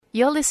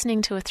You're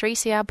listening to a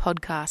 3CR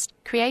podcast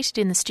created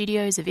in the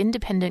studios of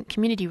independent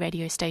community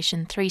radio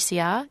station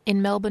 3CR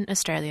in Melbourne,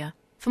 Australia.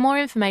 For more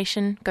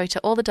information, go to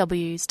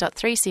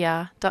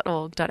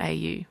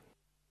allthews.3cr.org.au.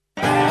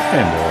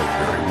 And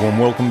a very warm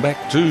welcome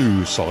back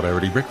to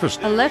Solidarity Breakfast.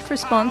 A left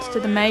response to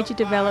the major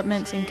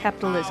developments in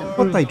capitalism.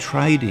 What they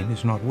trade in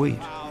is not wheat.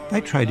 They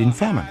trade in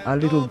famine. A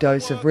little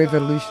dose of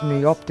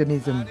revolutionary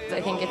optimism.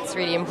 I think it's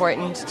really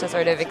important to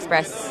sort of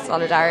express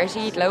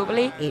solidarity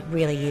globally. It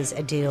really is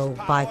a deal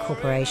by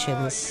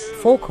corporations,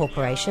 for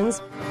corporations.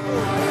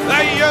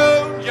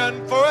 The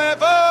Union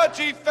forever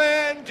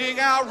defending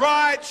our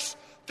rights.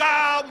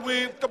 Down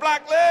with the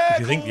black leg. If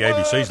you think the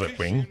ABC's left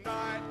wing,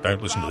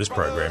 don't listen to this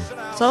program.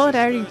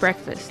 Solidarity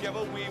Breakfast,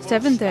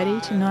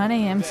 7:30 to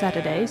 9am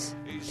Saturdays,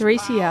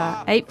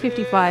 3CR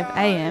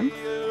 8:55am,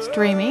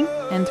 streaming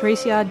and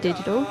 3CR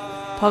digital,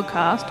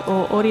 podcast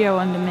or audio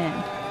on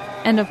demand.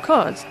 And of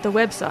course, the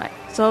website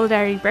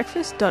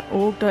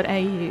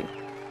solidaritybreakfast.org.au.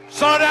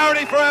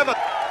 Solidarity forever.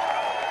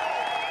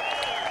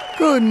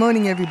 Good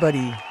morning,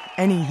 everybody.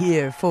 Annie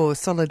here for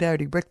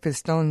Solidarity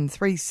Breakfast on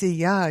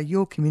 3CR,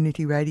 your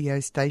community radio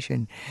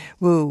station.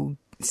 We'll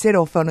set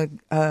off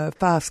on a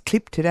fast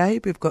clip today.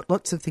 We've got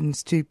lots of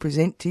things to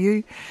present to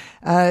you.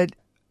 I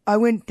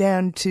went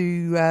down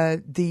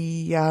to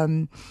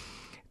the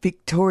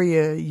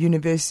Victoria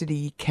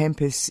University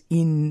campus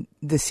in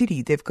the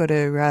city. They've got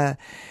a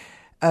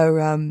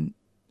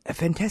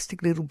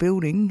fantastic little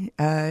building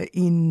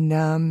in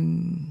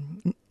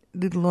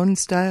Little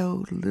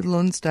Lonsdale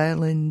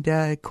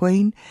and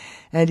Queen,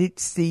 and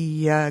it's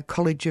the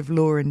College of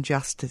Law and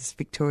Justice,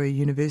 Victoria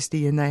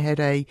University, and they had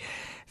a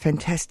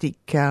fantastic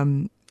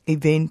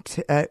event.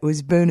 It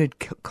was Bernard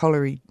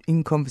Collery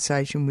in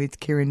conversation with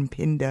Kieran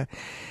Pender,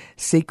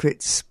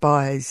 Secrets,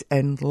 Spies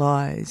and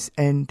Lies,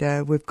 and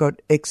we've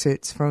got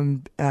excerpts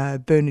from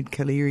Bernard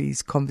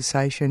Collery's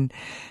conversation.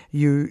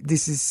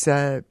 This is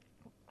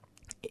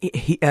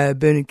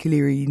Bernard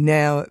Collery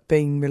now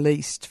being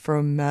released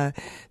from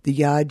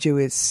the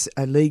arduous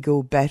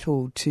legal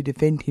battle to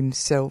defend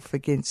himself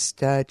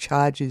against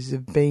charges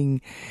of being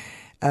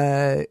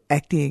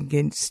acting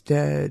against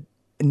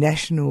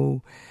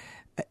national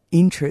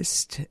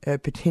interest,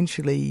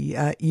 potentially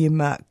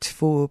earmarked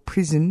for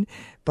prison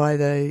by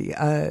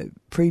the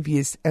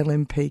previous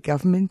LNP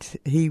government.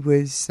 He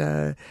was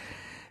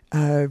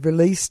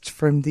released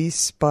from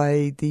this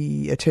by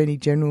the Attorney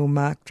General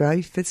Mark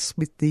Dreyfus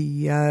with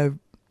the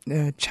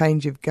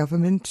change of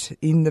government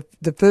in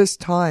the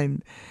first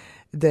time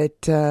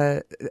that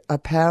a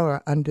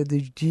power under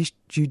the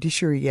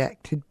Judiciary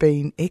Act had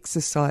been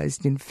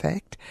exercised, in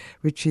fact,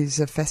 which is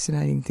a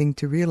fascinating thing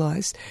to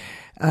realise.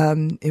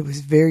 It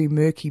was very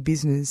murky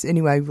business.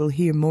 Anyway, we'll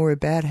hear more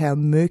about how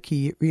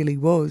murky it really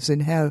was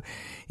and how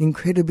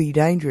incredibly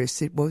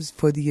dangerous it was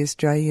for the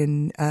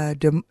Australian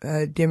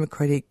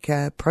democratic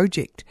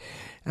project,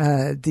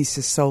 this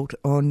assault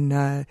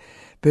on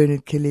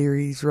Bernard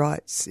Collery's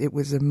rights. It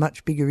was a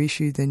much bigger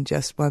issue than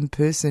just one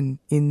person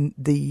in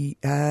the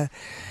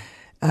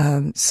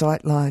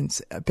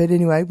sightlines. But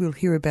anyway, we'll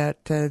hear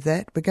about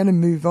that. We're going to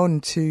move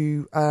on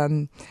to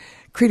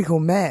Critical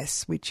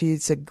Mass, which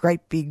is a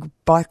great big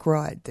bike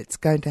ride that's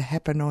going to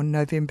happen on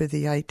November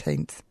the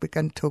 18th. We're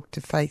going to talk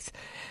to Faith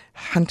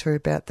Hunter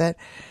about that.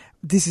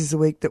 This is the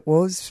week that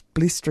was.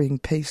 Blistering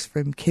piece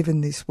from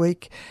Kevin this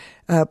week.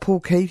 Paul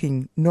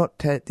Keating, not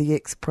the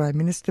ex-Prime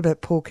Minister,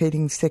 but Paul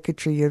Keating,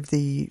 Secretary of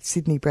the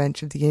Sydney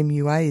branch of the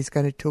MUA, is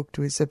going to talk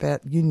to us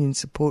about union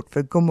support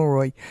for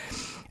Gomeroi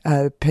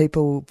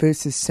people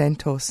versus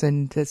Santos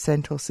and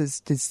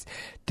Santos's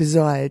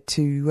desire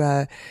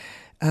to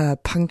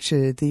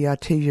puncture the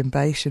Artesian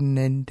Basin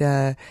and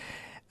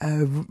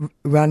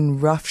run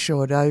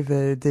roughshod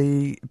over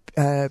the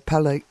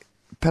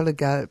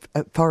Palaga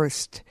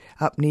forest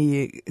up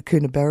near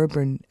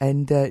Coonabarabran,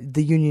 and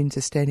the unions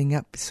are standing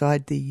up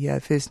beside the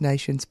First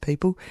Nations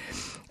people.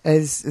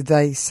 As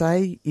they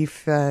say,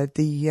 if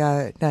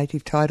the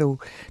Native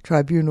Title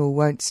Tribunal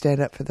won't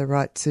stand up for the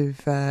rights of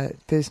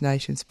First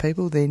Nations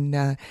people,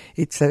 then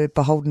it's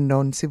beholden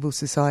on civil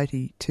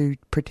society to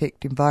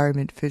protect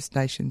environment, First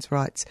Nations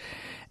rights,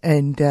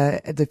 and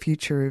the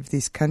future of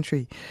this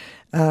country.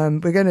 We're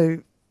going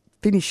to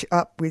finish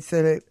up with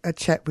a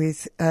chat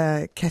with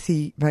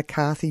Kathy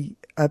McCarthy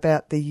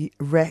about the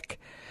RAC,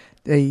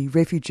 the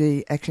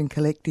Refugee Action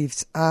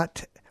Collective's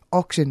art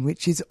auction,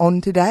 which is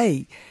on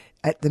today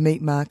at the Meat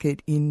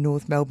Market in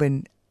North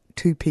Melbourne,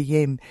 2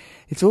 p.m.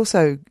 It's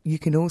also, you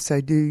can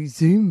also do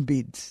Zoom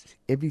bids.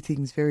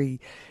 Everything's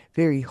very,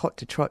 very hot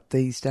to trot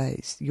these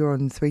days. You're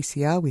on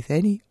 3CR with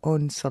Annie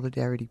on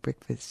Solidarity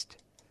Breakfast.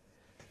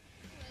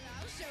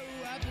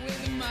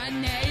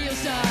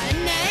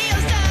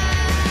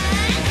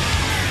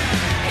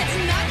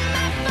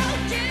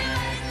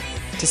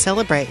 To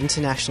celebrate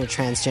International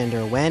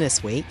Transgender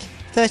Awareness Week,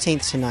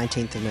 13th to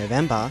 19th of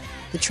November,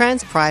 the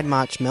Trans Pride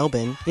March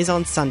Melbourne is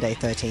on Sunday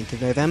 13th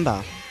of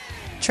November.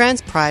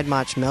 Trans Pride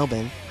March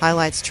Melbourne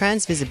highlights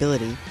trans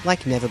visibility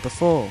like never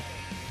before,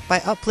 by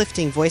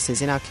uplifting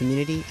voices in our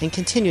community and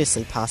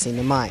continuously passing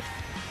the mic.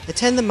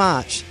 Attend the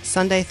march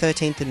Sunday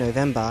 13th of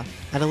November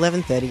at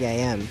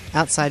 11:30am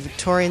outside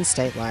Victorian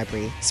State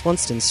Library,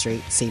 Swanston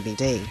Street,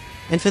 CBD.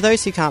 And for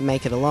those who can't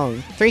make it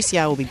along,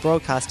 3CR will be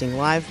broadcasting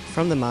live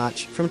from the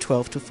march from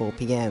 12 to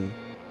 4pm.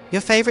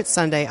 Your favourite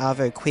Sunday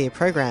Arvo queer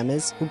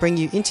programmers will bring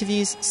you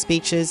interviews,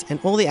 speeches and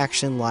all the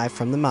action live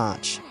from the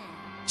march.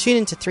 Tune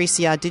into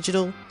 3CR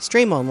Digital,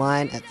 stream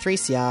online at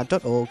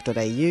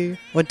 3cr.org.au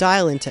or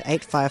dial into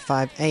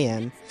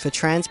 855am for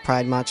Trans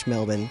Pride March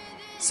Melbourne,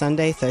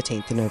 Sunday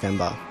 13th of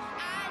November.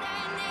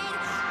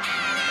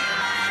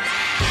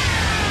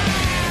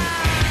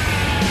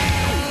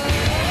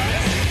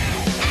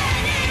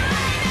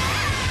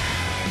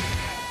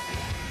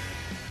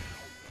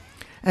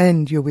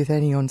 And you're with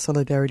Annie on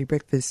Solidarity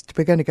Breakfast.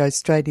 We're going to go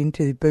straight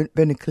into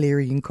Bernard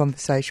Collaery in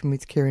conversation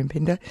with Kieran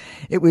Pinder.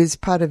 It was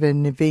part of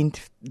an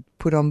event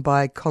put on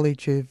by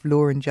College of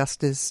Law and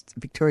Justice,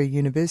 Victoria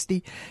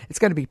University. It's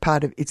going to be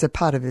part of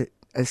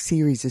a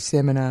series of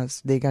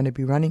seminars they're going to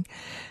be running.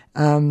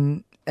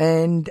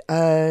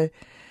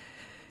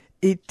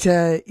 It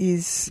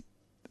is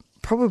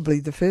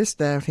probably the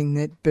first outing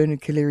that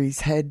Bernard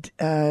Collaery's had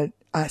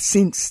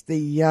since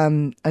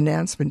the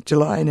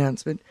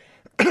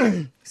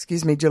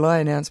July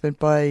announcement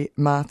by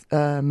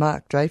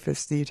Mark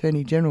Dreyfus, the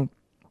Attorney General,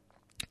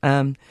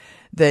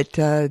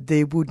 that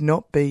there would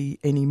not be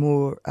any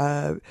more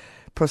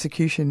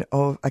prosecution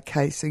of a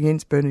case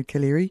against Bernard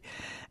Collaery.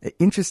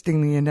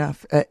 Interestingly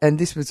enough, and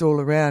this was all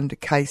around a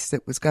case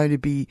that was going to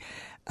be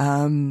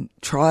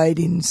tried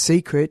in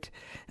secret,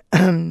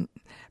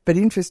 but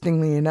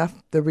interestingly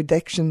enough, the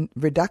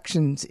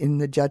reductions in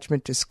the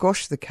judgment to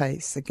squash the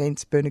case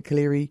against Bernard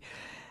Collaery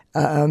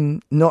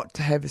not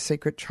to have a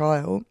secret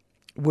trial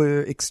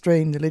were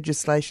extreme. The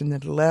legislation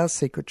that allows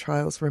secret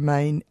trials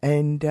remain,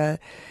 and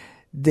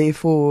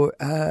therefore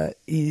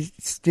is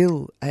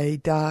still a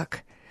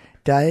dark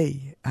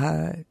day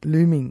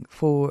looming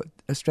for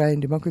Australian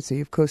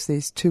democracy. Of course,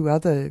 there's two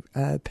other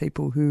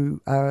people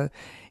who are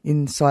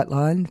in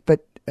sightline,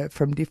 but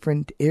from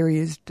different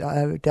areas.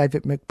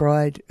 David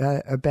McBride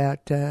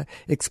about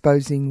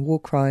exposing war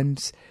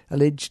crimes,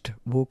 alleged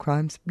war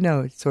crimes.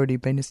 No, it's already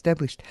been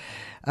established.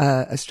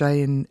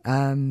 Australian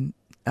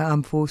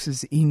armed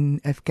forces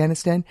in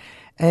Afghanistan,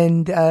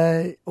 and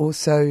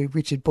also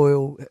Richard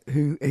Boyle,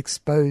 who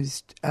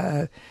exposed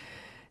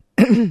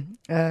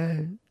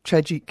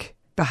tragic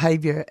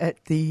behaviour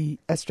at the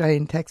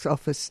Australian Tax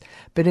Office.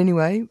 But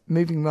anyway,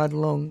 moving right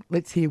along,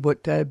 let's hear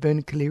what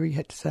Bernard Collaery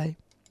had to say.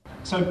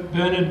 So,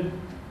 Bernard,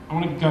 I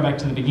want to go back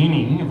to the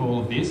beginning of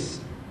all of this.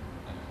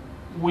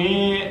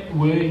 Where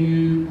were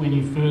you when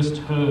you first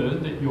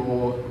heard that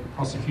your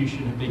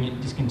prosecution had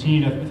been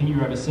discontinued? I think you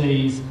were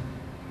overseas.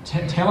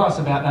 Tell us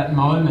about that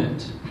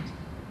moment.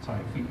 Sorry,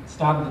 if we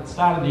start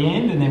at the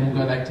end and then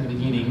we'll go back to the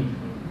beginning.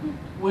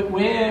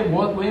 Where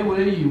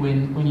were you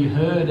when you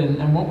heard,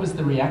 and what was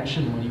the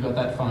reaction when you got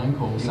that phone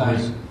call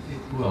saying...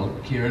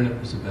 Kieran, it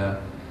was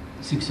about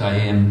 6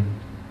 a.m.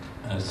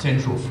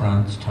 Central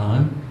France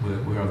time,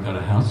 where I've got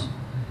a house,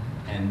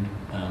 and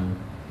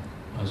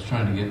I was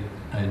trying to get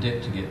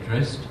Odette to get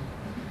dressed,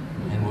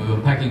 and we were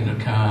packing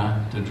the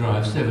car to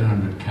drive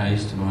 700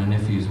 k's to my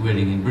nephew's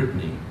wedding in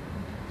Brittany,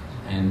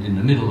 and in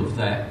the middle of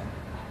that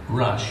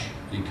rush,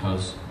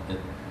 because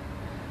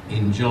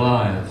in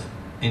July of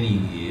any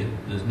year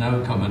there's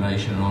no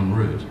accommodation en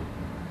route,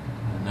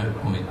 no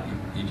point,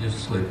 you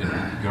just sleep in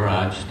a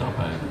garage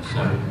stopover,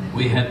 so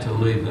we had to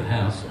leave the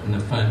house and the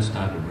phone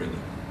started ringing.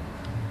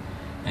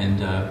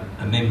 And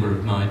a member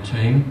of my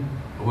team,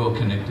 a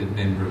well-connected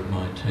member of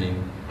my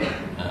team,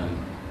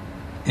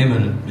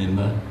 eminent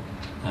member,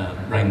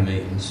 rang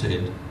me and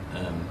said,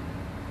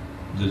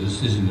 the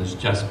decision has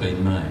just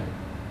been made.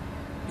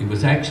 It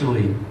was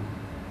actually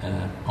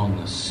on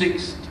the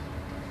 6th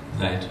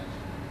that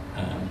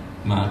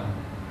Mark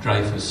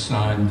Dreyfus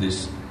signed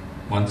this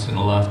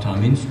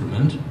once-in-a-lifetime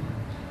instrument.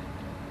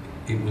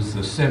 It was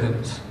the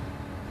 7th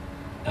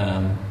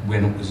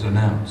when it was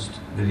announced,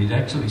 but he'd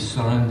actually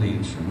signed the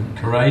instrument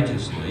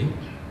courageously,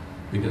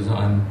 because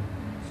I'm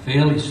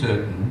fairly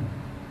certain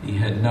he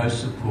had no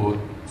support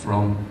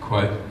from,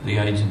 quote, the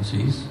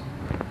agencies,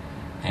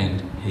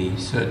 and he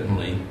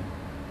certainly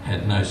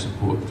had no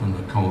support from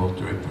the Commonwealth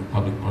Director of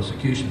Public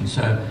Prosecution.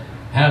 So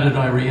how did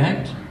I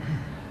react?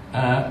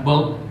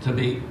 Well, to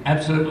be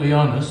absolutely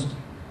honest,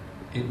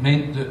 it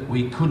meant that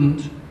we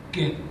couldn't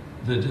get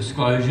the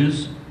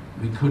disclosures,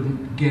 we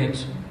couldn't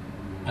get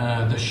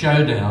the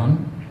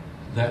showdown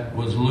that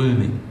was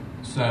looming.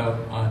 So,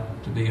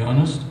 to be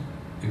honest,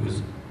 it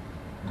was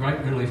great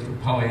relief for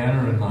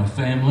Pollyanna and my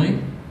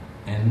family,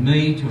 and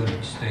me to an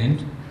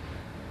extent,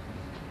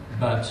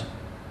 but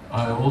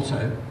I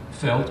also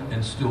felt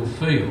and still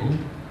feel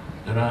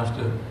that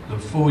after the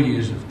 4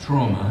 years of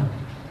trauma,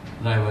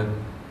 they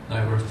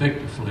were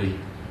effectively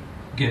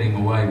getting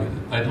away with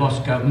it. They'd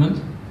lost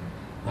government,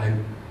 they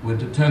were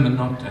determined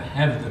not to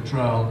have the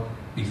trial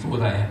before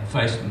they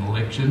faced an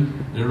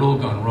election. It had all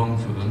gone wrong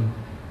for them.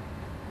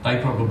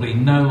 They probably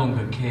no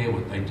longer care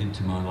what they did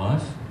to my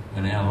life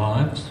and our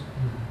lives,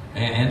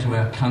 and to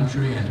our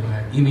country and to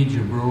our image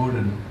abroad,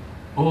 and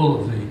all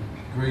of the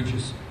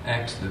egregious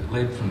acts that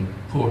led from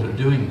Porter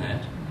doing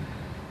that.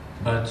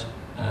 But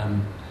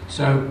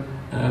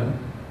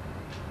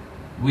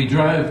we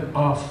drove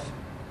off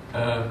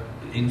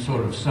in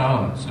sort of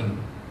silence, and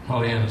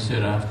Pollyanna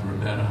said after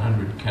about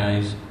 100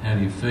 k's, "How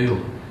do you feel?"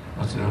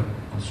 I said,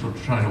 I'm sort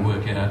of trying to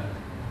work out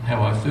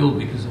how I feel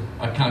because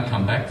I can't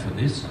come back for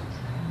this.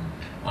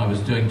 I was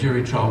doing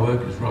jury trial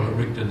work, as Robert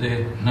Richter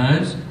there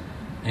knows,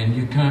 and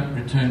you can't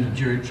return to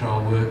jury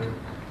trial work,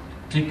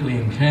 particularly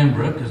in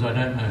Canberra, because I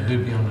don't know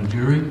who'd be on the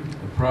jury,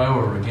 a pro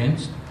or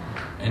against.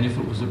 And if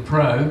it was a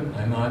pro,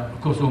 they might...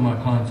 Of course, all my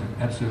clients are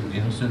absolutely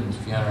innocent, as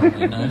Fiona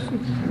already knows.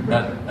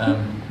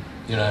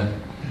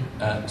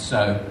 But,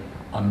 so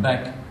I'm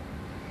back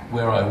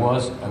where I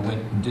was. I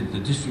went and did the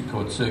District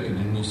Court circuit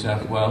in New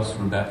South Wales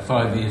for about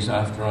 5 years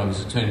after I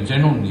was Attorney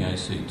General in the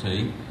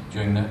ACT,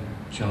 during that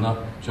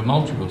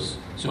tumultuous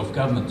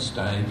self-government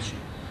stage.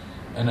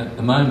 And at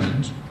the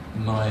moment,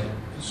 my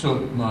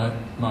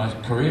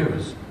career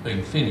has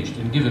been finished,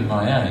 and given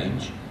my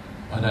age,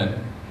 I don't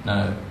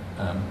know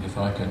if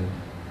I can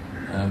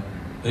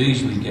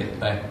easily get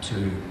back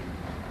to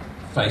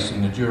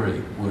facing a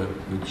jury work,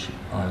 which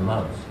I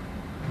love.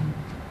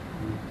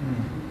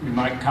 We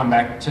might come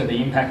back to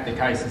the impact the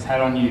case has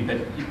had on you, but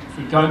if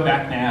we go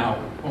back now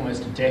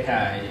almost a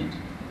decade,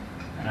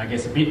 and I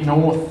guess a bit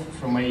north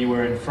from where you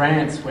were in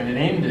France when it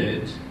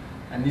ended,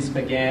 and this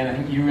began, I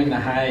think you were in The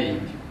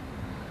Hague.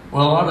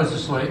 Well, I was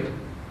asleep,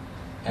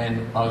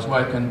 and I was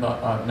woken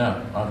by...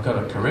 no, I've got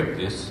to correct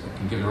this. I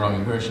can give the wrong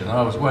impression.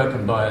 I was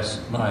woken by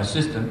my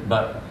assistant,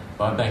 but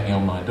by banging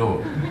on my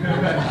door.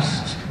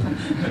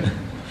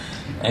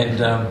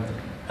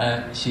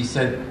 And she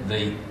said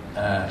the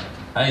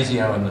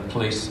ASIO and the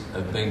police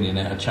have been in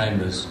our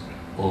chambers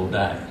all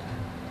day,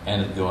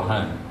 and at your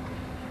home,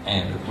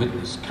 and have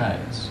witnessed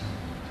case.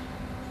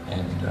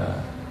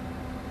 And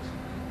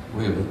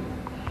we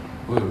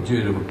were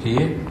due to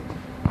appear,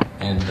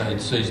 and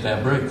they'd seized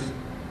our brief.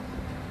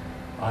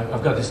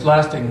 I've got this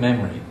lasting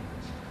memory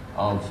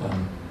of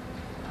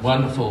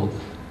wonderful,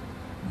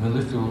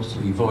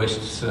 mellifluously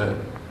voiced Sir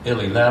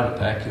Ellie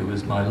Louderpack, who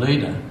was my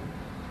leader,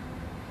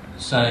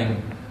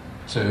 saying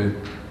to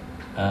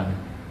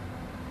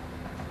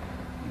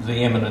the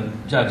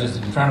eminent judges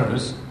in front of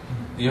us,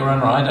 Your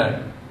Honour, I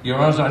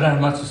don't have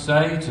much to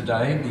say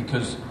today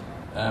because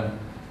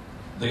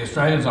the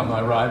Australians on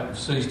my right have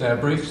seized our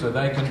brief so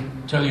they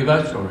can tell you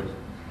both stories.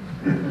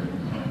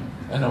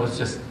 And it was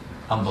just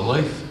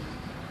unbelief.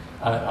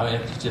 I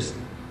mean, it's just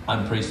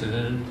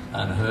unprecedented,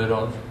 unheard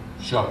of,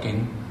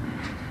 shocking,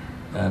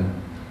 and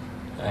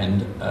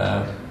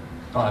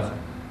I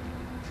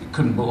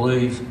couldn't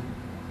believe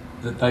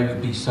that they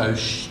would be so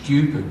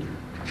stupid,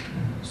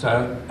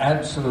 so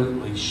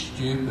absolutely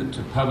stupid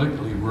to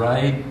publicly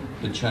raid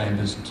the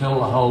chambers, tell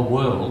the whole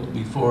world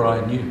before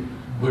I knew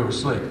we were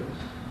asleep.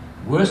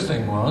 Worst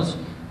thing was,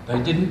 they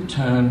didn't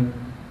turn...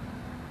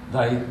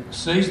 They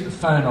seized the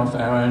phone off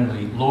our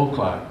only law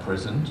clerk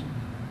present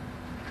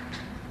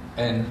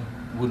and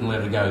wouldn't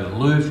let her go to the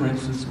loo, for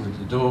instance, with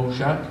the door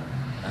shut,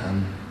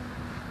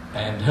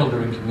 and held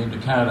her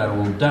incommunicado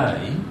all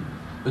day,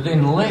 but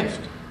then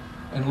left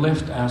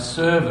our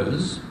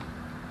servers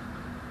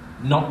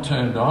not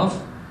turned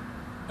off,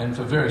 and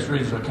for various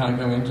reasons I can't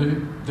go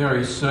into,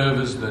 various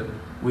servers that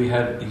we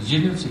had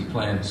exigency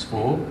plans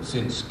for,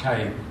 since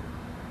Kay,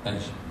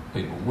 as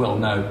people well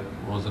know,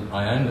 wasn't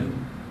my only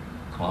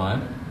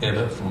client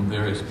ever from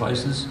various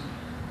places,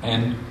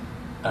 and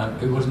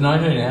it was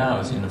 19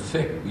 hours in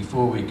effect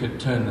before we could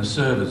turn the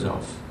servers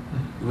off.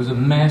 It was a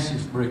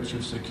massive breach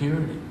of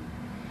security,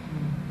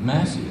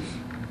 massive,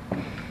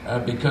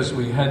 because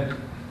we had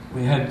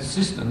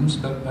systems,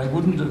 but they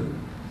wouldn't have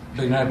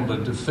been able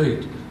to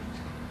defeat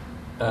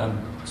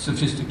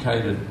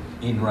sophisticated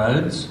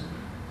inroads,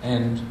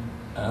 and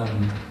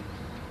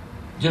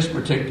just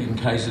protecting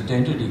Kay's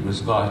identity was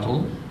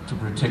vital to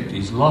protect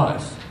his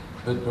life.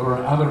 But there were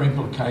other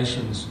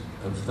implications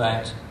of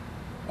that.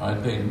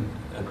 I'd been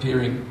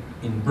appearing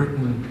in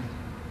Britain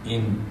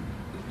in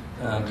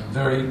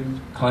very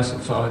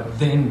classified,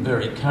 then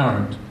very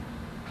current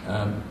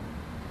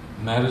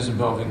matters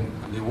involving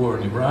the war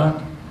in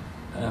Iraq.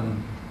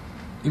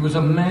 It was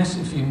a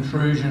massive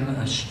intrusion,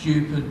 a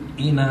stupid,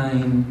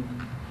 inane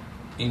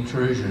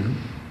intrusion,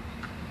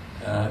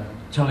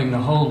 telling the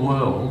whole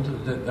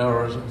world that they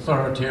were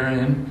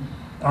authoritarian.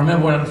 I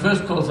remember one of the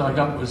first calls I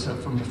got was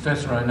from a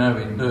professor I know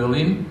in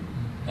Berlin,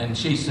 and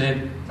she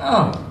said,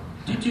 "Oh,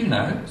 did you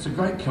know, it's a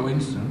great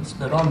coincidence,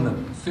 but on the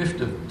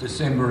 5th of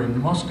December in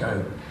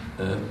Moscow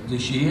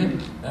this year,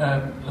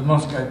 the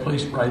Moscow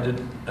police raided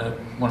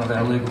one of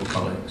our legal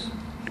colleagues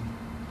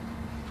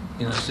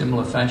in a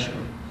similar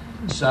fashion."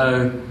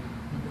 So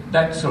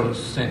that sort of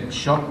sent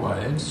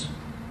shockwaves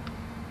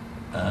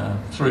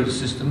through the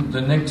system.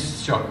 The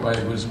next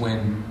shockwave was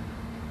when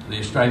the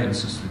Australian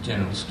Solicitor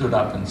General stood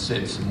up and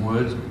said some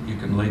words. You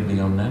can lead me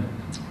on that.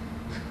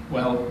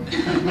 Well,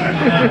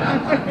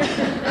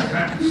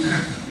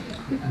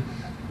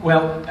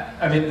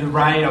 I mean, the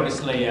raid,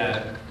 obviously,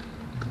 a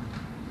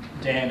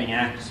damning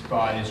act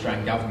by the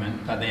Australian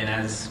government, but then,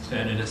 as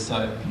Bernard has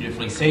so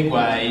beautifully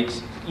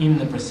segued, in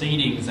the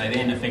proceedings, they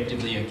then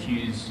effectively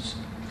accused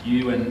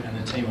you and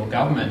the Timor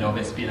government of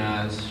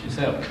espionage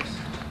yourselves?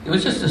 It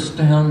was just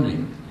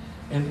astounding,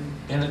 and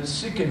it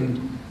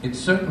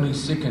certainly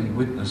sickened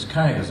Witness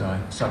K, as I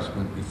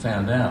subsequently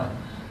found out.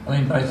 I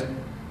mean,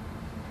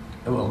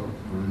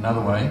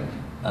 another way,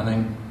 I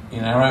mean,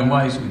 in our own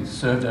ways, we'd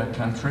served our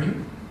country.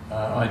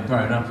 I'd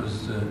grown up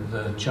as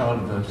the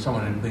child of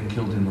someone who'd been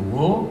killed in the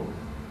war.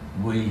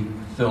 We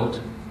felt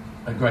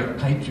a great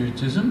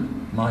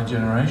patriotism, my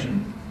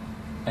generation,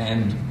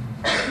 and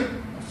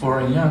for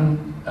a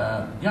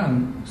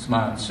young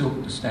smart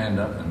silk to stand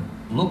up and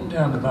look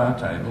down the bar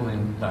table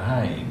in The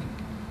Hague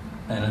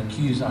and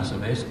accuse us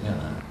of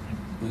espionage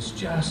was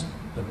just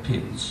the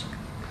pits.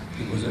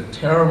 It was a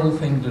terrible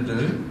thing to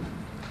do.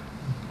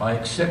 I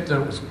accept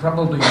that it was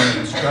probably in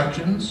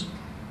instructions,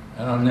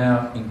 and I'm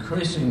now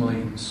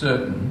increasingly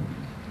certain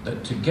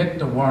that to get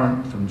the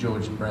warrant from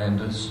George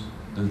Brandis,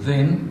 the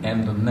then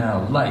and the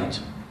now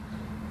late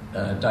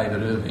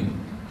David Irving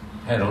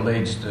had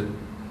alleged that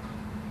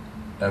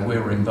we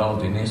were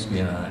involved in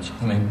espionage.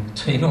 I mean,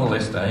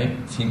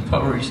 Timor-Leste, the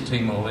impoverished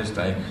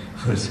Timor-Leste,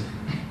 was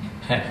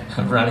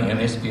running an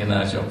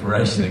espionage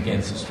operation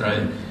against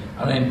Australia.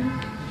 I mean,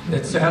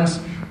 it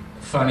sounds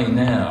funny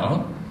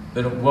now,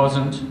 but it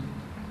wasn't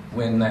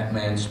when that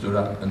man stood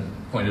up and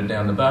pointed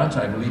down the bar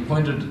table. He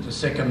pointed at the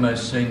second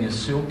most senior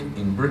silk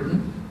in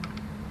Britain,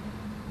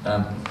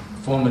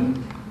 former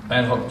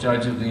ad hoc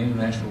judge of the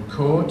International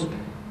Court,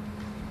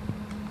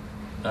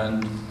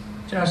 and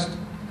just,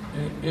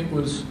 it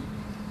was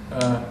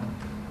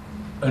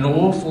an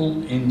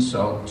awful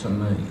insult to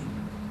me,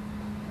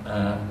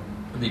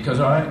 because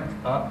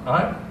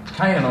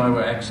Kay and I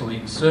were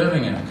actually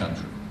serving our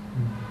country.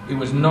 It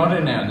was not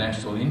in our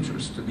national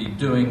interest to be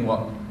doing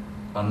what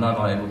I'm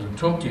not able to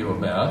talk to you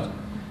about.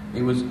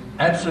 It was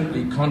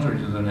absolutely contrary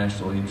to the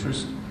national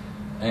interest,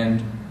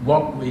 and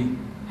what we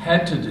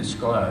had to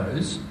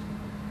disclose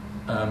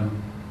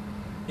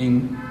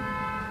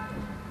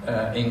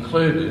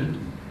included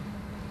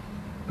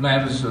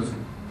matters of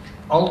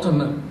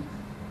ultimate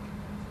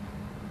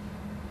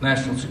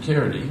national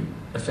security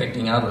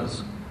affecting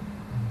others.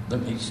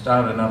 Let me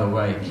start another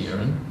way,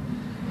 Kieran.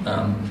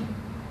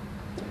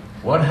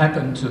 What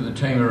happened to the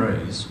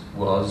Timorese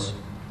was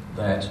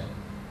that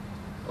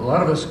a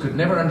lot of us could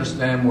never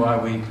understand why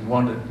we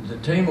wanted the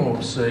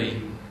Timor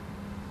Sea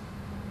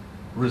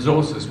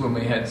resources when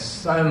we had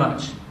so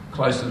much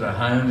closer to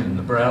home in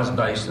the Browse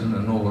Basin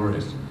and all the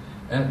rest.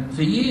 And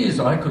for years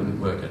I couldn't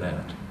work it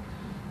out.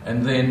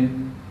 And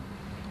then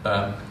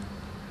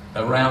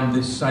around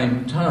this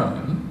same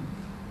time,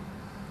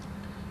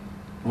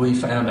 we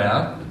found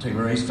out, the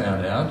Timorese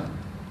found out,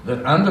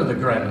 that under the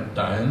Granite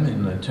Dome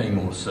in the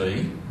Timor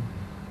Sea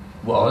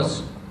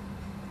was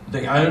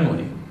the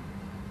only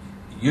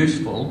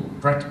useful,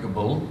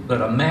 practicable,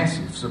 but a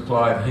massive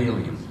supply of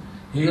helium.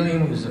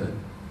 Helium is a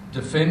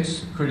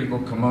defence critical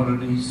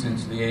commodity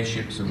since the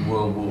airships of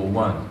World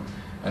War I.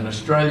 And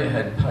Australia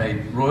had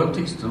paid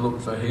royalties to look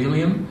for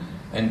helium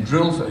and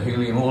drill for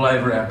helium all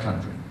over our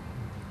country.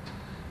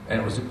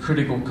 And it was a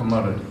critical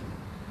commodity,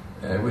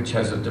 which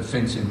has a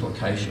defence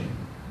implication.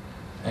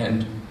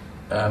 And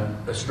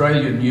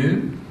Australia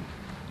knew,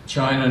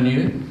 China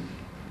knew,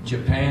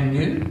 Japan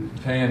knew,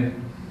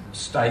 Japan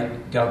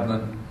state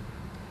government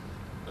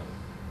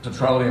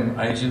petroleum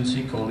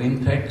agency called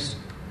INPEX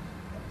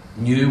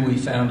knew we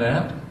found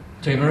out.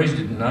 Timorese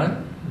didn't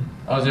know.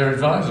 I was their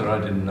advisor, I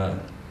didn't know.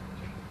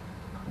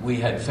 We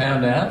had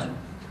found out.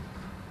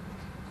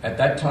 At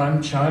that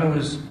time, China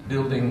was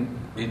building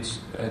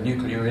its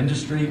nuclear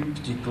industry,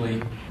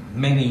 particularly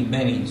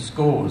many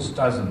scores,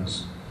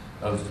 dozens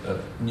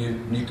of new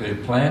nuclear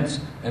plants,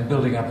 and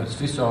building up its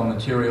fissile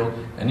material,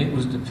 and it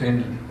was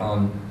dependent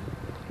on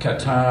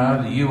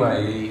Qatar, the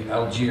UAE,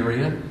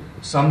 Algeria,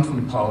 some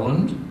from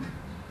Poland,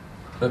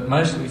 but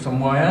mostly from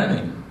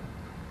Wyoming.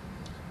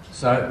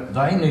 So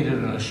they needed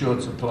an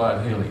assured supply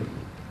of helium.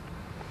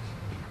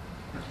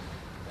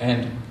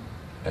 And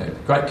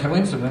great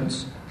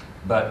coincidence,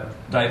 but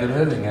David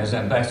Irving, as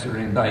ambassador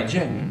in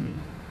Beijing,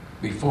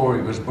 before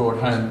he was brought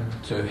home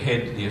to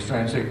head the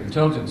Australian Secret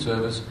Intelligence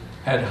Service,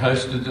 had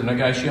hosted the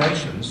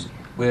negotiations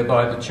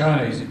whereby the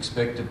Chinese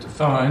expected to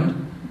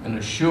find an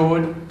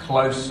assured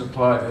close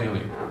supply of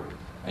helium.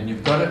 And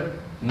you've got to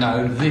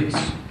know this.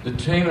 The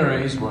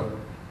Timorese were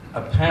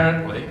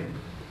apparently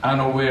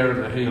unaware of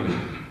the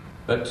helium,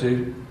 but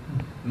to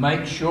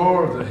make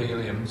sure of the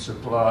helium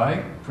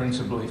supply,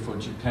 principally for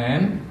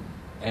Japan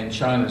and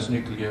China's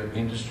nuclear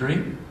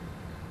industry,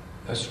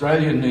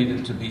 Australia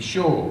needed to be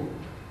sure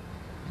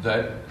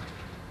that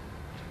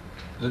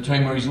the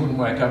Timorese wouldn't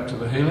wake up to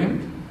the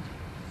helium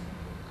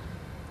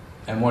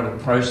and want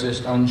it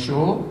processed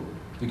onshore,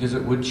 because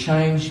it would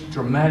change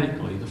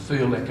dramatically the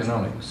field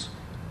economics.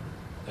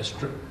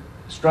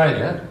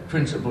 Australia,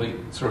 principally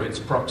through its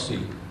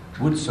proxy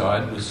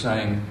Woodside, was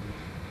saying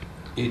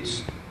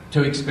it's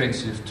too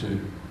expensive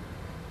to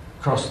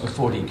cross the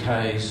 40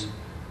 k's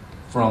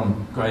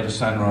from Greater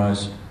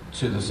Sunrise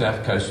to the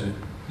south coast of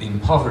the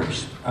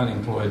impoverished,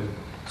 unemployed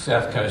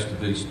south coast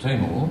of East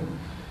Timor,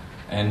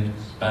 and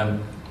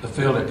the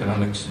field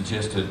economics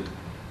suggested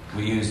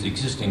we used the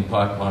existing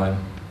pipeline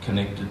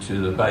connected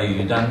to the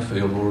Bayou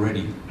Dunfield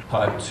already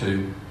piped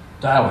to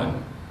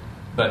Darwin.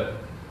 But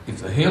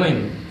if the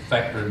helium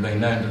factor had been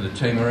known to the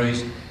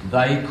Timorese,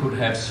 they could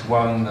have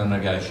swung the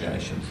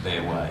negotiations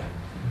their way.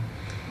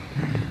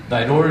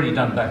 They'd already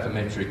done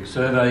bathymetric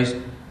surveys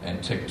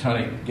and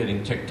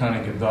getting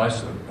tectonic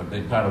advice had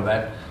been part of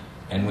that,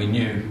 and we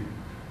knew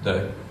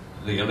the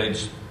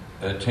alleged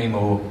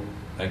Timor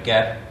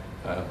gap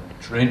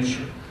trench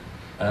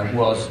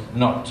was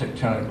not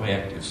tectonically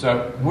active.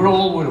 So we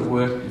all would have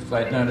worked if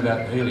they'd known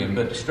about the helium,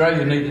 but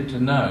Australia needed to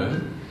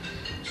know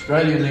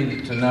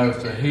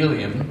if the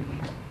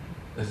helium,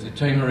 if the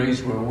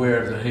Timorese were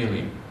aware of the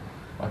helium.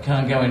 I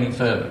can't go any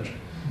further.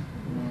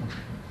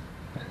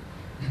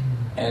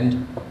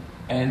 And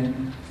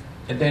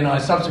then I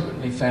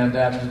subsequently found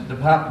out that the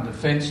Department of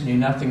Defence knew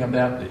nothing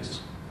about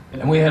this.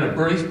 And we had a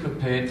brief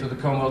prepared for the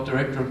Commonwealth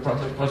Director of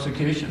Public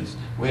Prosecutions.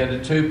 We had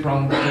a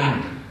two-pronged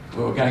thing.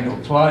 We were going to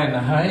apply in The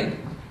Hague,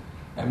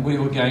 and we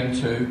were going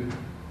to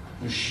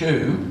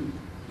pursue,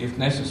 if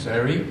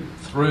necessary,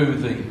 through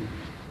the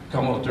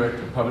Commonwealth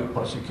Director of Public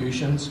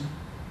Prosecutions,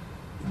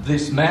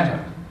 this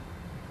matter.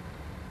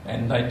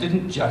 And they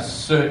didn't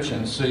just search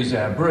and seize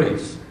our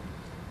brief.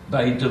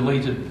 They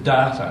deleted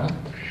data,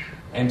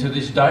 and to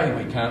this day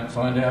we can't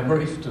find our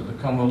brief to the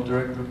Commonwealth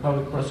Director of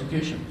Public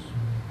Prosecutions.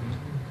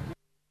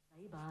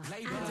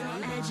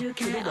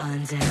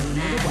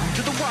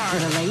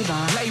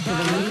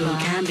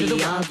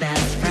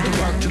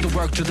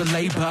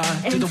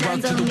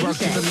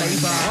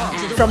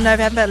 From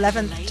November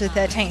 11th to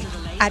 13th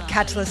at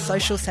Catalyst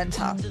Social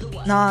Centre,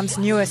 Naarm's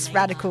newest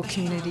radical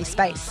community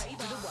space,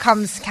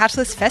 comes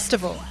Catalyst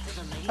Festival,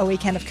 a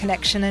weekend of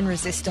connection and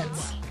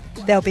resistance.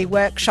 There'll be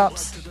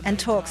workshops and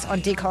talks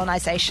on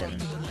decolonisation,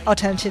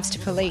 alternatives to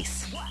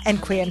police, and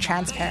queer and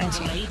trans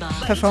parenting.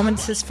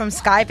 Performances from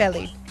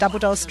Skybelly, Double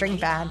Doll String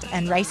Band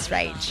and Race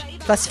Rage,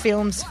 plus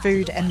films,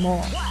 food and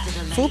more.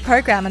 Full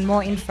program and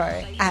more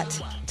info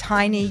at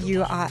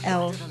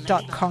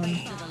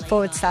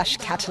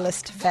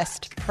tinyurl.com/Catalyst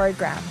Fest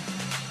program.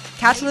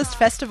 Catalyst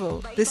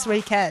Festival this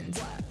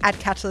weekend at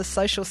Catalyst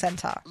Social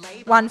Centre,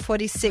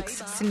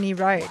 146 Sydney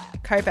Road,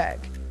 Coburg.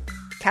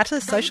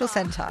 Catalyst Social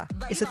Centre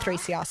is a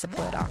 3CR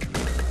supporter.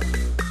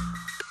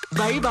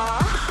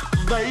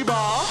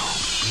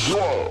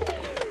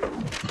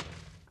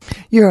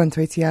 You're on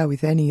 3CR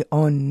with Annie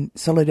on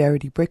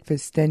Solidarity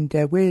Breakfast, and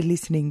we're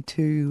listening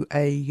to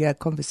a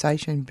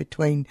conversation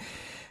between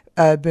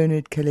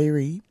Bernard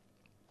Collaery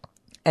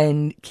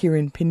and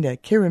Kieran Pinder.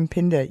 Kieran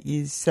Pinder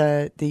is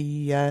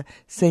the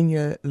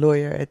senior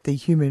lawyer at the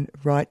Human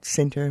Rights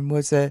Centre and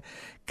was a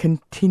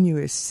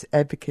continuous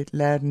advocate,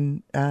 loud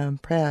and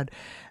proud,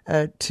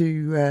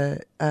 to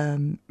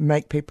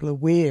make people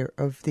aware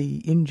of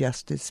the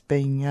injustice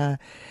being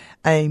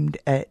aimed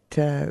at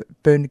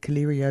Bernard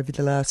Collaery over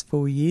the last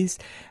 4 years,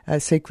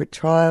 secret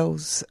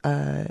trials,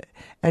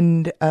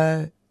 and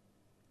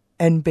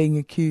being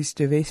accused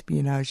of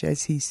espionage,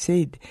 as he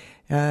said,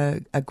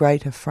 a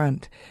great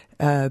affront.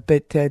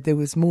 But there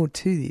was more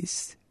to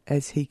this,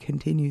 as he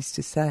continues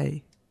to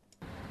say.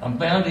 I'm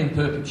bound in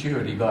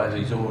perpetuity by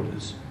these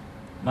orders.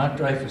 Mark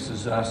Dreyfus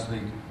has asked the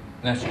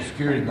National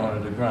Security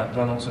Monitor, Grant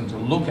Donaldson, to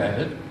look at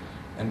it,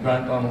 and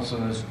Grant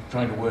Donaldson is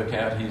trying to work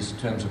out his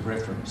terms of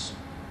reference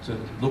to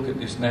look at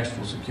this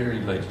national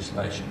security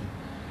legislation.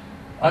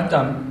 I've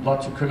done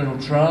lots of criminal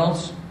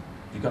trials.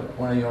 You've got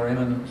one of your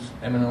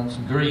eminence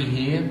Gree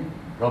here,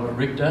 Robert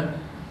Richter.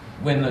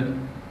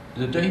 When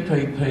the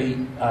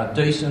DPP are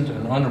decent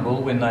and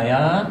honourable, when they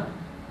are,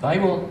 they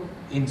will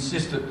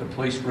insist that the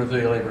police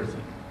reveal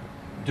everything,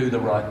 do the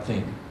right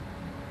thing.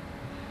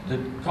 The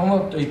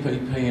Commonwealth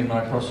DPP in my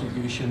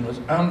prosecution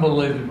was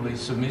unbelievably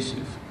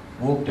submissive,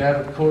 walked out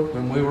of court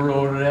when we were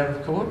ordered out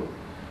of court,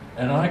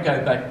 and I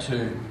go back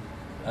to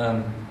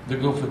the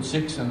Guildford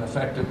Six and the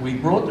fact that we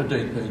brought the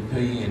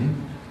DPP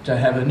in to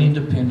have an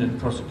independent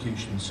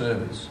prosecution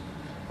service.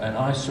 And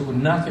I saw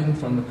nothing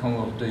from the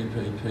Commonwealth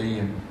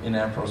DPP in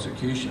our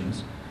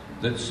prosecutions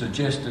that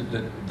suggested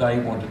that they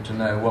wanted to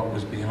know what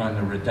was behind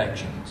the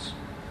redactions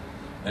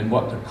and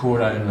what the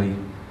court-only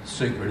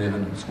secret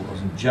evidence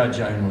was and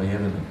judge-only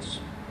evidence.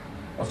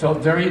 I felt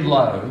very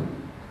low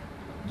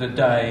the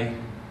day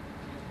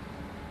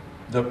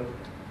the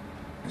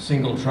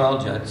single trial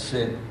judge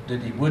said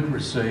that he would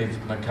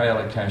receive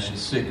Michaela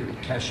Cash's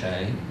secret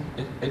cachet.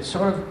 It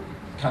sort of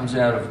comes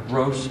out of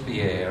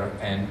Robespierre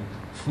and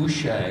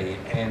Fouché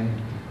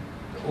and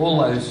all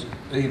those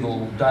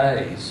evil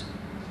days.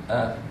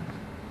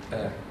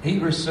 He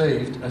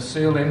received a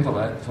sealed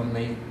envelope from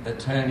the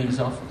attorney's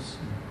office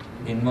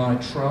in my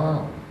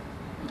trial.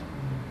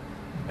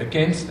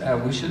 Against our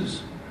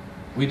wishes,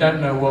 we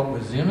don't know what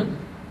was in it,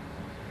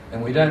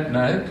 and we don't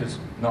know, because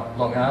not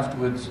long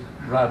afterwards,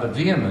 rather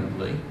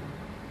vehemently,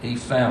 he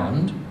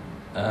found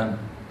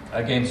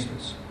against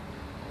us,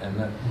 and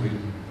that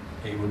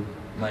he would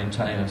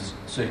maintain a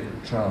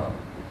secret trial.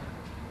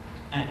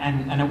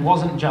 And it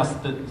wasn't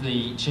just that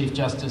the Chief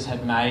Justice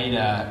had made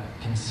a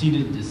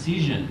considered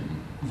decision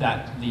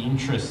that the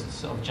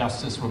interests of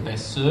justice were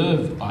best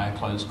served by a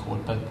closed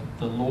court, but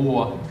the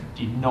law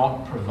did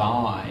not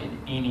provide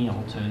any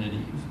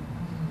alternative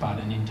but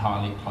an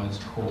entirely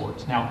closed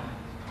court. Now,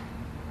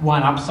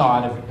 one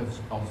upside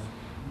of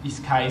this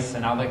case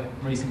and other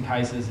recent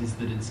cases is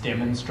that it's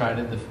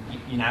demonstrated the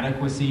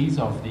inadequacies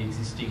of the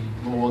existing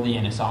law, the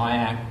NSI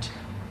Act.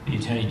 The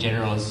Attorney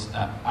General has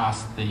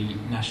asked the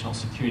national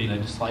security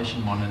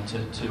legislation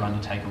monitor to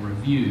undertake a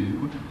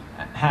review.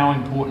 How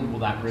important will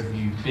that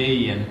review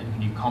be, and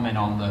can you comment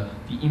on the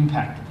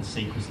impact that the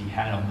secrecy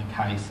had on the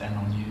case and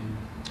on you?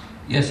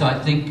 Yes, I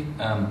think,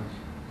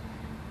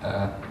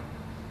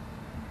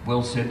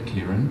 well said,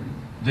 Kieran.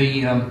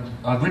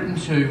 I've written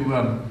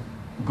to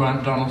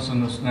Grant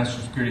Donaldson, the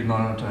National Security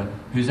Monitor,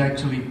 who's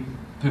actually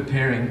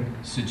preparing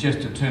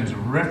suggested terms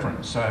of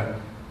reference. So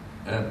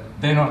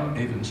they're not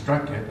even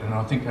struck yet, and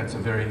I think that's a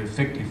very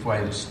effective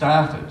way to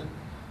start it.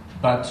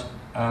 But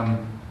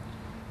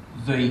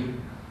the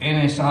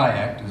NSI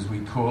Act, as we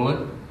call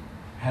it,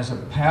 has a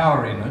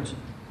power in it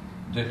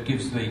that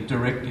gives the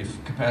directive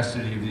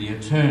capacity of the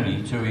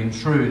attorney to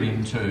intrude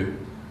into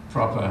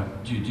proper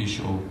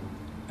judicial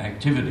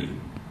activity.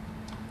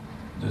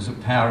 There's a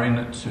power in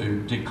it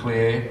to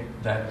declare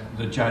that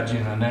the judge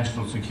in a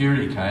national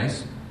security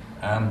case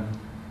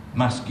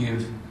must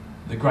give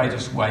the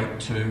greatest weight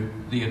to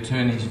the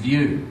attorney's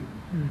view.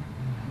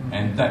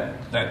 And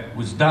that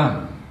was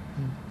done.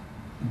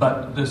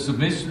 But the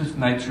submissive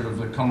nature of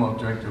the Commonwealth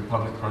Director of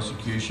Public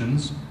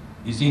Prosecutions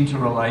is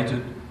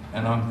interrelated,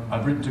 and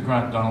I've written to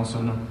Grant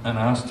Donaldson and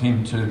asked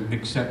him to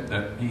accept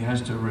that he has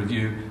to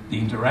review the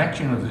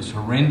interaction of this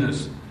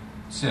horrendous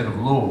set of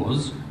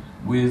laws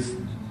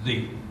with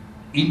the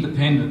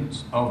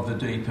independence of the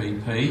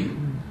DPP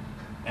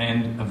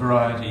and a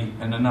variety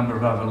and a number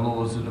of other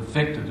laws that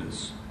affected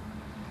us.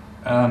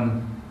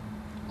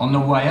 On the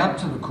way up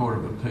to the Court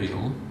of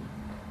Appeal,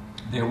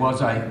 there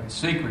was a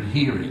secret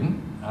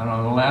hearing, and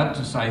I'm allowed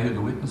to say who the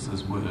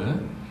witnesses were.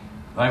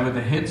 They were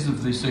the heads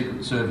of the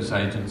Secret Service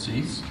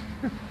agencies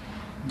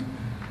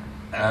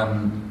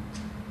and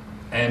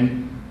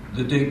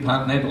the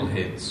departmental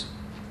heads.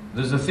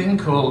 There's a thing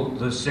called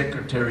the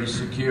Secretary's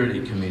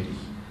Security Committee.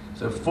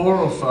 So 4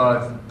 or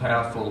 5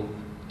 powerful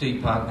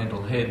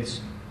departmental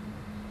heads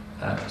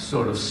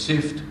sort of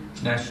sift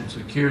national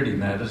security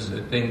matters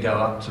that then go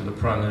up to the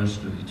Prime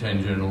Minister, the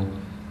Attorney General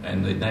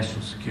and the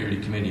National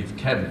Security Committee of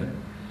Cabinet.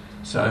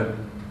 So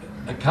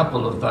a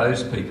couple of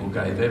those people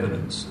gave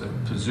evidence.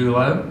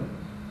 Pizzullo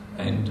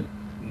and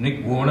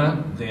Nick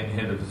Warner, then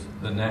head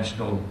of the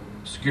National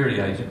Security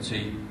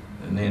Agency,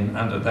 and then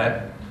under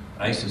that,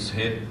 ASIS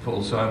head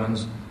Paul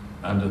Simons,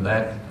 under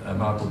that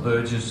Michael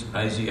Burgess,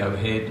 ASIO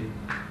head,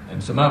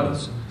 and some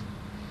others.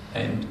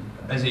 And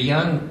as a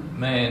young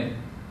man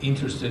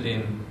interested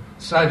in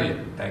Soviet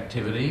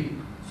activity,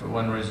 for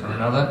one reason or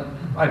another,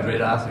 I'd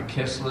read Arthur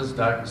Koestler's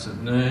Darkness at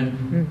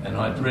Noon, and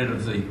I'd read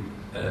of the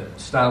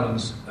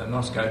Stalin's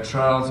Moscow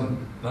trials in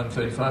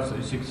 1935,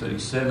 36,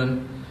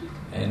 37,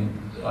 and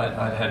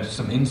I'd had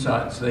some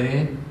insights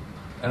there.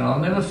 And I'll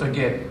never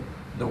forget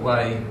the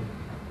way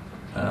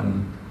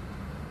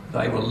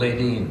they were led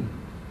in.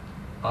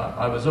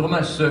 I was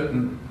almost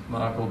certain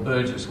Michael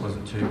Burgess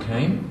wasn't too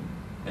keen,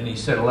 and he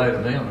said hello to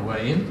me on the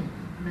way in.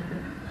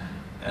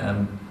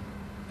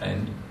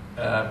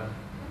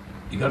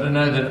 You got to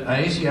know that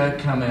ASIO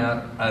come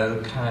out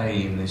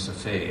okay in this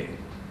affair.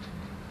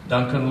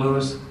 Duncan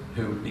Lewis,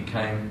 who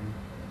became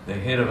the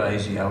head of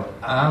ASIO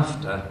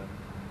after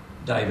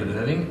David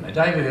Irving.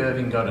 David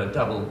Irving got a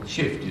double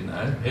shift,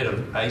 head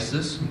of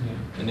ASIS,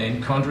 and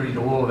then contrary to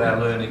all of our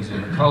learnings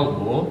in the Cold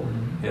War,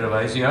 head of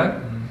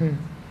ASIO,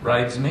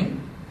 raids me,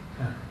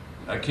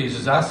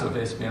 accuses us of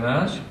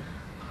espionage,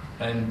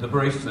 and the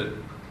brief that,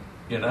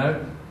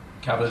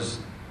 covers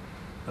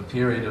a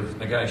period of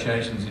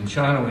negotiations in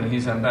China when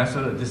his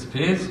ambassador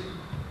disappears,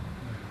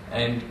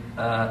 and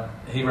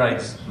he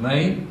raids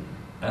me.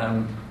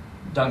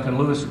 Duncan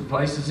Lewis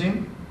replaces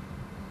him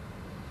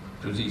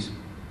because he's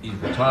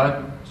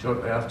retired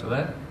shortly after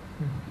that.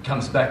 He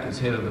comes back as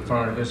head of the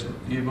Foreign Investment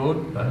Review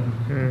Board, but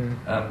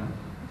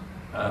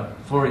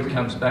before he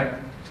comes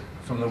back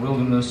from the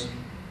wilderness,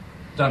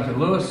 Duncan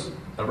Lewis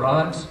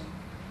arrives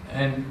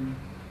and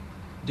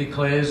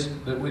declares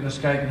that Witness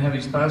K can have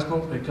his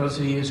passport because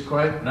he is,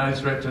 quote, no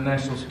threat to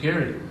national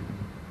security.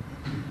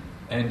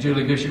 And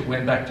Julie Bishop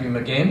went back to him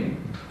again,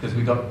 because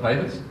we got the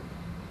papers,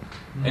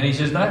 and he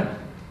says no,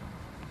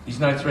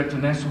 he's no threat to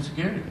national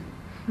security.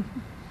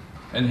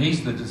 And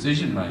he's the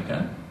decision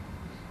maker,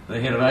 the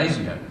head of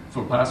ASIO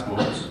for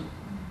passports,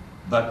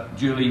 but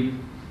Julie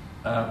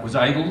was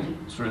able,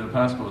 through the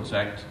Passports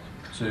Act,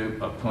 to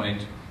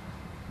appoint,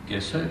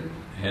 guess who,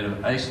 head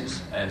of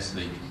ASIS as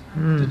the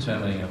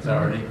determining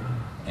authority.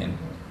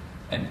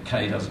 And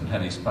Kay doesn't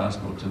have his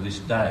passport to this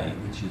day,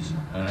 which is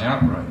an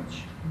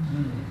outrage.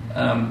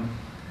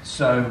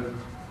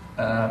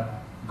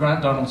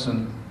 Grant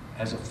Donaldson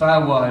has a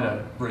far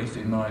wider brief,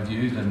 in my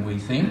view, than we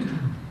think.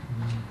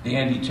 The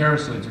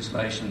anti-terrorist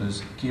legislation,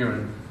 as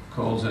Kieran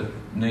calls it,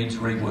 needs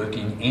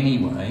reworking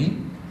anyway.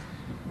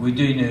 We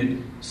do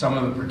need some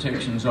of the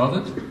protections of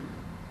it,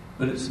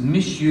 but its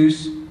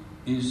misuse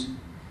is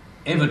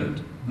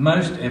evident,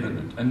 most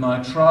evident, and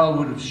my trial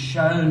would have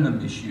shown the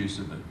misuse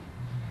of it.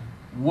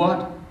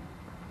 What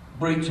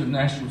breach of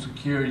national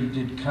security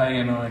did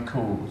KNI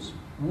cause?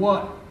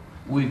 What?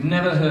 We've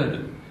never heard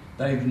it.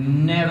 They've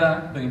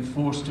never been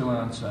forced to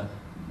answer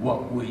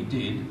what we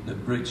did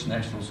that breached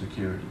national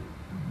security.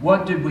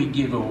 What did we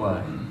give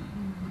away?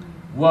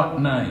 What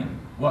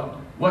name?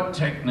 What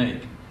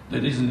technique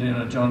that isn't in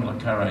a John le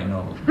Carré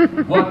novel?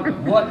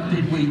 What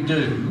did we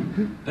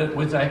do that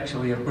was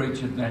actually a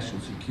breach of national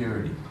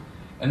security?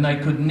 And they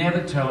could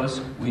never tell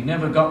us. We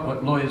never got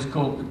what lawyers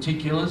call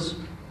particulars.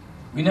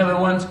 We never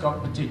once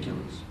got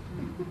particulars.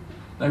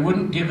 They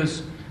wouldn't give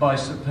us by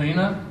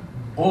subpoena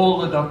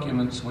all the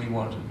documents we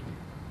wanted.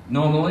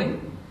 Normally,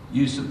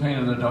 you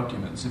subpoena the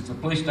documents. If the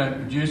police don't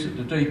produce it,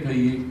 the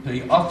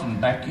DPP often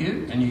back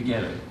you and you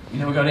get it. You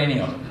never got any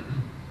of it.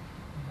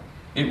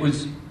 It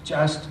was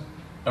just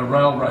a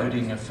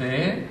railroading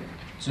affair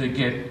to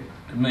get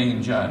me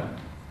in jail.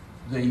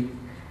 The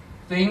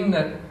thing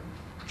that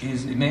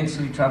is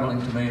immensely troubling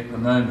to me at the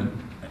moment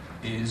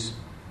is,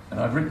 and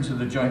I've written to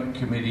the Joint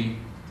Committee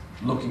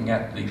looking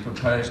at the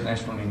proposed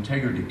National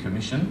Integrity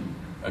Commission.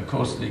 Of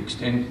course, the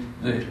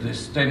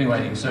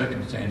extenuating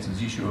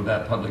circumstances issue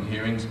about public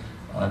hearings,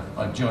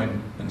 I've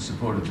joined and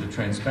supported the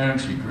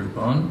Transparency Group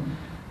on.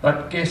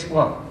 But guess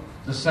what?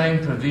 The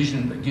same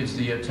provision that gives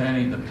the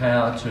attorney the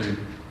power to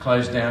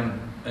close down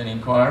an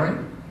inquiry,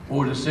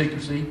 order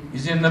secrecy,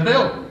 is in the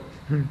bill.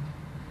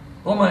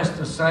 Almost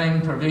the same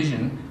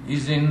provision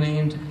is in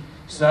the...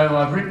 So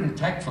I've written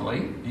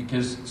tactfully,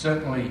 because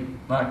certainly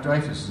Mark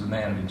Dreyfus is a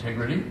man of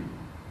integrity.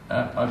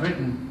 I've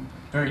written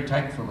very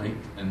tactfully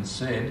and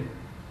said,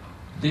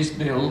 this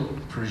bill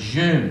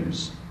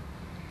presumes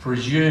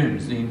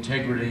the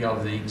integrity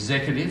of the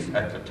executive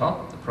at the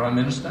top, the Prime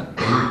Minister,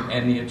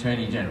 and the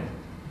Attorney General.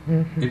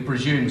 It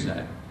presumes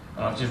that.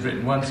 And I've just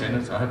written one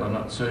sentence, I hope I'm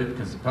not sued,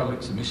 because the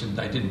public submission,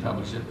 they didn't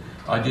publish it.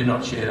 I do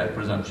not share that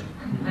presumption.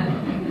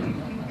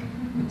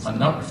 I'm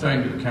not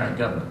referring to the current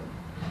government.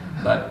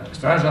 But as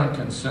far as I'm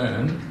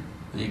concerned,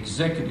 the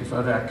executive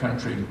of our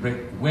country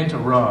went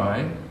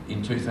awry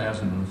in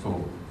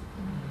 2004.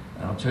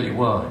 And I'll tell you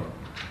why.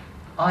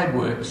 I'd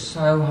worked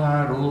so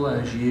hard all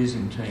those years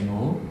in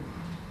Timor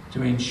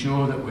to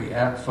ensure that we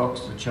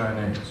outfoxed the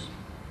Chinese.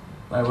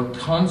 They were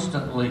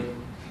constantly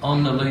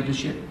on the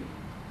leadership.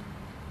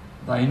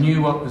 They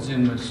knew what was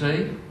in the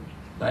sea.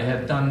 They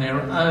had done their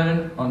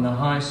own on the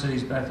high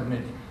seas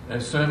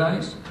bathymetric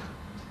surveys,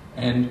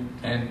 and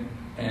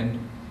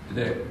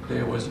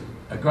there was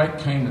a great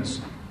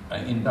keenness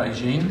in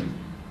Beijing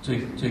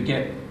to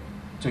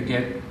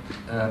get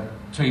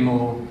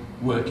Timor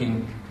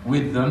working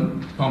with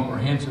them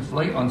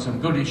comprehensively on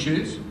some good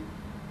issues,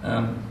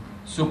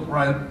 Silk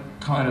Road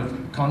kind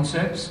of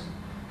concepts,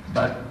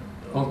 but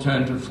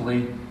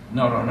alternatively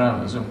not on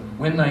others. And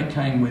when they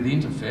came with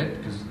Interfet,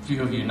 because a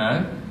few of you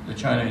know, the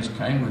Chinese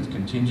came with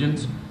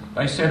contingents,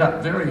 they set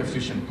up very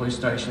efficient police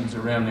stations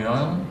around the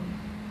island,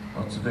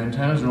 lots of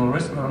antennas and all the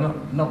rest of it.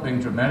 I'm not being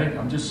dramatic,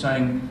 I'm just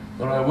saying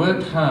that I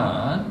worked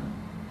hard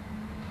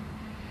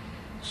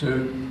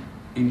to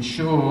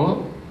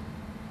ensure,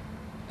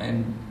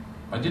 and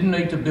I didn't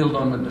need to build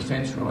on the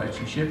defence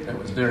relationship, that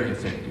was very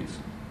effective.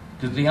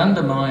 Because the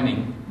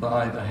undermining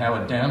by the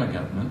Howard Downer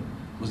government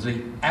was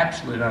the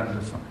absolute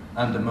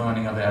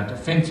undermining of our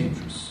defence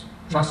interests.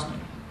 Trust me.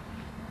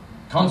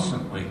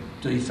 Constantly,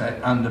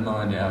 DFAT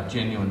undermined our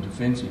genuine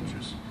defence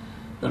interests.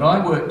 But I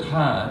worked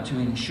hard to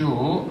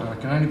ensure, and I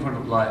can only put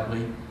it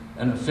lightly,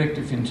 an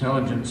effective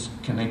intelligence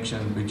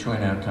connection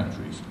between our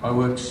countries. I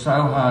worked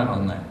so hard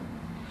on that.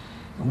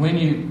 And when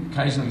you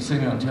occasionally see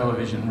me on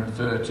television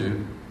refer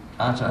to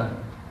utter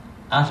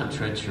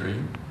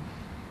treachery,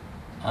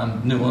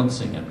 I'm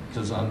nuancing it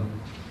because I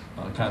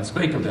can't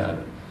speak about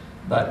it.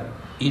 But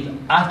it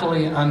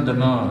utterly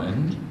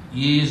undermined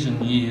years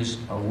and years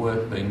of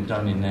work being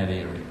done in that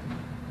area.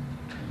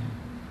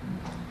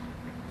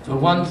 For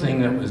one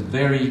thing that was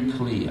very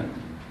clear,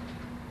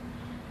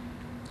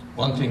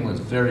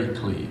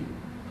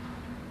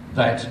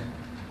 that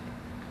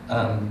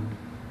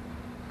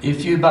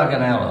if you bug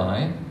an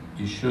ally,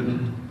 you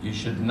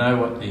should know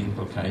what the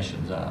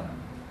implications are.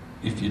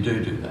 If you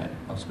do that,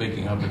 I'm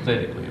speaking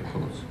hypothetically, of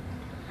course,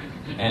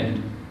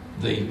 and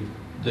the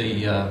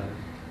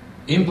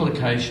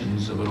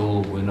implications of it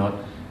all were not.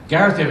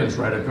 Gareth Evans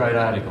wrote a great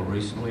article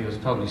recently. It was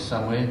published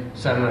somewhere,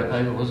 Saturday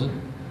paper, was it?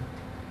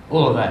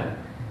 All of that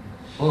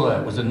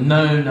was a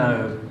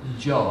no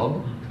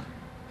job,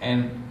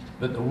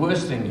 but the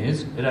worst thing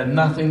is it had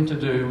nothing to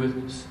do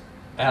with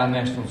our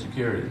national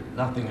security,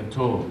 nothing at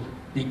all.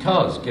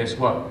 Because guess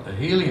what? The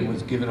helium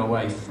was given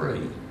away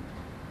free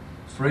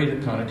to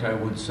Conoco,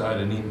 Woodside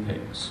and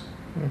Impex.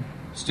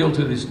 Still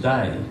to this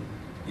day,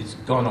 it's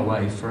gone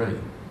away free.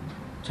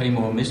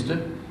 Timor missed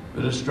it,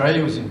 but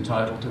Australia was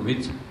entitled to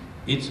its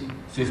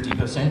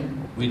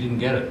 50%. We didn't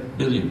get it,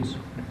 billions.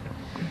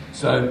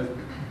 So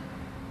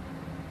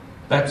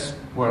that's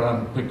what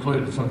I'm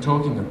precluded from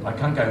talking about. I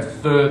can't go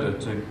further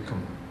to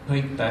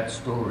complete that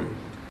story.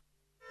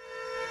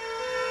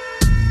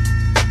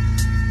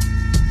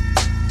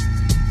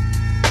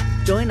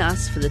 Join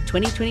us for the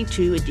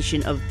 2022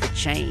 edition of The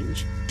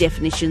Change,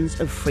 Definitions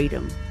of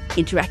Freedom,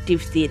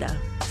 interactive theatre,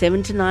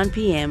 7 to 9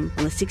 p.m.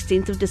 on the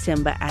 16th of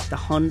December at the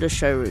Honda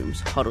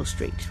Showrooms, Hoddle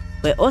Street.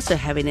 We're also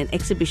having an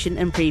exhibition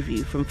and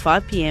preview from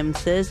 5 p.m.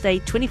 Thursday,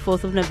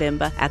 24th of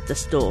November at The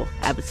Store,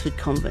 Abbotsford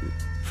Convent.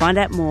 Find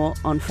out more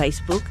on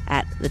Facebook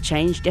at The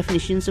Change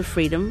Definitions of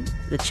Freedom.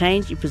 The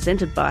Change is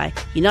presented by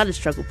United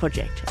Struggle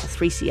Project, a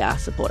 3CR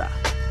supporter.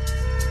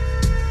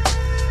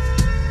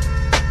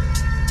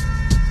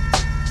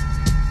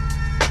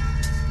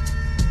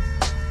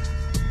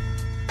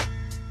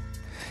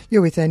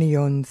 You're with Annie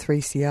on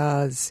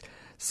 3CR's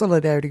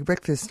Solidarity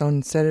Breakfast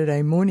on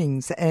Saturday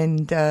mornings,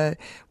 and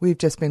we've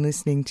just been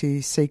listening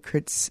to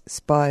Secrets,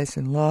 Spies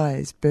and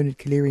Lies, Bernard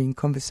Collaery in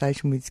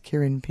conversation with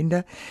Kieran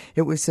Pinder.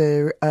 It was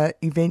an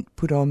event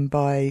put on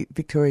by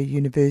Victoria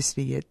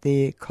University at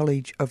their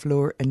College of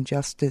Law and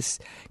Justice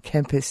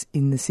campus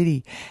in the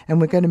city. And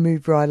we're going to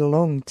move right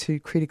along to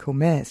Critical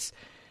Mass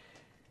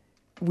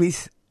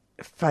with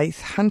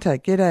Faith Hunter.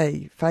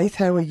 G'day, Faith,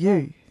 how are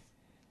you?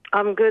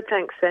 I'm good,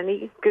 thanks,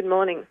 Annie. Good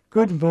morning.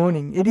 Good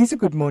morning. It is a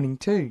good morning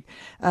too.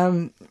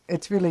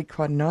 It's really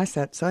quite nice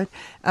outside.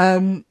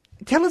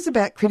 Tell us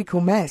about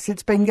Critical Mass.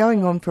 It's been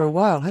going on for a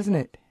while, hasn't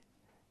it?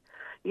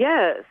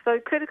 Yeah, so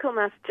Critical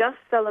Mass just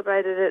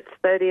celebrated its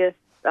 30th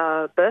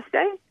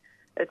birthday.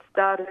 It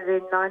started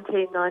in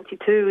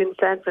 1992 in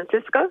San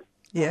Francisco.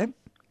 Yeah.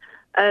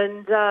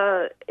 And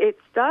it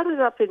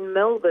started up in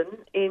Melbourne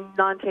in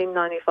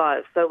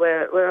 1995, so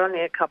we're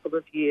only a couple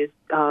of years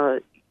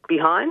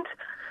behind.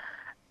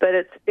 But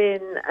it's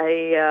been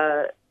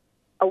a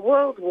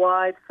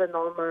worldwide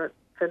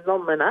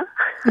phenomena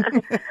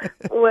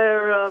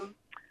where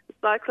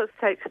cyclists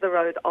take to the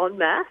road en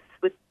masse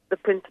with the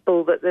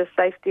principle that there's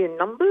safety in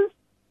numbers,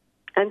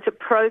 and to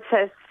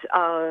protest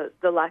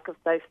the lack of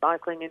safe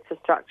cycling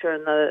infrastructure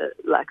and the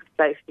lack of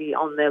safety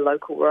on their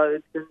local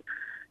roads, and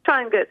try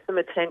and get some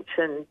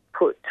attention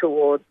put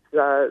towards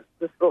the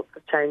sorts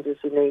of changes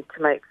you need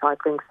to make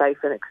cycling safe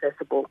and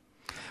accessible.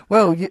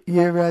 Well,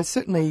 you're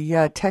certainly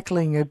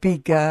tackling a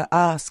big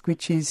ask,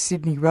 which is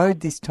Sydney Road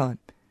this time.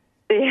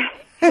 Yeah.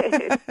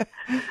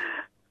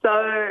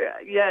 So,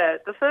 yeah,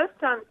 the first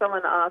time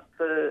someone asked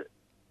for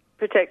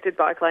protected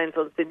bike lanes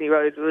on Sydney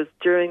Road was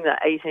during the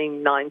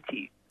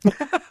 1890s.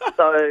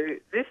 So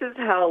this is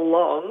how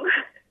long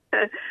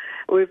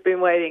we've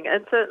been waiting.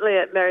 And certainly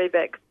at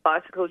Marybeck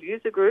Bicycle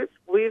User Group,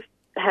 we've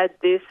had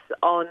this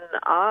on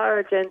our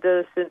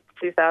agenda since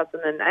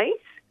 2008.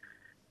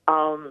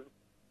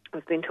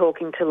 We've been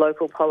talking to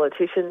local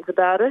politicians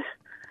about it.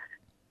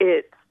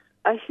 It's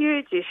a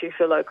huge issue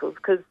for locals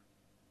because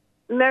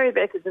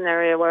Marybeck is an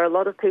area where a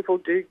lot of people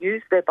do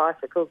use their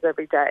bicycles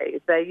every day.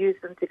 They use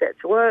them to get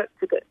to work,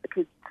 to get the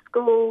kids to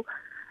school.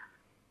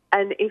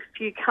 And if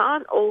you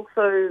can't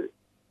also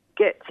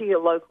get to your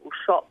local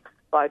shops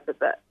by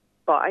that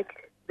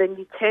bike, then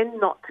you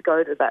tend not to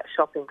go to that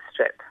shopping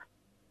strip.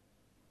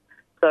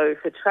 So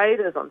for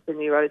traders on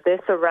Sydney Road, they're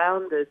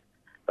surrounded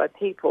by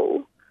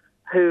people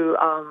who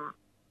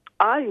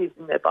are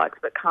using their bikes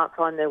but can't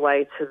find their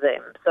way to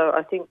them. So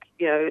I think,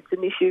 it's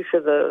an issue for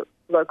the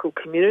local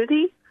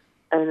community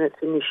and it's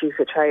an issue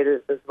for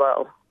traders as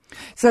well.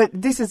 So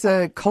this is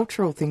a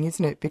cultural thing,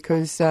 isn't it?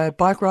 Because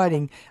bike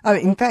riding,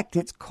 in fact,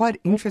 it's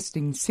quite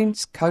interesting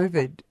since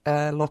COVID,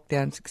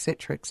 lockdowns,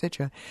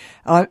 etc.,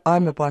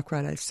 I'm a bike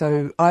rider,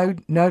 so I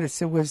noticed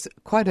there was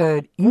quite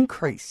an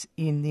increase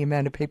in the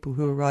amount of people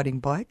who are riding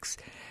bikes.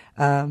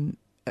 And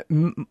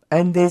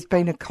there's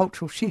been a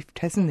cultural shift,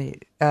 hasn't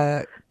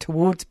there,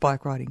 towards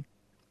bike riding?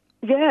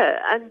 Yeah,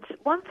 and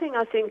one thing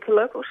I think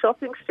local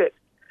shopping strips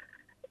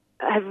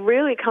have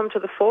really come to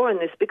the fore in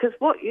this, because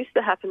what used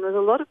to happen was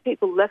a lot of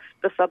people left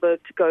the suburb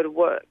to go to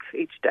work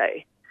each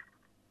day.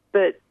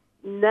 But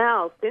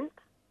now, since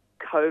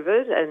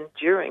COVID and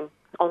during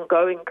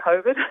ongoing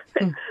COVID,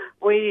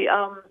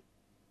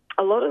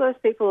 a lot of those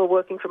people are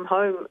working from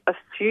home a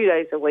few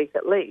days a week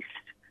at least.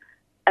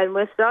 And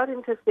we're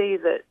starting to see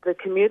that the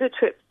commuter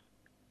trips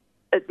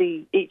at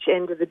each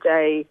end of the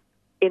day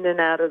in and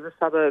out of the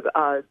suburb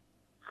are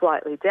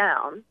slightly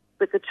down,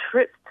 but the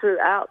trips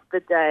throughout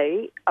the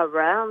day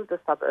around the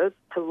suburbs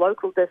to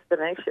local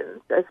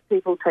destinations, as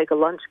people take a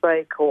lunch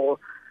break or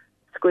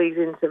squeeze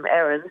in some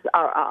errands,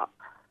 are up.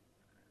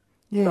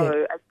 Yeah.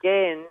 So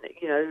again,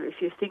 if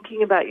you're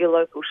thinking about your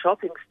local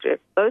shopping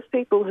strip, those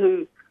people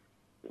who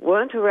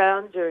weren't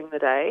around during the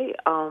day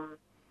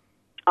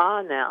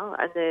are now,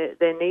 and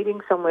they're needing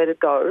somewhere to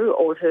go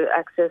or to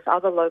access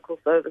other local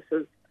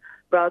services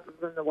rather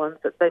than the ones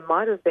that they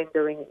might have been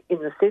doing in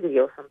the city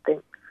or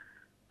something.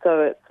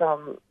 So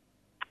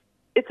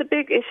it's a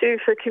big issue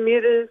for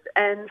commuters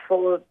and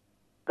for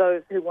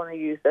those who want to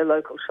use their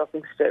local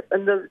shopping strip.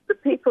 And the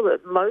people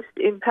that most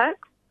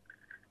impact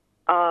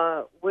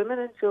are women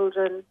and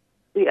children,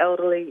 the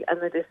elderly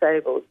and the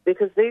disabled,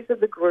 because these are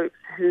the groups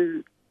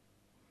who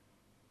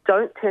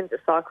don't tend to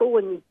cycle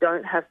when you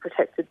don't have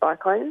protected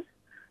bike lanes.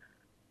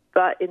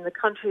 But in the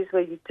countries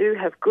where you do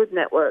have good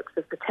networks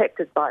of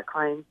protected bike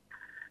lanes,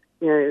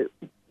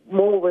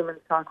 more women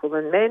cycle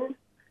than men,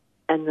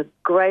 and the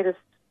greatest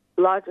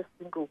largest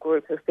single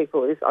group of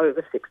people is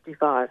over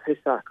 65 who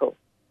cycle.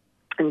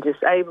 And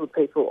disabled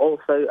people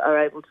also are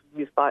able to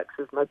use bikes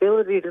as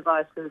mobility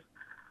devices,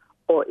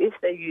 or if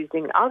they're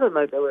using other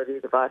mobility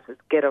devices,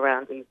 get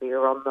around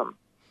easier on them.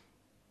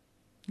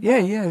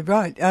 Yeah,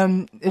 right.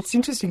 It's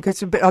interesting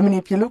because, I mean,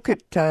 if you look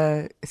at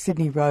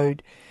Sydney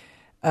Road,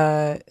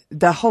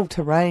 the whole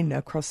terrain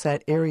across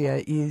that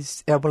area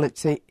is,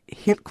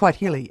 it's quite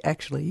hilly,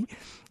 actually.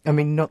 I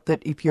mean, not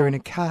that if you're in a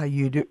car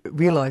you'd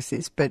realise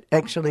this, but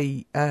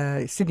actually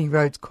Sydney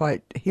Road's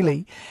quite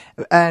hilly,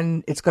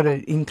 and it's got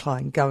an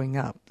incline going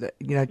up,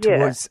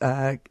 towards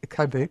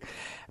Coburg.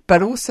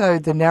 But also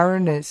the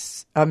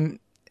narrowness,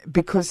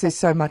 because there's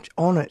so much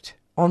on it,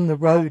 on the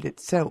road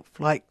itself.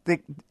 Like the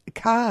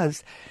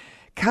cars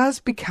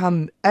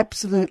become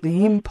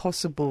absolutely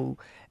impossible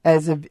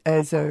as a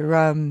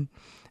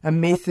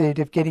method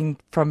of getting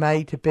from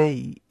A to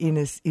B in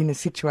a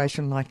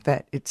situation like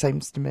that, it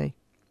seems to me.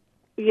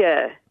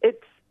 Yeah,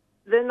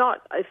 they're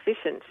not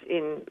efficient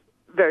in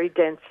very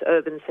dense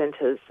urban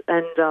centres.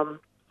 And,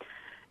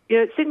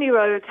 Sydney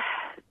Road,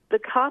 the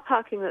car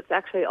parking that's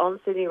actually on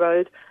Sydney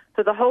Road,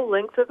 for the whole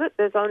length of it,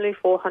 there's only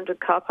 400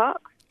 car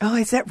parks. Oh,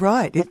 is that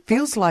right? It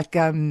feels like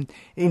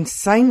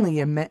insane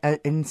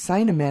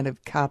amount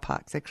of car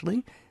parks,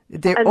 actually.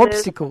 They're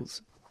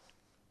obstacles.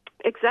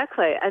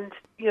 Exactly. And,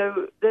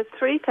 there's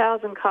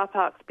 3,000 car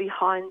parks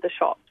behind the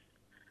shops.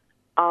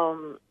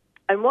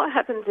 And what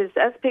happens is,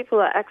 as people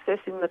are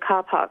accessing the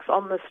car parks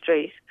on the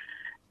street,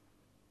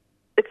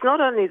 it's not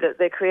only that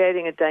they're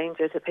creating a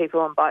danger to people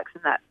on bikes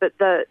and that, but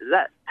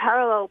that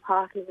parallel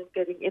parking and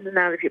getting in and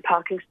out of your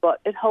parking spot,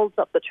 it holds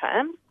up the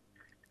trams.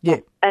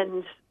 Yeah.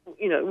 And,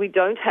 we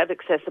don't have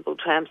accessible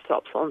tram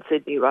stops on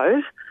Sydney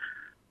Road.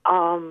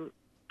 And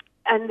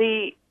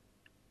the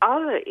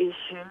other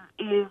issue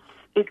is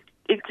it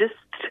just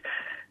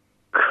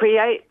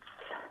creates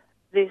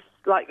this,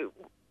 like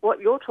what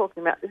you're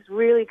talking about, this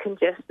really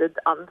congested,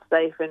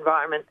 unsafe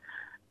environment.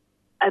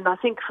 And I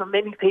think for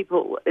many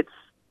people, it's,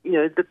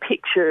 the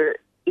picture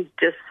is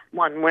just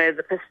one where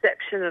the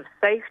perception of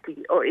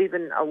safety or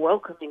even a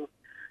welcoming,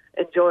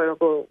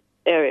 enjoyable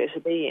area to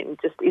be in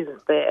just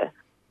isn't there.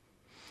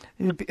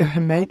 It would be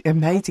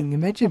amazing.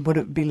 Imagine what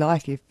it would be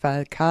like if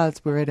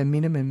cars were at a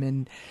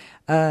minimum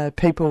and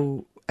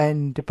people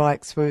and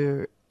bikes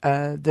were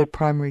the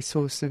primary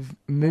source of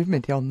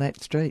movement on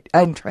that street,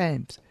 and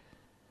trams.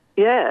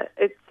 Yeah,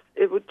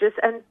 it would just,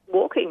 and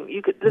walking.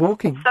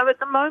 Walking. So at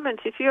the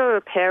moment, if you're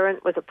a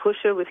parent with a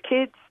pusher with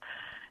kids,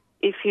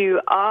 if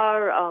you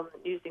are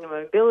using a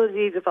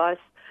mobility device,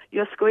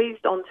 you're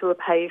squeezed onto a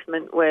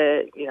pavement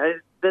where,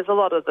 there's a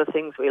lot of the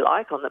things we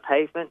like on the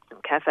pavement, some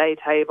cafe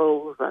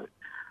tables and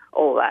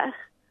all that,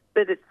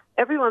 but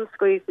everyone's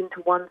squeezed into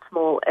one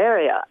small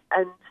area.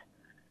 And,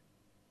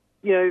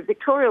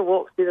 Victoria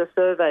Walks did a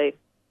survey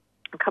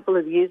a couple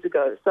of years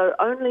ago, so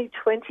only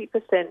 20%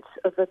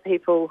 of the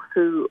people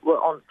who were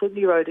on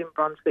Sydney Road in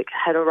Brunswick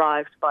had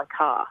arrived by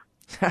car.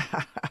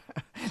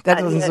 That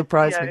doesn't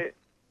surprise me.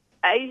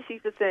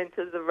 80%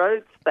 of the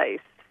road space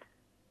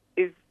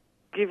is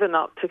given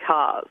up to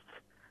cars,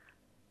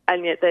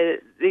 and yet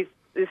this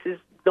is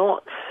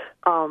not,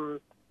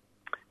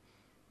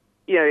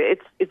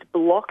 it's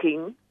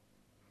blocking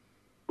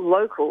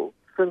locals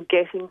from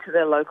getting to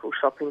their local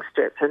shopping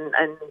strip and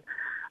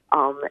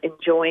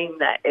enjoying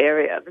that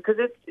area, because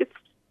it's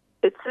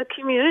a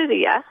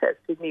community asset,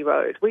 Sydney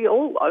Road. We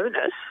all own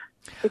it.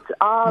 It's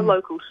our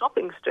local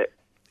shopping strip.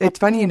 It's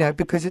funny,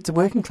 because it's a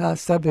working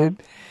class suburb.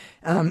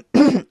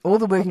 All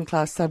the working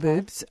class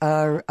suburbs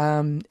are,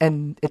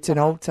 and it's an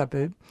old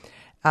suburb.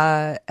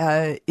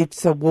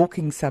 It's a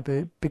walking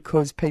suburb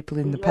because people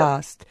in the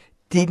past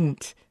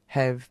didn't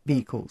have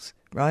vehicles,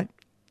 right?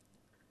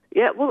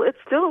 Yeah, well, it's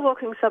still a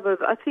walking suburb.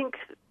 I think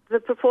the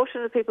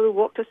proportion of people who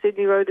walk to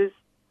Sydney Road is,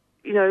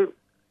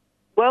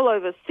 well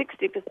over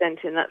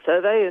 60% in that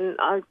survey, and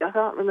I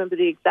can't remember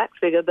the exact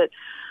figure, but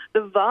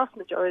the vast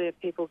majority of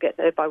people get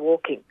there by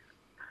walking.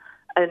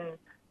 And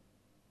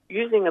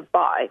using a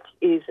bike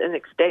is an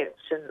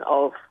extension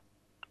of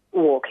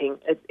walking.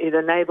 It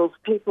enables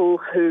people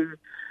who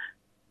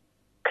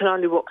can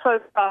only walk so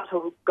far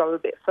to go a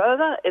bit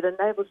further. It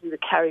enables you to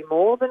carry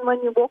more than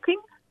when you're walking.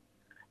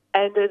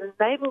 And it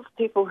enables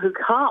people who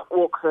can't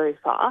walk very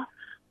far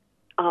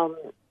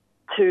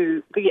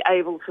to be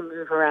able to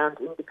move around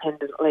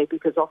independently,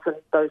 because often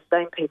those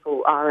same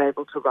people are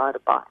able to ride a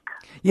bike.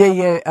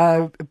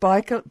 Yeah.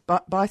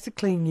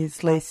 Bicycling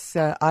is less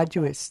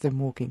arduous than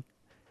walking.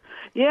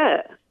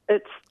 Yeah.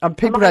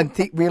 People don't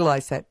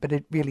realise that, but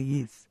it really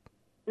is.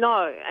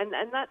 No, and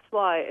that's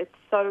why it's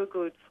so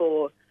good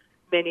for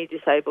many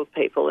disabled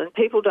people. And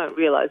people don't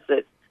realise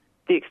that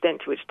the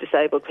extent to which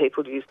disabled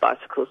people use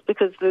bicycles,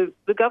 because the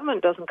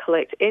government doesn't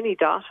collect any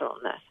data on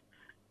that.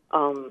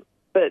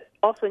 But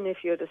often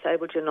if you're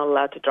disabled, you're not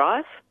allowed to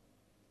drive.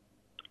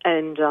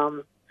 And,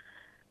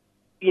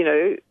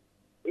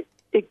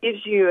 it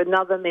gives you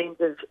another means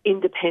of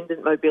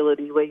independent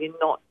mobility where you're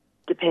not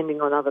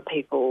depending on other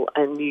people,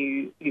 and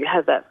you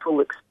have that full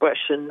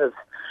expression of,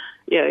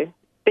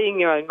 being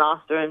your own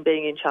master and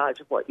being in charge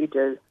of what you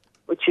do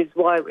which is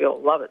why we all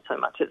love it so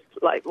much. It's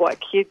like why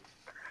kids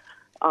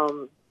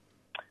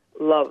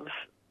love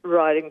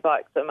riding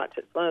bikes so much.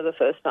 It's one of the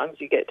first times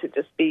you get to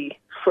just be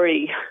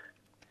free.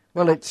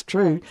 Well, it's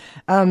true.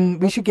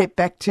 We should get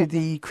back to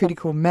the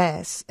critical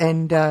mass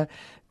and,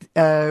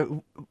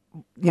 the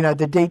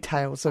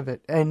details of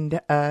it.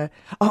 And,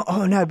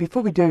 no,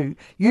 before we do,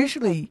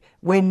 usually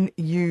when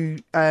you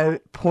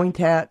point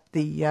out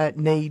the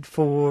need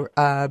for,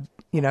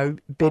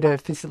 better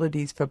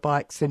facilities for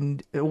bikes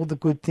and all the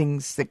good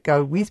things that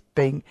go with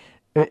being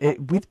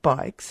with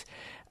bikes,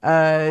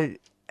 and,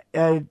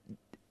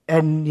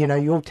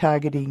 you're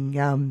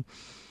targeting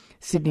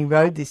Sydney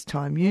Road this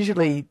time.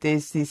 Usually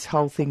there's this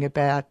whole thing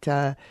about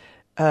a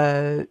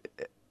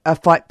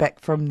fight back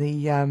from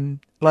the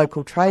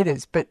local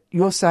traders, but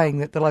you're saying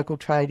that the local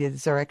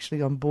traders are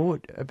actually on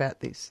board about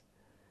this.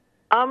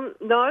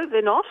 No,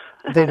 they're not.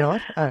 They're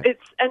not? Oh.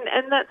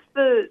 And that's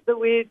the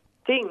weird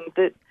thing,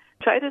 that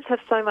traders have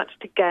so much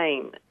to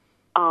gain.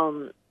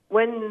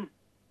 When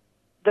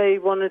they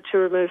wanted to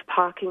remove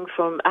parking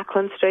from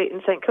Ackland Street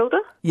in St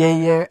Kilda.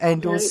 Yeah,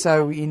 and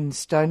also in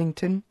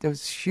Stonington, there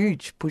was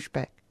huge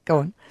pushback. Go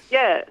on.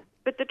 Yeah,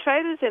 but the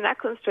traders in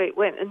Ackland Street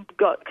went and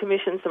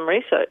commissioned some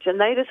research,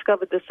 and they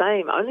discovered the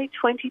same. Only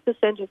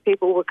 20% of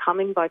people were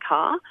coming by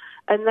car,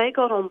 and they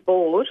got on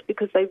board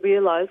because they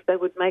realised they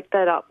would make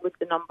that up with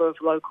the number of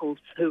locals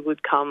who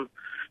would come.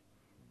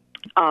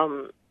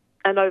 And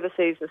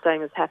overseas, the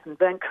same has happened.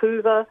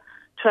 Vancouver,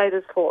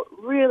 traders fought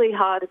really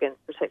hard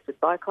against protected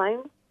bike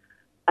lanes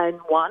and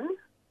won.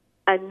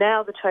 And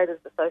now the Traders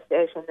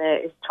Association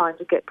there is trying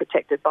to get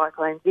protected bike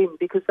lanes in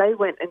because they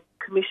went and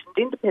commissioned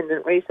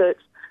independent research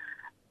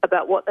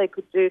about what they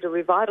could do to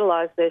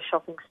revitalise their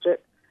shopping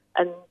strip.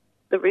 And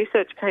the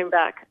research came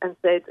back and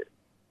said,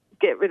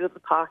 get rid of the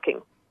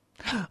parking.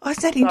 Oh, is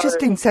that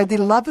interesting? So the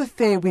love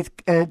affair with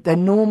the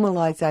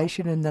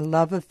normalisation and the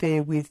love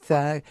affair with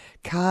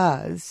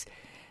cars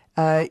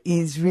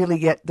is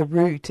really at the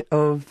root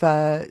of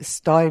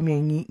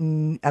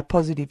stymieing a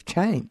positive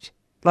change.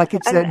 Like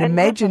it's an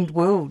imagined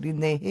world in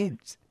their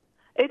heads.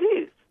 It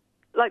is.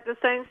 Like the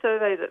same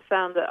survey that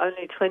found that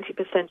only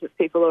 20% of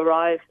people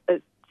arrive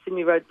at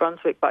Sydney Road,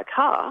 Brunswick by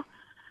car,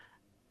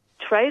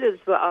 traders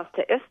were asked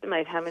to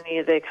estimate how many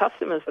of their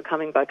customers were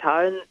coming by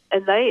car,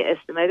 and they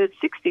estimated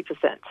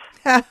 60%.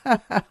 And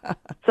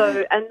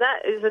that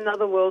is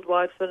another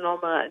worldwide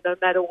phenomenon. No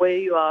matter where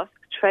you ask,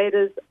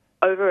 traders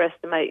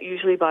overestimate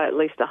usually by at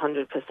least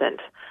 100%.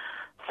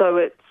 So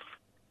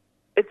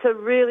it's a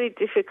really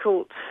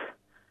difficult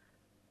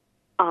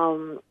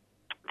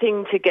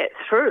thing to get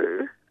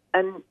through,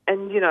 and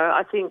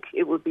I think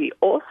it would be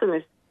awesome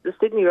if the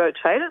Sydney Road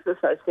Traders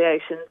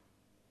Association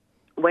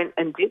went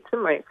and did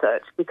some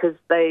research, because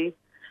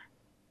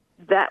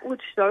that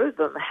would show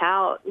them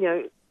how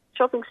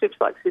shopping strips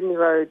like Sydney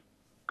Road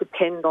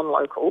depend on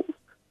locals,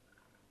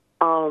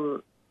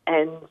 and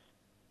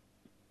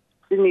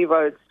Sydney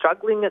Road's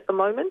struggling at the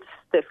moment.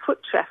 Their foot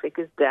traffic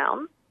is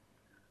down,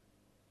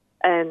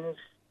 and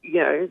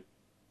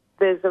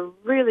there's a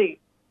really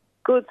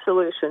good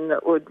solution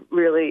that would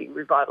really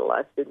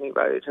revitalise Sydney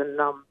Road. And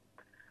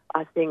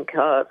I think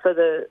for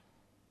the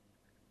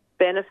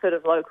benefit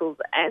of locals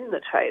and the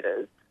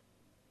traders,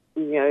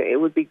 it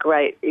would be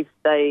great if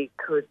they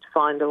could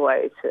find a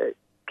way to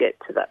get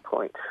to that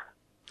point.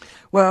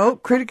 Well,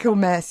 Critical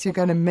Mass, you're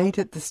going to meet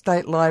at the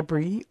State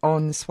Library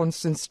on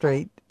Swanston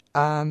Street,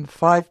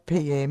 5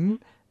 p.m.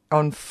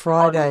 on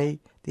Friday,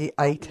 the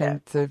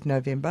 18th of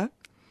November.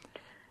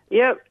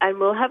 Yep, and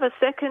we'll have a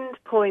second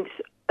point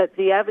at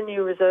the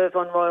Avenue Reserve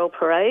on Royal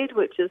Parade,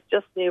 which is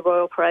just near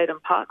Royal Parade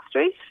and Park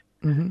Street.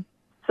 Mm-hmm.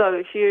 So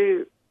if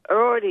you are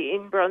already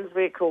in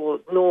Brunswick or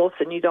north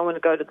and you don't want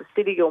to go to the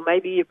city, or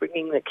maybe you're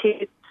bringing the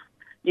kids,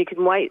 you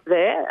can wait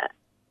there,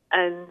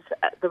 and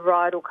the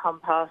ride will come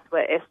past.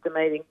 We're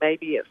estimating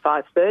maybe at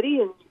 5:30, and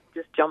you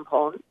can just jump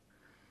on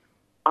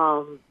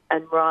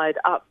and ride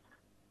up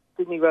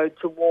Sydney Road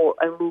to War,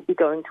 and we'll be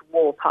going to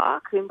War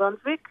Park in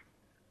Brunswick,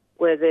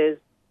 where there's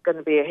going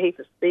to be a heap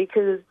of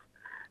speakers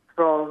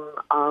from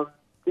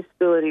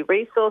Disability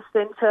Resource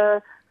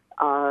Centre,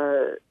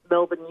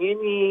 Melbourne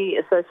Uni,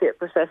 Associate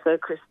Professor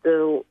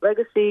Crystal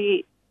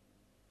Legacy,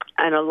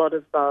 and a lot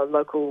of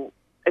local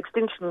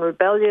Extinction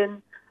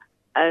Rebellion,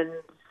 and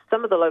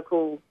some of the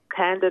local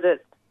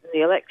candidates in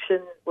the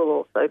election will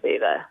also be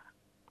there.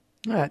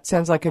 Oh, it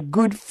sounds like a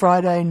good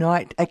Friday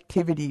night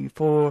activity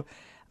for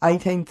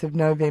 18th of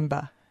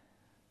November.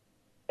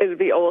 It would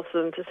be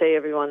awesome to see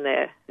everyone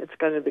there. It's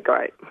going to be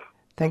great.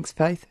 Thanks,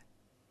 Faith.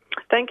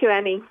 Thank you,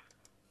 Annie.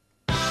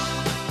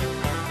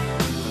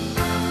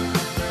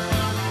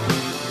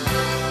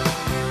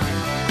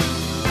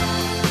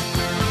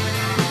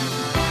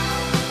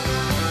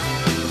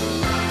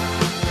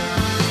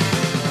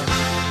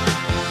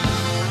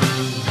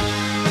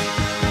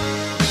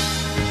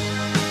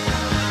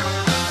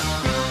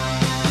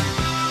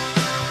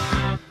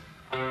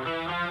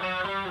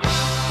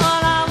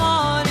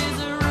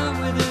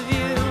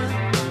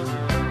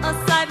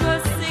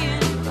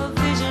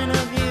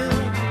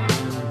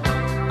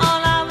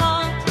 All I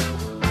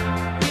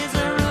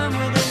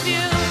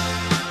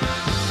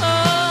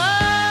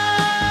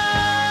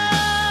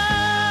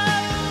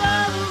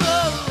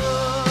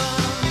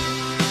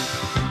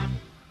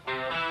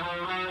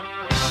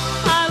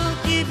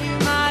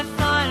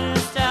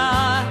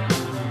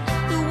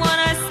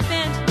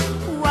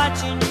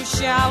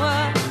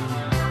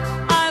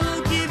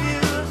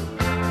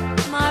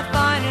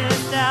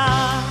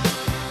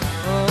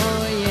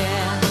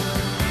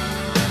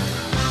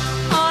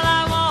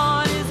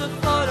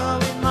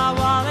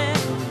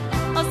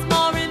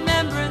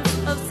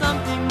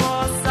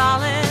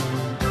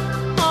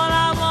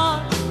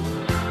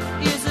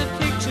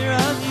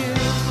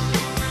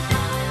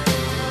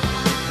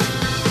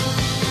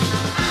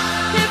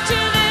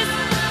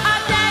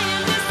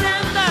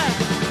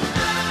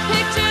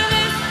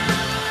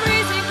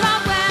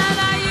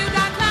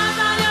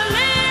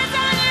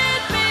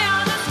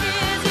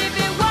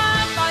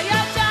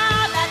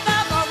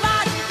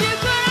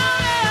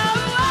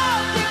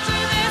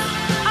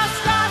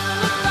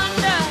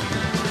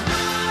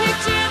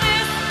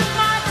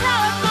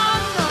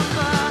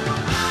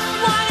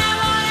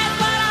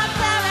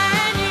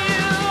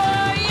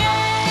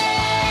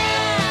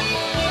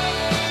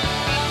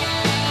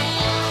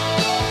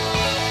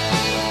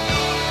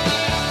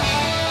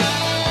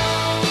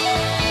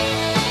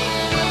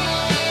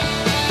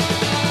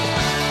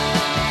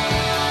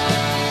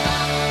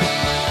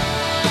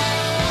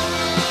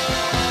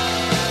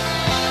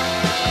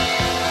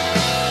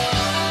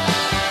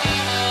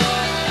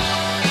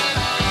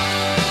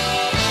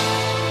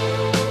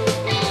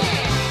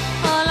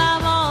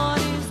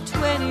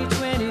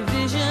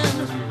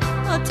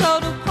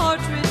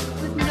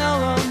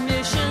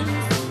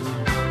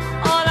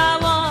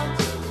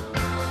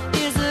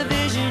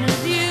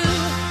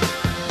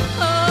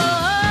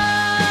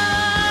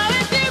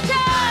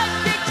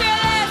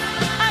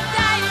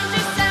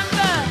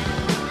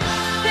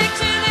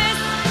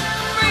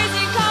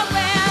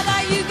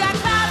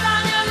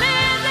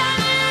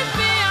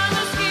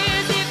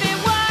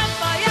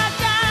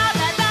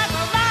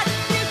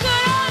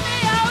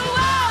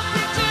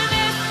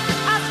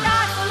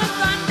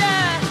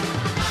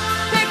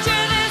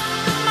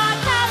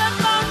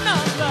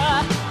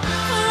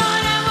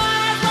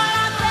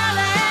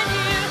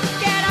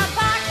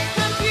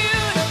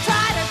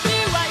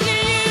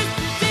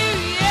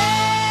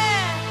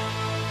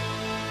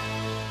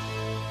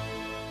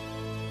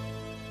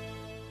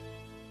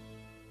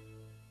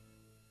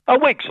A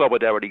weak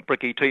solidarity,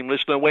 Bricky team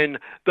listener, when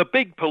the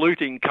big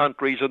polluting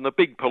countries and the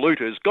big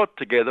polluters got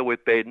together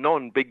with their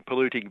non-big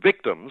polluting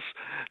victims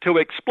to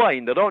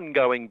explain that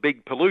ongoing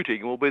big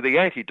polluting will be the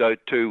antidote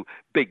to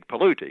big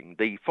polluting,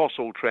 the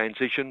fossil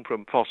transition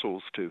from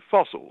fossils to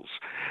fossils.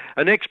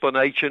 An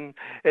explanation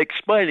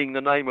explaining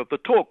the name of the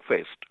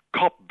Talkfest,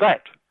 Cop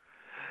That.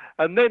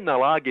 And then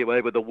they'll argue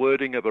over the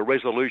wording of a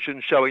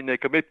resolution showing their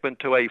commitment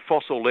to a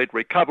fossil-led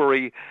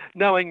recovery,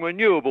 knowing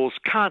renewables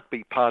can't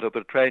be part of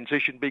the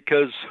transition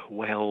because,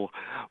 well,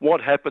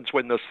 what happens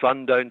when the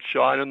sun don't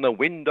shine and the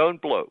wind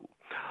don't blow?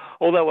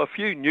 Although a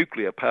few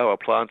nuclear power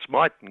plants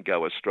mightn't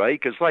go astray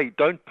because they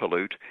don't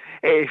pollute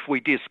if we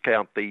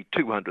discount the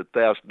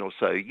 200,000 or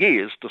so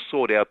years to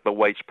sort out the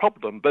waste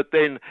problem. But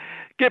then,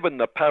 given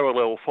the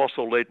parallel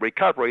fossil-led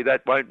recovery,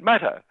 that won't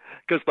matter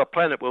because the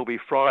planet will be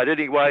fried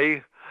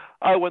anyway.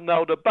 Oh, and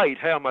they'll debate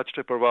how much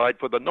to provide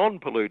for the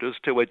non-polluters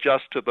to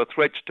adjust to the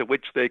threats to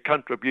which their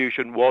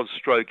contribution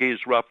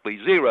is roughly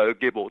zero,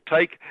 give or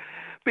take,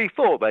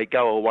 before they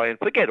go away and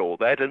forget all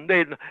that, and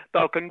then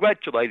they'll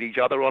congratulate each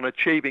other on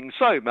achieving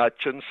so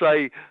much and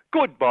say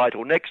goodbye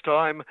till next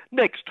time,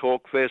 next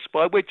Talkfest,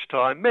 by which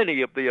time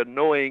many of the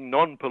annoying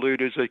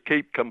non-polluters who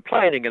keep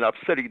complaining and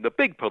upsetting the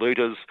big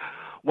polluters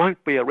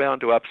won't be around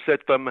to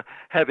upset them,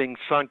 having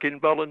sunk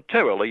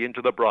involuntarily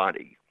into the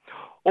briny.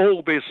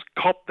 All this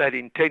cop that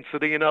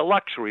intensity in a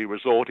luxury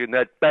resort in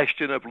that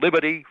bastion of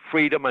liberty,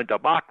 freedom and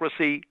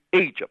democracy,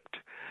 Egypt.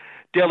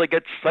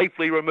 Delegates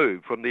safely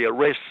removed from the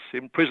arrests,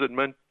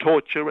 imprisonment,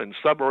 torture and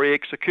summary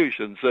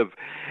executions of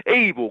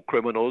evil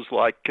criminals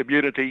like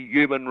community,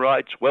 human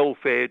rights,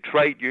 welfare,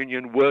 trade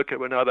union,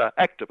 worker and other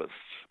activists.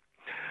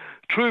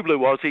 True Blue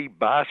Aussie,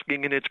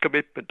 basking in its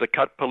commitment to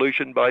cut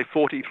pollution by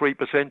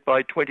 43%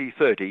 by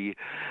 2030,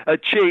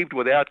 achieved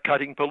without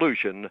cutting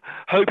pollution,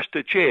 hopes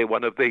to chair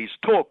one of these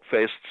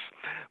Talkfests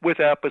with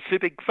our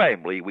Pacific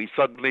family we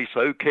suddenly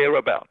so care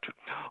about,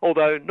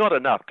 although not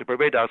enough to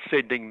prevent us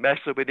sending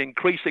massive and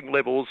increasing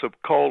levels of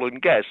coal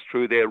and gas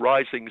through their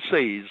rising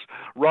seas,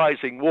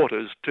 rising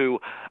waters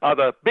to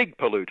other big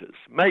polluters,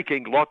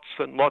 making lots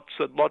and lots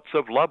and lots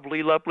of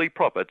lovely, lovely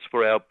profits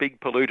for our big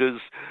polluters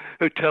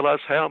who tell us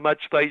how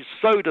much they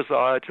so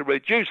desire to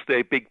reduce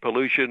their big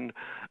pollution,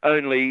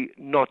 only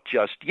not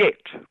just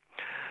yet.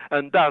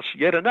 And thus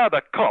yet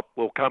another COP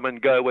will come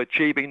and go,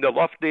 achieving the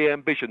lofty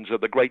ambitions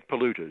of the great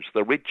polluters,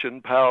 the rich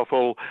and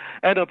powerful,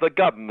 and of the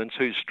governments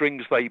whose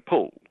strings they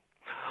pull.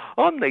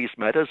 On these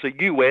matters, the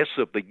US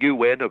of the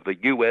UN of the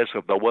US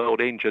of the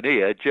world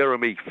engineer,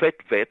 Jeremy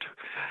Fetvet,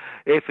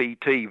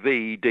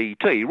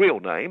 FETVDT, real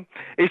name,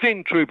 is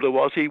in True Blue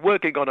Aussie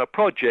working on a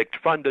project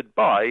funded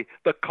by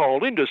the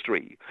coal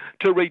industry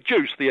to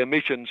reduce the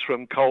emissions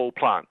from coal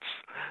plants,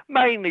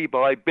 mainly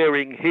by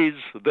burying his,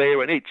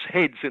 their and its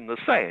heads in the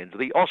sand,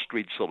 the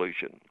ostrich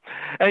solution.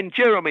 And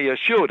Jeremy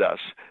assured us,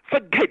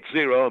 forget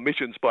zero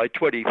emissions by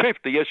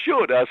 2050,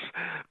 assured us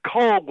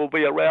coal will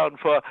be around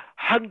for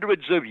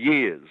hundreds of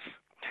years.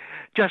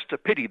 Just a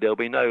pity there'll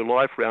be no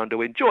life round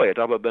to enjoy it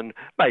other than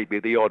maybe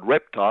the odd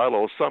reptile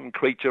or some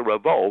creature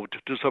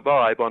evolved to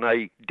survive on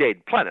a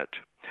dead planet.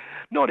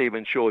 Not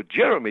even sure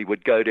Jeremy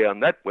would go down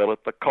that well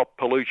at the COP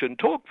Pollution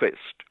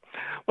Talkfest.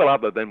 Well,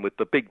 other than with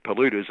the big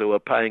polluters who are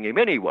paying him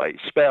anyway,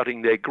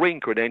 spouting their green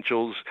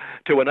credentials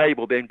to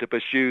enable them to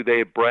pursue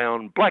their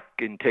brown-black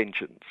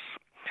intentions.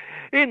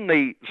 In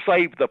the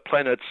Save the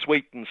Planet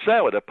Sweet and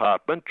Sour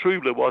department, True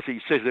Blue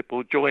Aussie says it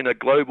will join a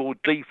global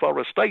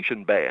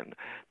deforestation ban.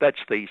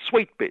 That's the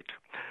sweet bit.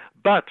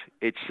 But,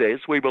 it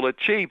says, we will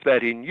achieve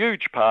that in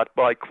huge part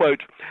by,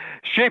 quote,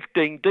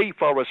 shifting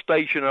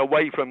deforestation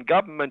away from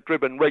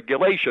government-driven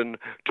regulation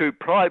to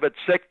private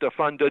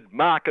sector-funded,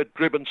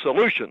 market-driven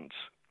solutions.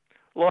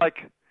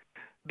 Like,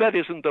 that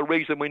isn't the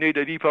reason we need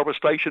a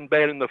deforestation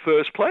ban in the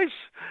first place.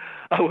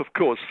 Oh, of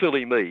course,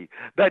 silly me.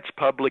 That's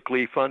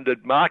publicly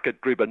funded,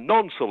 market-driven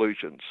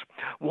non-solutions.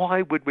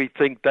 Why would we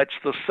think that's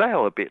the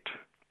sour bit?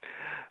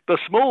 The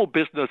Small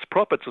Business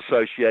Profits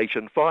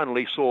Association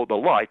finally saw the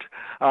light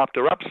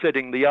after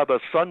upsetting the other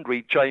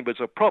sundry chambers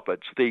of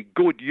profits, the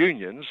good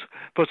unions,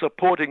 for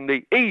supporting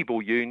the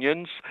evil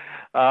unions,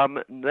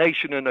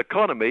 Nation and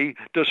Economy,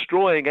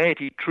 destroying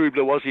anti-True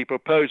Blue Aussie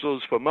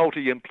proposals for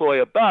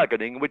multi-employer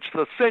bargaining, which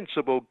the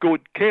sensible,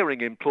 good,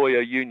 caring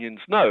employer unions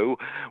know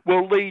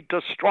will lead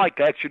to strike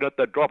action at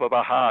the drop of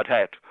a hard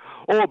hat,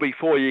 or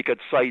before you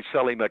could say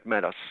Sally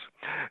McManus.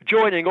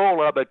 Joining all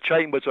other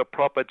chambers of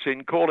profits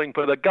in calling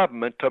for the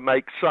government to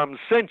make some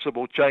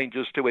sensible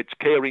changes to its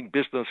caring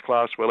business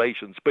class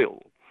relations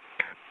bill.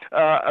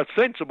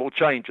 Sensible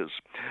changes,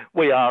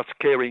 we asked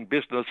caring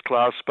business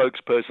class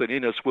spokesperson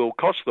Ines Will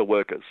cost the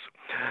workers.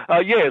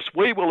 Yes,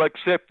 we will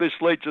accept this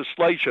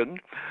legislation.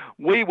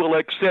 We will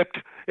accept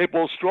it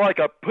will strike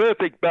a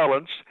perfect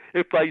balance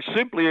if they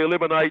simply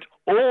eliminate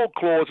all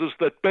clauses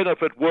that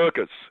benefit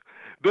workers.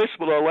 This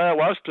will allow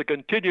us to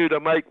continue to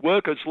make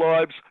workers'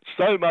 lives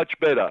so much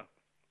better.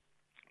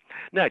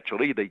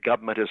 Naturally, the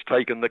government has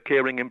taken the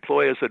caring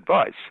employers'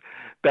 advice.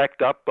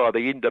 backed up by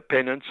the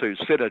independents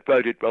whose Senate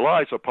vote it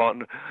relies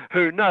upon,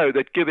 who know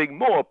that giving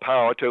more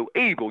power to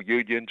evil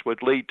unions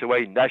would lead to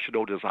a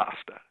national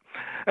disaster,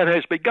 and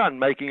has begun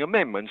making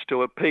amendments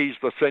to appease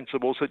the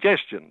sensible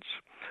suggestions.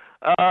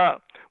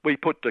 We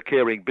put to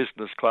caring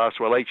business class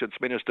relations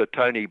minister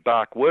Tony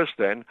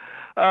Bark-Worsthorn,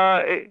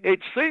 it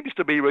seems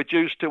to be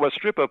reduced to a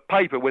strip of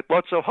paper with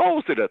lots of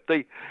holes in it.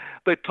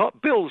 The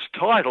top bill's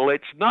title,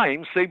 its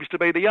name, seems to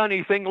be the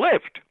only thing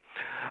left.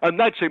 And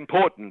that's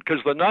important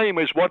because the name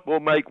is what will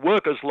make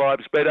workers'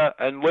 lives better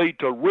and lead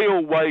to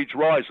real wage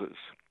rises.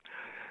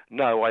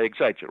 No, I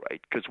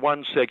exaggerate, because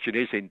one section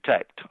is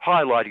intact,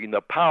 highlighting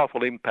the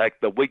powerful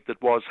impact the week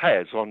that was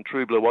has on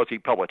True Blue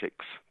Aussie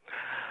politics.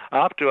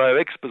 After our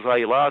expose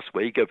last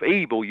week of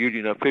evil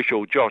union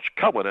official Josh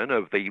Cullinan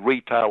of the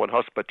Retail and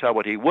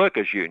Hospitality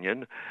Workers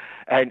Union,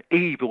 an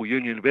evil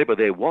union if ever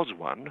there was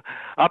one,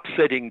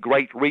 upsetting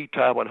great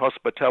retail and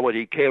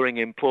hospitality caring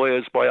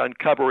employers by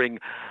uncovering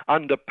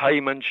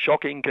underpayment,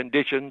 shocking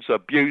conditions,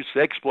 abuse,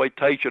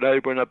 exploitation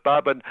over and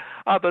above, and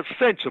other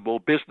sensible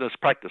business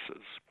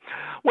practices.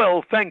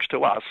 Well, thanks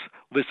to us,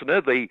 listener,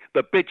 the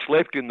bits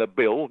left in the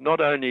bill not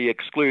only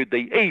exclude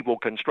the evil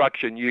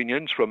construction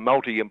unions from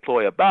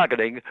multi-employer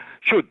bargaining,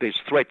 should this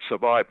threat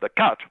survive the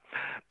cut,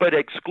 but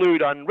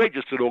exclude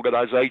unregistered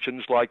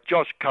organisations like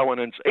Josh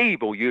Cullinan's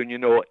evil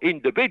union or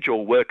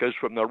individual workers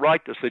from the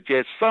right to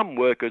suggest some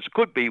workers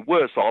could be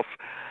worse off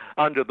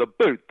under the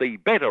boot, the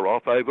better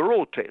off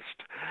overall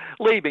test,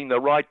 leaving the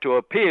right to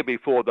appear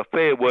before the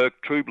Fair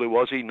Work True Blue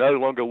Aussie No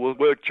Longer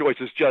Work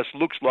Choices Just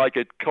Looks Like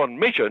It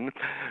commission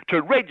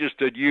to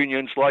registered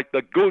unions like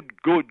the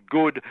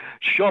Good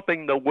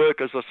Shopping the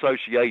Workers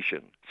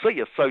Association. See,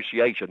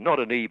 association, not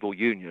an evil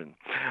union,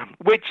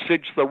 which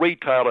since the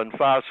retail and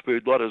fast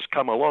food lot has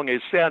come along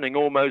is sounding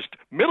almost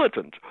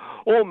militant,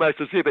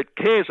 almost as if it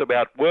cares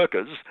about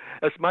workers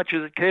as much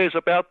as it cares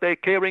about their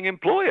caring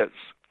employers.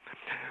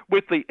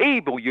 With the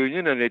evil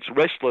union and its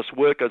restless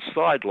workers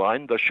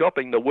sidelined, the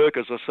Shopping the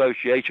Workers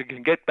Association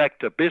can get back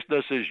to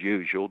business as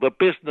usual, the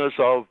business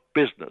of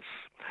business.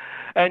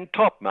 And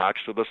top marks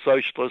to the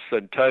Socialists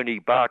and Tony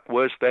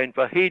Bark-Worsthorn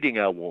for heeding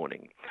our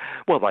warning.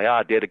 Well, they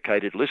are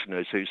dedicated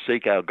listeners who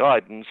seek our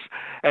guidance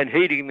and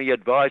heeding the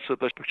advice of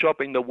the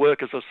Shopping the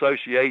Workers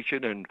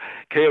Association and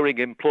caring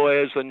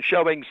employers and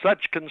showing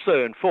such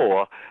concern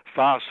for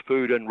fast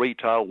food and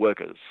retail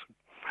workers.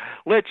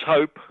 Let's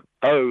hope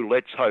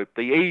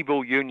the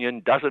evil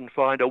union doesn't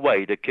find a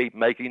way to keep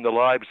making the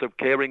lives of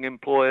caring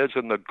employers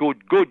and the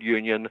good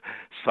union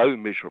so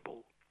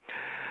miserable.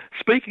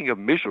 Speaking of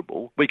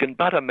miserable, we can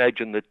but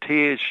imagine the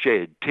tears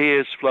shed,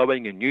 tears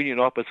flowing in union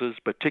offices,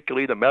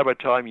 particularly the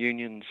maritime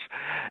unions,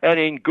 and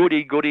in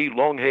goody,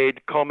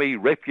 long-haired, commie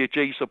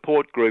refugee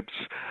support groups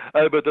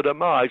over the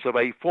demise of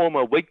a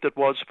former week that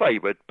was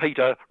favourite,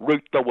 Peter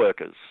Root the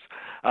Workers,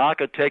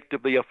 architect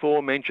of the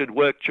aforementioned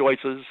work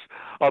choices,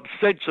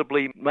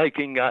 ostensibly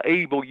making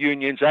evil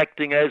unions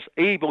acting as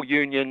evil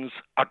unions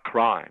a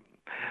crime.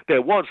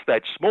 There was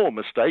that small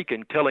mistake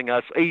in telling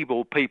us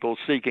evil people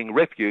seeking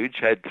refuge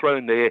had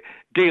thrown their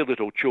dear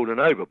little children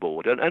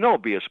overboard. An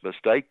obvious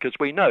mistake, because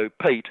we know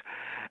Pete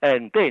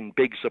and then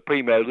Big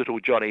Supremo Little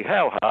Johnny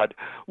Howhard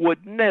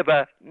would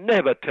never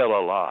tell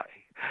a lie.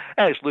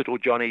 As Little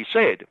Johnny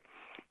said,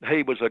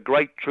 he was a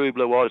great True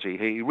Blue Aussie.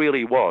 He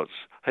really was.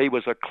 He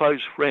was a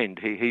close friend.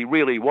 He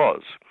really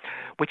was.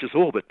 Which is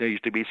all that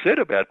needs to be said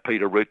about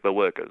Peter Root the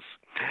Workers.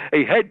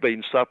 He had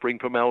been suffering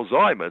from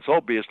Alzheimer's,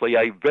 obviously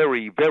a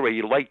very,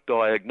 very late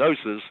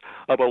diagnosis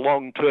of a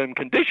long-term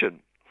condition.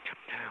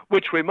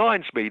 Which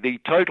reminds me, the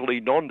totally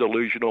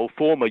non-delusional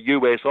former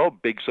US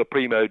of Big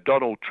Supremo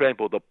Donald Trump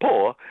of the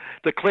Poor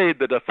declared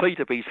the defeat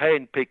of his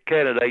hand-picked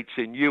candidates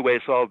in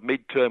US of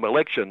midterm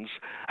elections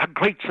a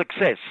great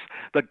success,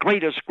 the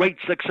greatest great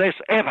success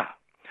ever.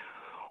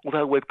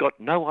 Although we've got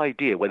no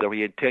idea whether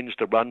he intends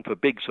to run for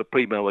Big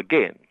Supremo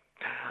again.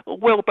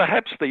 Well,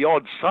 perhaps the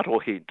odd subtle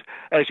hint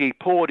as he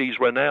poured his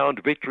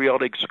renowned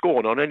vitriolic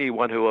scorn on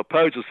anyone who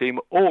opposes him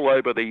all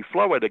over the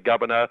Florida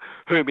governor,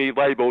 whom he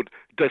labelled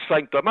De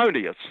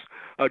Sanctimonious,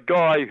 a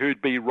guy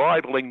who'd be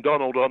rivaling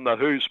Donald on the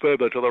who's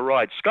further to the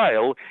right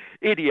scale,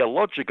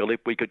 ideological, if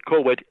we could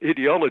call it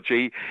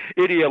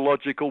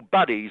ideological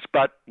buddies,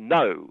 but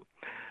no.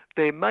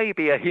 There may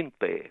be a hint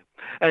there.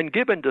 And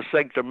given De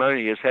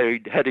Sanctimonious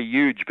had a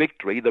huge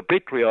victory, the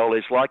vitriol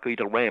is likely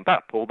to ramp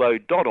up, although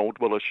Donald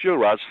will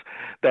assure us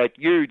that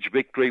huge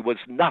victory was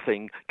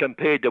nothing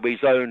compared to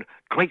his own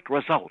great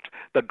result,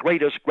 the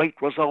greatest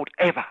great result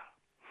ever.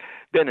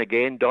 Then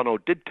again,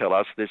 Donald did tell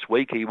us this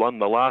week he won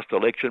the last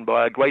election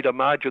by a greater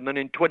margin than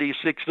in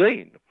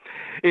 2016.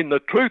 In the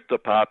truth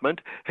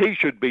department, he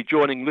should be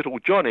joining Little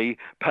Johnny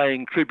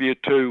paying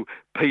tribute to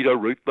Peter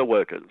Root the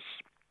Workers.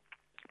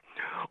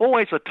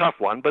 Always a tough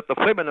one, but the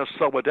Feminist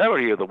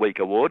Solidarity of the Week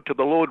award to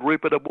the Lord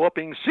Rupert of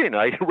Wapping Sin,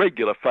 a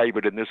regular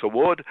favourite in this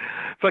award,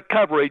 for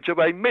coverage of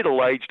a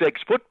middle-aged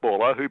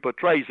ex-footballer who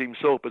portrays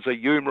himself as a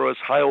humorous,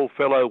 hail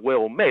fellow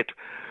well met,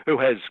 who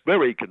has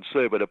very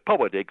conservative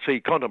politics. He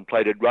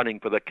contemplated running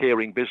for the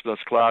caring business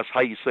class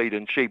hayseed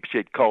and sheep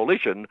shit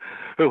coalition,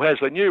 who has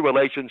a new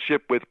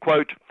relationship with,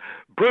 quote,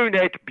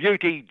 brunette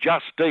beauty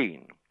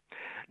Justine.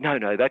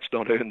 No, that's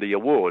not earned the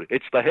award.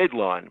 It's the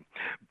headline.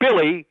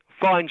 Billy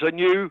finds a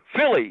new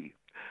filly.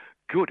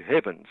 Good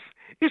heavens.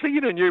 Is he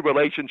in a new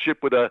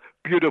relationship with a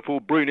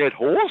beautiful brunette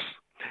horse?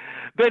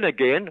 Then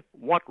again,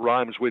 what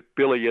rhymes with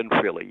Billy and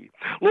Philly?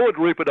 Lord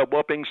Rupert of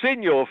Wapping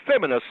Sin, your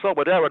Feminist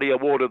Solidarity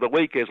Award of the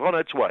Week is on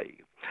its way.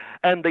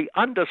 And the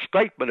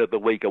Understatement of the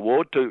Week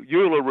award to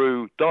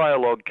Uluru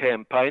Dialogue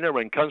campaigner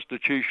and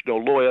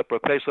constitutional lawyer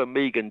Professor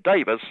Megan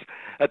Davis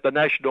at the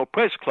National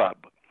Press Club.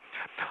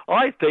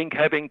 I think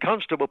having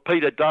Constable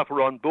Peter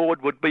Duffer on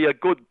board would be a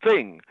good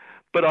thing,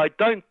 but I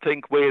don't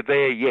think we're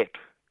there yet.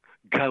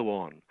 Go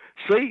on.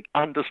 See?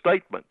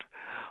 Understatement.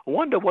 I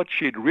wonder what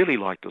she'd really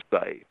like to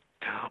say.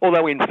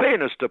 Although, in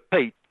fairness to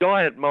Pete,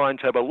 giant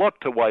minds have a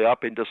lot to weigh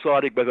up in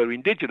deciding whether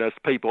Indigenous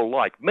people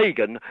like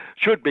Megan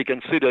should be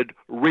considered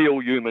real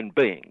human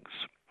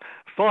beings.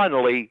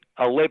 Finally,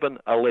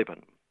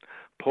 11/11.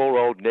 Poor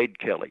old Ned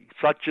Kelly.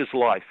 Such is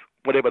life,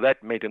 whatever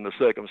that meant in the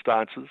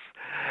circumstances.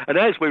 And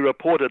as we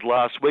reported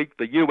last week,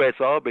 the US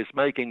Of is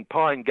making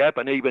Pine Gap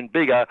an even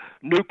bigger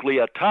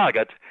nuclear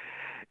target.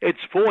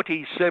 It's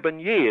 47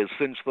 years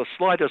since the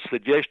slightest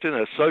suggestion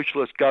a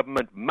socialist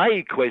government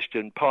may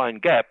question Pine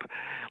Gap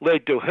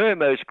led to Her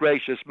Most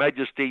Gracious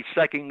Majesty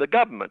sacking the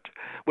government,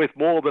 with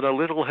more than a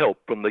little help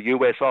from the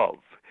US Of.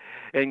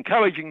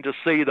 Encouraging to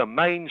see the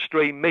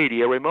mainstream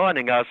media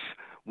reminding us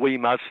we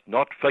must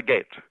not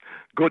forget.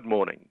 Good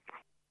morning.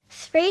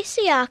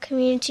 3CR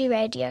Community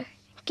Radio,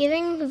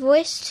 giving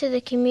voice to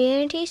the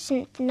community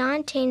since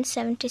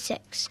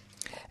 1976.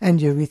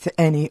 And you're with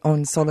Annie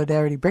on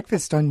Solidarity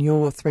Breakfast on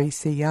your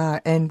 3CR,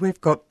 and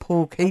we've got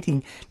Paul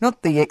Keating,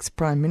 not the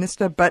ex-Prime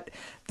Minister, but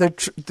the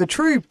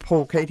true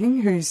Paul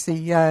Keating, who's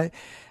the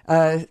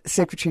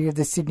Secretary of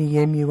the Sydney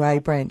MUA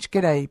branch.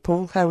 G'day,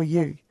 Paul, how are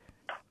you?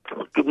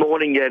 Good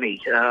morning,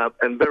 Annie,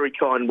 and very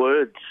kind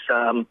words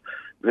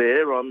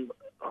there. I'm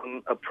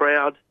a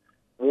proud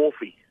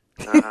wharfie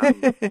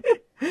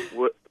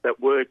that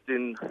worked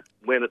in,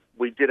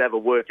 we did have a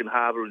working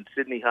harbour in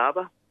Sydney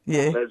Harbour.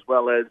 Yeah. As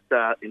well as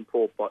in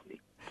Port Botany.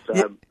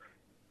 So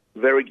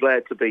very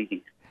glad to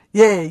be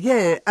Yeah.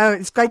 here.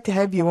 It's great to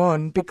have you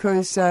on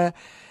because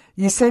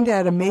you sent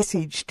out a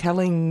message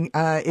telling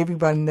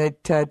everyone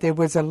that there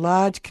was a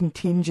large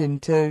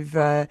contingent of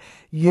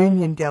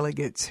union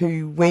delegates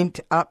who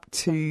went up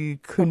to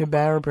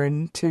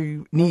Coonabarabran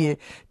to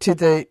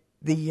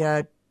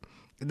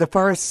the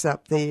forests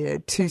up there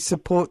to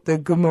support the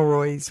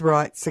Gomeroi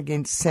rights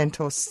against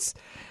Santos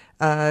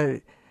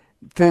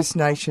First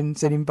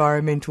Nations and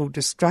environmental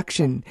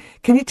destruction.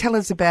 Can you tell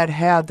us about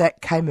how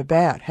that came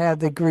about, how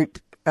the group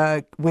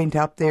went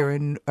up there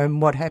and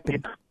what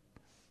happened?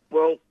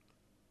 Well,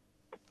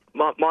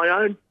 my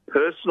own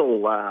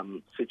personal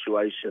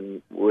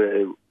situation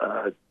where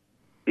the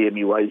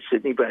MUA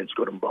Sydney branch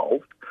got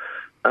involved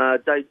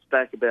dates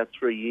back about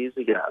 3 years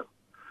ago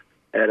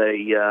at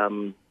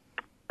a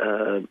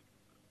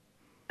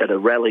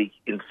rally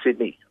in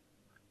Sydney.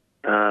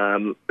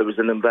 It was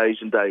an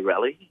Invasion Day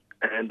rally.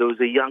 And there was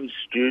a young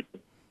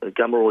student, a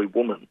Gomeroi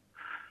woman,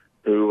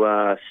 who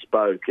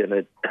spoke, and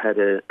it had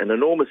an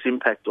enormous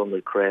impact on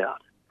the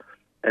crowd.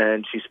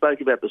 And she spoke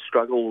about the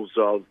struggles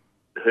of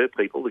her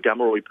people, the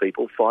Gomeroi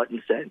people,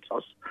 fighting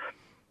Santos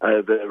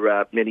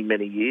over many,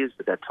 many years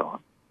at that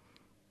time.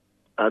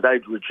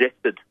 They'd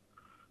rejected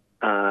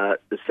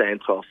the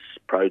Santos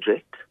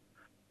project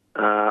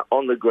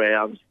on the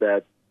grounds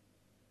that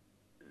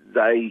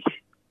they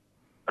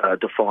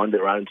defined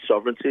their own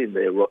sovereignty and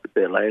their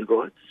land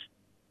rights,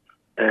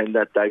 and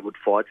that they would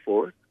fight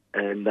for it.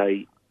 And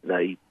they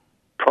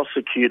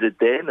prosecuted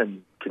then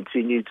and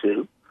continue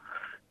to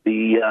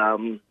the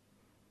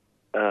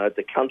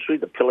country,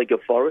 the Pilliga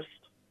Forest,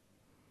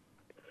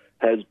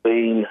 has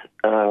been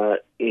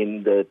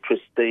in the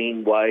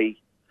pristine way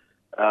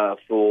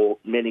for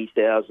many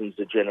thousands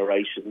of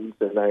generations,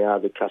 and they are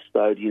the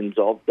custodians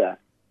of that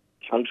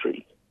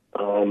country.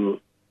 And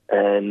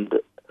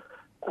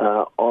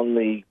on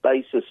the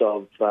basis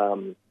of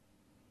the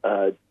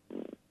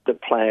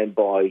plan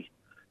by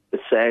the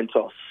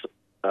Santos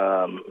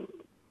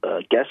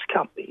gas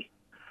company,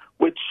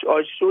 which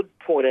I should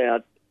point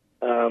out,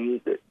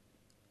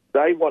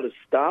 they want to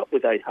start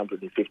with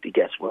 850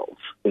 gas wells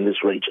in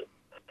this region.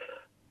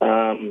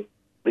 The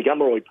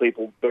Gomeroi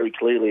people very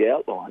clearly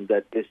outlined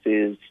that this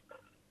is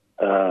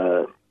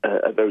a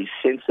very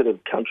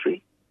sensitive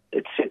country.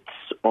 It sits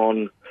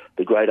on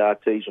the Great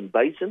Artesian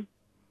Basin,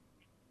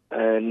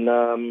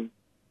 and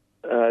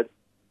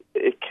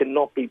it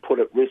cannot be put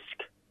at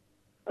risk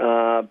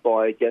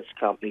by a gas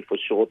company for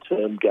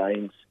short-term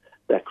gains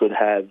that could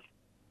have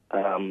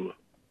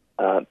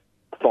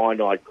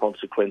finite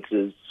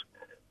consequences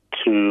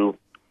to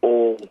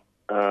all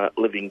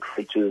living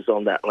creatures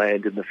on that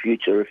land in the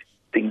future if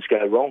things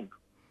go wrong.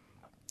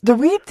 The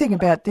weird thing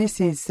about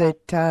this is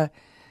that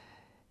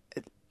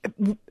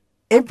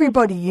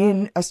everybody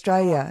in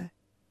Australia,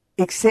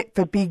 except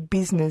for big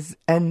business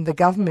and the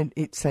government,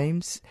 it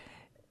seems,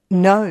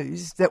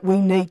 knows that we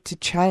need to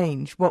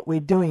change what we're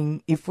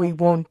doing if we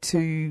want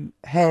to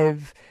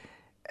have...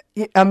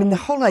 I mean, the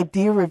whole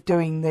idea of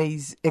doing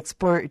these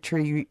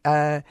exploratory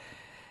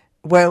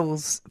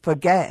wells for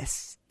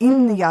gas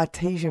in the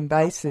Artesian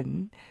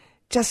Basin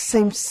just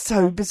seems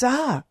so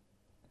bizarre.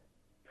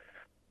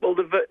 Well,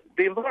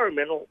 the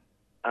environmental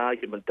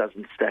argument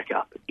doesn't stack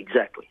up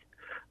exactly.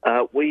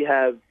 We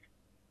have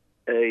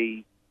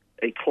a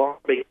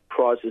climate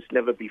crisis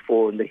never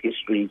before in the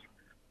history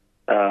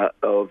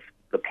of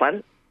the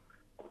planet,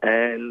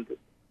 and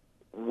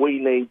we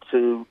need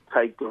to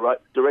take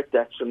direct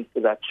action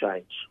for that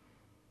change.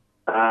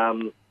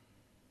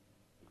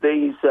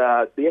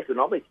 The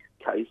economic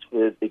case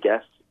for the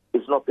gas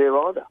is not there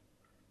either.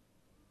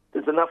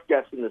 There's enough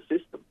gas in the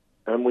system,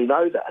 and we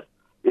know that.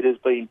 It has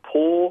been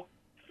poor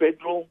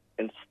federal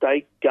and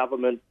state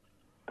government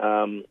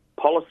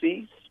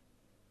policies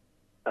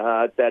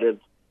that have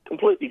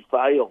completely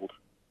failed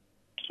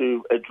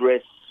to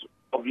address,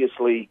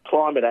 obviously,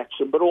 climate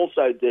action, but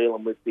also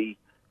dealing with the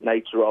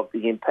nature of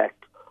the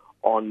impact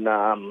on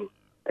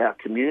our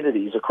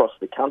communities across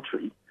the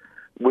country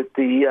with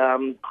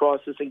the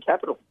crisis in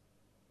capital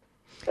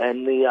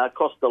and the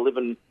cost of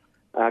living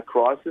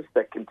crisis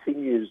that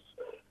continues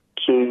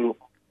to,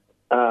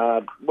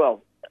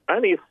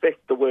 only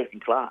affect the working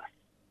class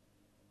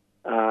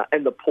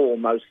and the poor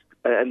most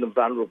and the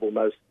vulnerable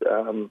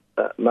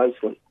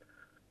mostly.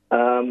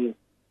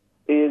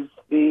 Is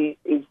the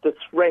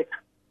threat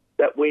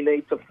that we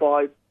need to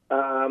fight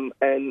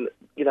and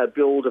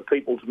build a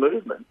people's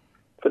movement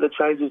for the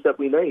changes that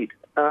we need.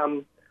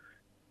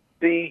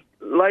 The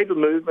Labor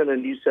movement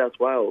in New South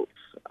Wales,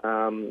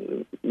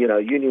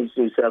 Unions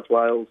New South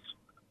Wales,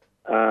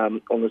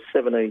 on the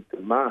 17th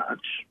of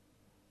March,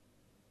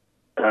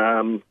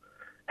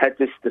 had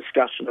this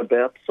discussion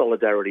about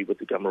solidarity with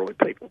the Gomeroi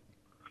people.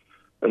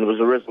 And there was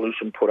a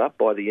resolution put up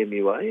by the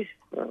MUA,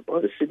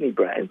 by the Sydney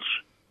branch,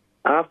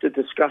 after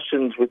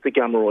discussions with the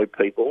Gomeroi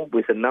people,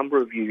 with a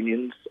number of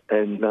unions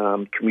and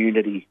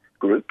community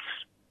groups,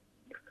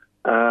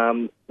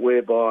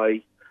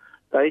 whereby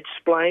they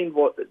explained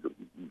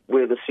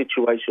where the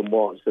situation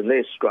was and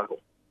their struggle.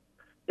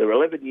 Their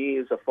 11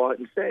 years of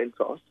fighting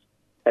Santos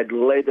had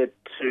led it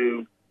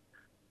to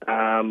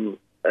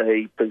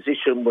a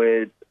position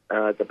where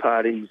the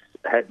parties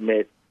had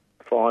met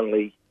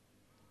finally,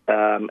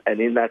 and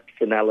in that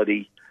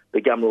finality,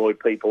 the Gomeroi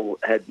people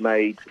had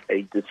made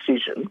a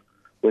decision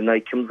when they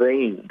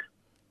convened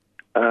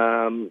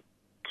to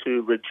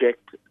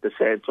reject the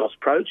Santos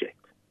project.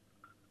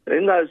 And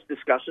in those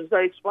discussions,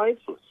 they explained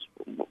to us,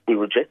 we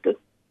rejected.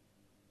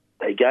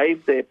 They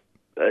gave their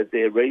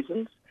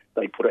reasons.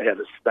 They put out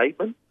a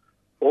statement.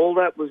 All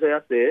that was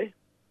out there.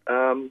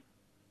 And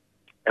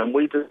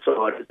we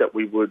decided that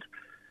we would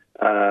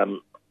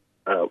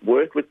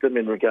work with them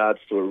in regards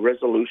to a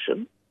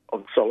resolution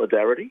of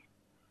solidarity.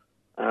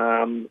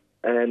 And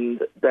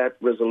that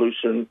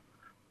resolution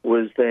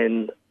was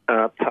then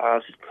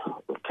passed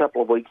a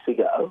couple of weeks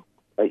ago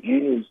at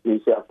Unions New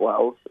South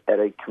Wales at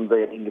a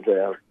convening of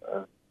our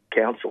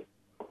council.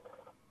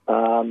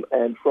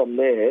 And from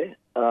there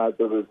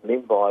was an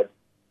invite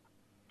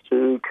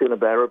to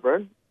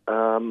Coonabarabran,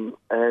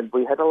 and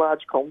we had a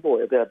large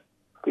convoy, about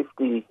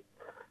 50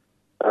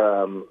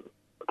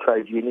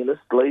 trade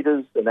unionist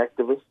leaders and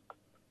activists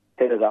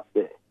headed up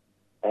there.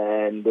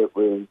 And it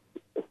was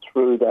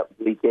through that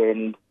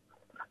weekend,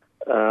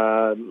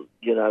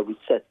 we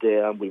sat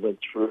down, we went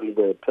through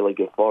the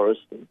Pilliga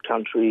Forest and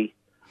country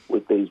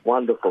with these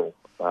wonderful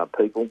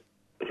people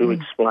who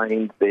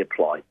explained their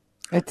plight.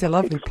 It's a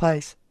lovely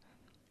place.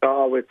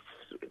 Oh, it's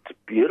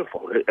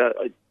beautiful.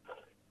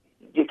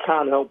 You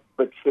can't help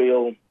but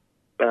feel,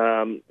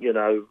 better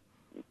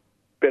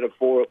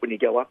for it when you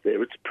go up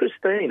there. It's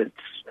pristine. It's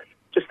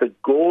just a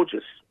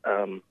gorgeous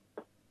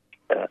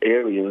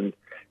area, and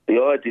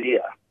the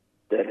idea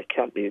that a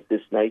company of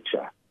this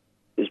nature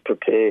is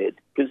prepared,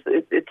 because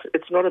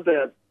it's not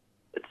about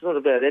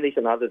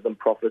anything other than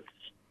profits,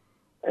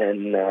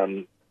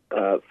 and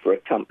for a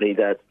company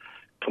that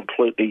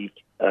completely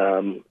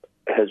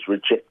has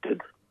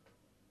rejected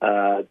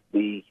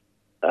the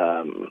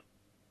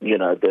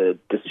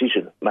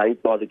decision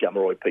made by the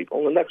Gomeroi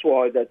people, and that's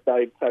why that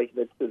they've taken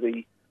it to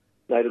the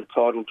Native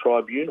Title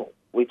Tribunal,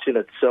 which in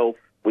itself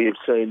we have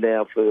seen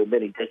now for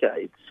many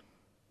decades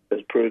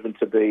has proven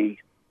to be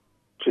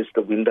just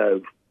a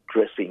window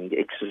dressing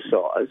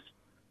exercise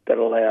that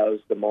allows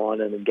the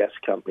mining and gas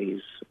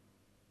companies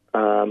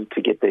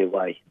to get their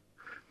way.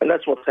 And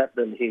that's what's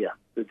happening here.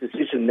 The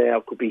decision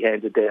now could be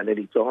handed down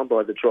any time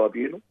by the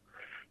tribunal,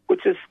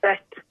 which is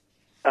stacked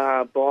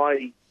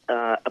by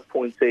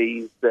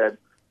appointees that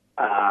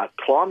are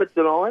climate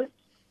deniers,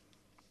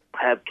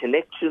 have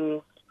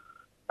connections,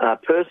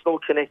 personal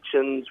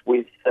connections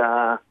with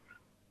those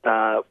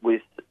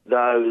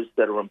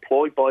that are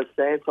employed by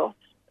Santos,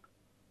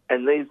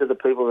 and these are the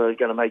people that are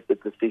going to make the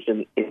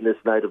decision in this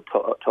native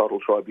title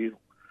tribunal.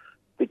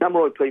 The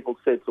Gomeroi people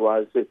said to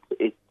us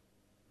it's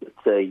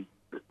a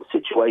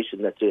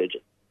situation that's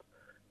urgent.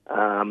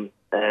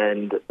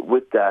 And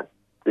with that,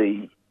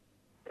 the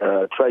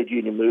trade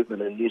union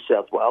movement in New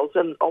South Wales,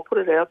 and I'll put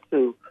it out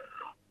to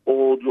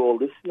all your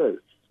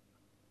listeners,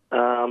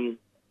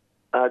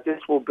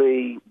 this will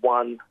be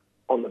one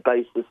on the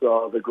basis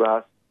of the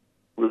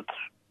grassroots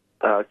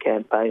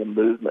campaign and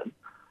movement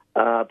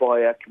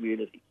by our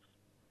communities.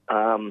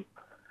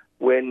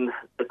 When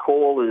the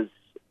call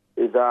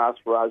is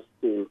asked for us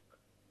to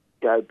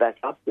go back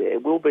up there,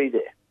 we'll be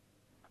there.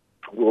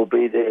 We'll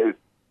be there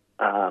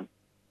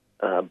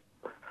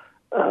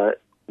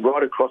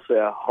right across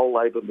our whole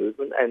labour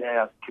movement and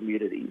our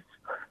communities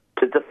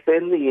to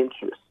defend the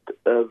interest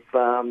of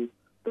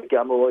the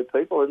Gomeroi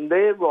people and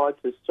their right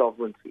to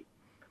sovereignty.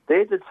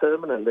 They're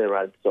determining their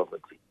own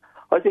sovereignty.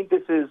 I think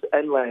this is,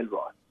 and land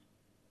rights.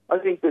 I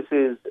think this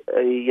is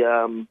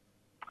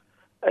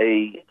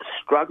a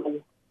struggle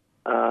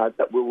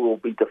that will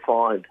be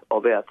defined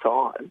of our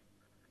time,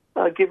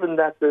 given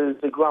that there's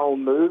a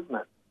growing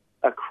movement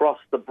across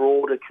the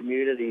broader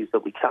communities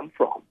that we come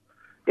from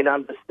in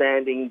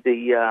understanding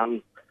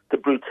the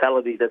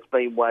brutality that's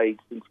been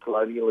waged since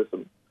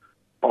colonialism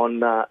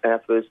on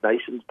our First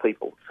Nations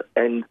peoples.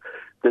 And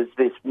there's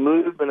this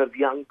movement of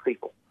young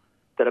people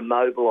that are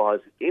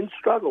mobilised in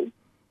struggle.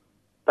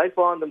 They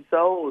find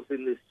themselves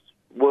in this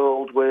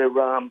world where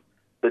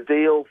the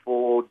deal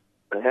for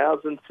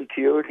housing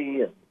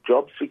security and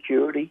job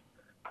security,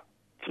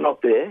 it's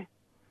not there.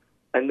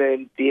 And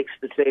then the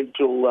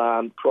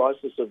existential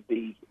crisis of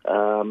the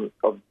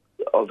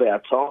of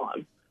our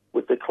time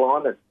with the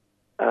climate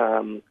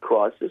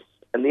crisis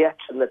and the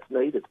action that's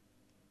needed.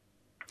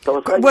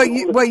 So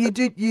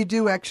you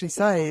do actually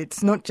say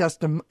it's not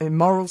just a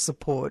moral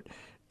support.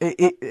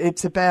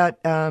 It's about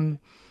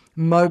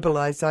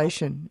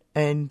mobilisation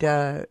and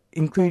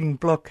including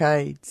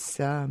blockades.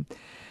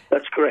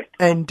 That's correct.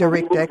 And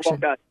direct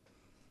action.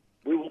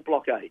 We will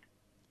blockade.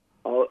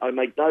 I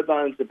make no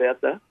bones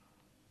about that.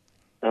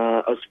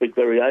 I speak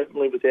very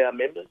openly with our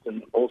members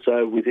and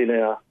also within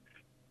our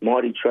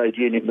mighty trade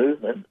union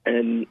movement.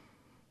 And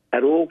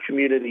at all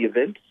community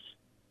events,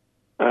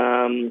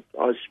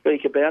 I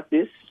speak about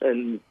this,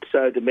 and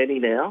so do many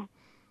now,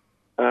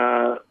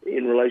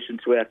 in relation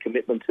to our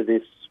commitment to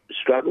this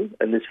struggle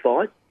and this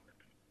fight.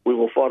 We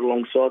will fight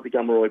alongside the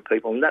Gomeroi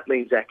people, and that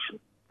means action.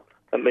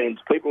 That means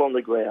people on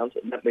the ground,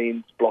 and that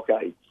means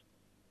blockades.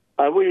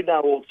 We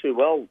know all too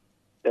well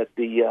that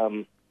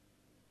the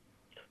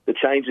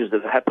changes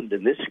that have happened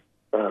in this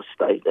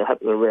state are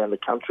happening around the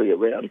country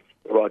around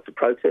the right to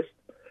protest.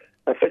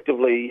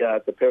 Effectively,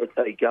 the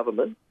Perrottet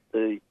government,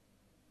 the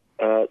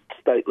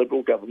state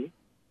Liberal government,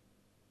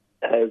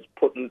 has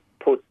put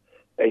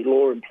a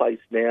law in place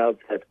now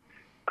that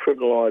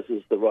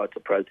criminalises the right to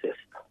protest.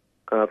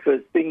 For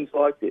things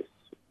like this,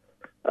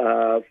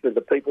 for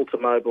the people to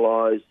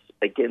mobilise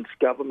against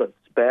governments,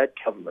 bad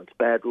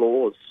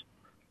laws,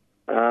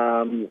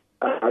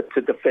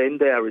 to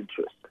defend our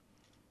interests,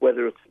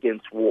 whether it's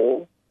against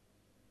war,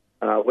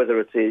 whether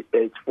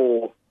it's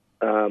for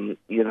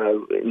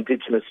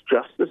Indigenous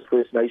justice,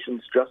 First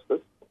Nations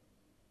justice,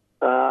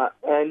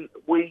 and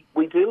we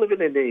do live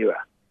in an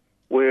era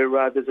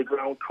where there's a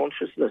growing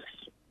consciousness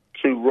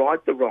to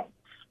right the wrongs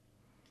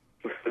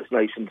for First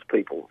Nations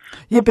peoples.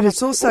 Yeah, but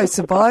it's also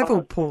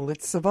survival, Paul.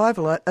 It's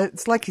survival.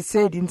 It's like you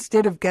said,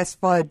 instead of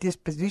gas-fired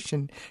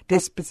disposition,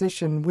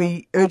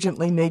 we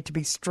urgently need to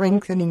be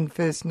strengthening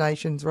First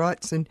Nations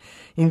rights and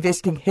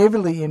investing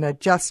heavily in a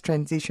just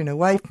transition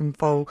away from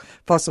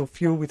fossil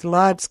fuel with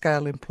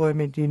large-scale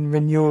employment in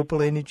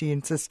renewable energy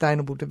and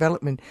sustainable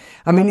development.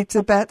 I mean, it's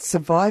about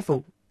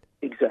survival.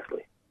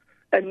 Exactly.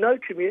 And no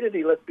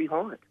community left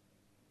behind.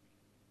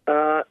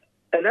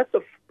 And at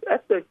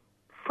the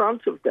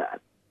front of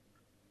that,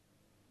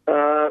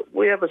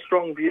 we have a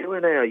strong view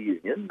in our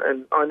union,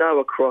 and I know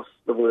across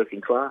the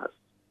working class,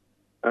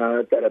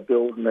 that are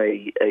building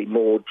a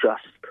more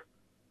just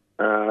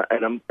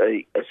and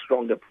a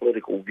stronger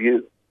political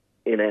view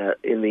in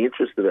the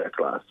interest of our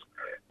class.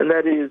 And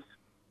that is,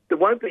 there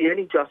won't be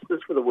any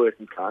justice for the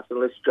working class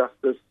unless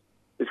justice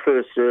is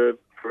first served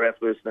for our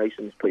First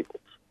Nations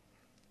peoples.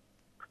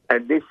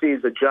 And this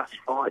is a just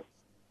fight.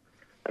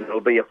 And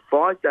it'll be a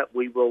fight that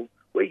we're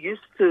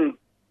used to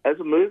as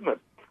a movement.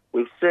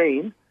 We've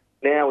seen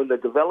now in the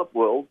developed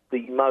world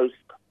the most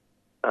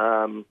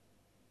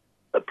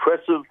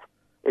oppressive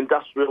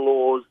industrial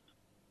laws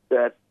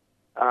that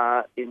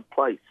are in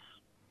place.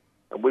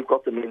 And we've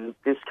got them in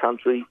this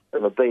country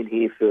and have been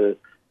here for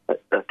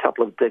a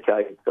couple of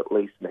decades at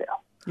least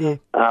now. Yeah.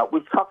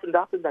 We've toughened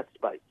up in that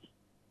space.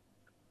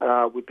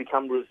 We've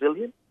become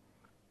resilient.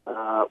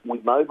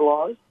 We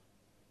mobilise.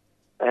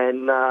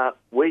 And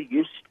we're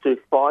used to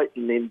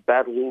fighting in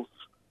battles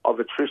of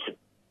attrition.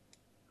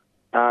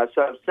 So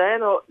if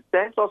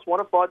Santos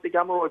want to fight the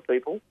Gomeroi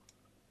people,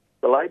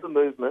 the Labor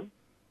movement,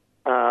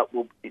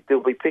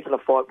 they'll be picking a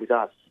fight with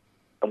us,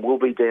 and we'll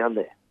be down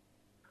there.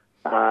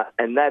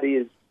 And that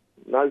is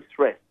no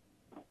threat.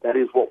 That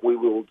is what we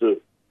will do.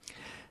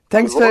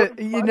 Thanks for,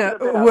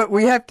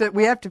 we have to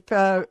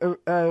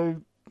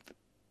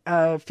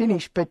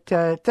finish, but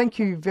thank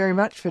you very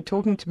much for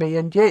talking to me.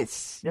 And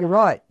yes, you're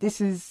right.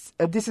 This is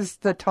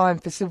the time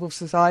for civil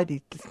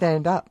society to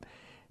stand up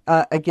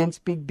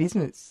against big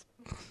business.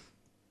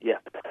 Yeah,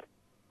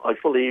 I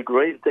fully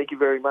agree. Thank you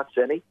very much,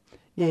 Annie.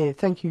 Yeah,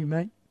 thank you,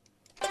 mate.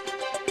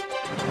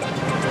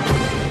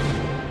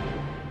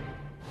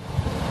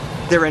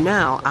 There are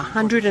now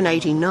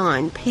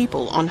 189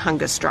 people on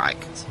hunger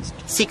strike.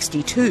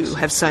 62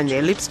 have sewn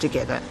their lips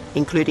together,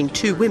 including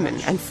 2 women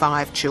and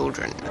 5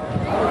 children.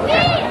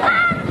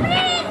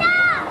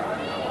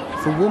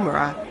 For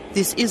Woomera,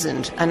 this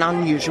isn't an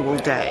unusual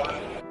day.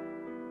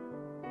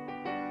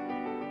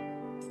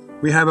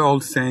 We have an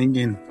old saying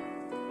in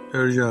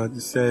Persia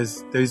that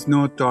says, there is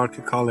no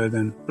darker color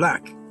than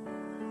black.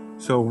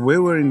 So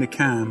when we're in the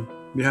camp,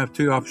 we have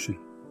 2 options.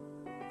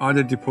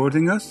 Either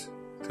deporting us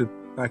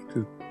back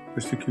to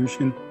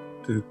persecution,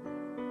 to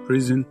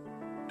prison,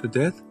 to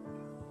death,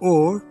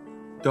 or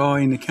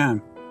die in the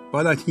camp.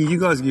 But I think you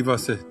guys give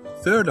us a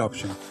 3rd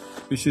option,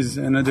 which is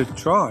another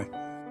try.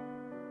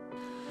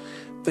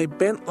 They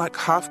bent like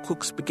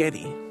half-cooked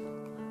spaghetti.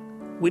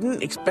 We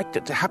didn't expect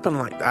it to happen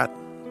like that,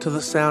 to the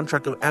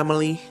soundtrack of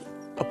Amélie,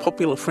 a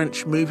popular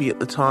French movie at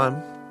the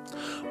time,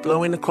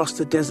 blowing across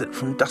the desert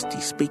from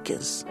dusty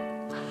speakers.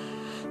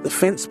 The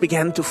fence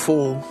began to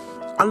fall,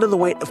 under the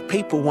weight of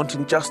people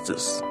wanting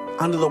justice,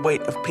 under the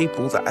weight of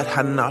people that had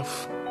had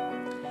enough.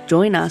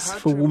 Join us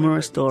for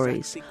Woomera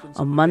Stories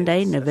on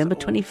Monday, November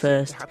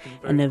 21st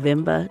and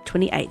November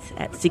 28th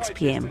at 6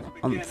 p.m.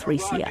 on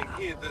 3CR.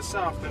 Here this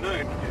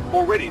afternoon.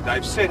 Already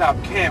they've set up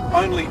camp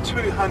only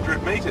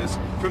 200 metres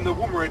from the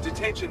Woomera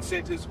Detention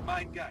Centre's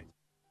main gate.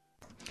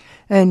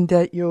 And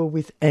you're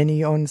with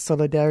Annie on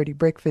Solidarity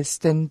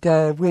Breakfast, and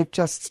we've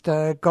just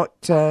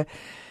got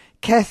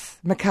Kath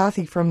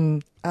McCarthy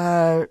from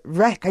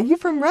RAC. Are you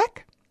from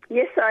RAC?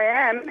 Yes, I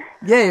am.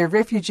 Yeah,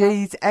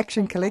 Refugees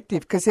Action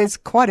Collective, because there's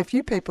quite a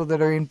few people that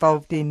are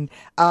involved in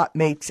Art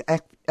Meets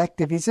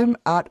Activism,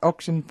 Art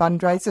Auction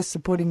Fundraiser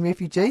supporting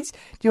refugees. Do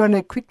you want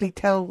to quickly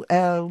tell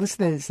our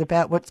listeners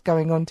about what's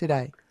going on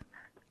today?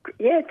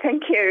 Yeah,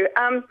 thank you.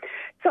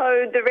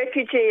 So the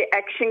Refugee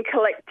Action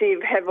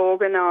Collective have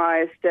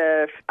organised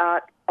an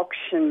art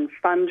auction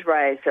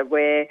fundraiser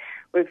where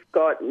we've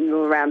got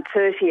around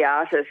 30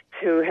 artists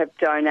who have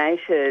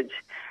donated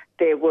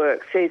their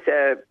works. These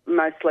are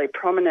mostly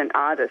prominent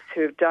artists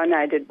who have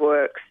donated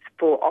works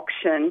for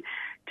auction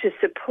to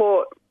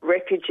support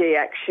Refugee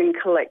Action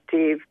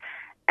Collective,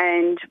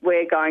 and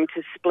we're going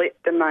to split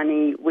the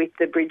money with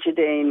the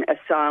Brigidine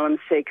Asylum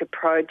Seeker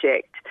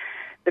Project.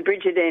 The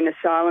Brigidine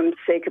Asylum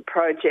Seeker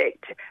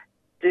Project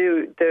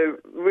do the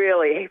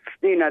really,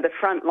 the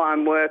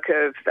frontline work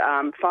of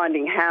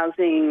finding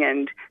housing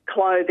and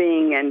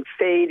clothing and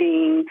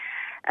feeding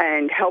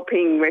and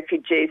helping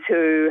refugees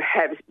who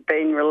have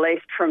been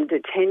released from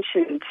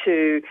detention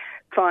to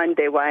find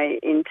their way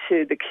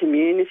into the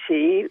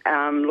community,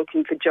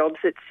 looking for jobs,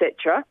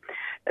 etc.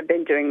 They've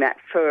been doing that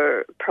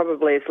for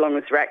probably as long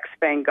as RAC's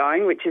been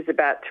going, which is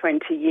about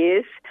 20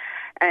 years.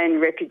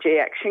 And Refugee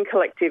Action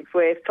Collective,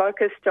 we're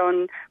focused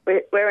on,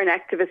 we're an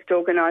activist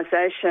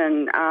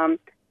organisation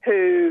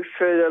who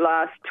for the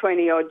last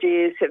 20-odd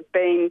years have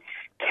been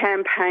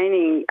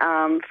campaigning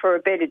for a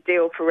better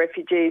deal for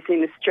refugees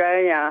in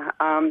Australia,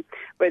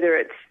 whether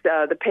it's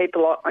the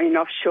people in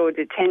offshore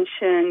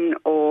detention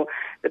or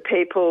the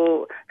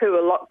people who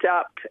are locked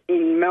up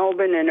in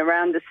Melbourne and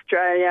around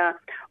Australia,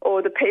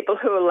 or the people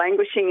who are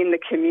languishing in the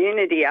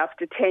community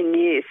after 10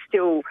 years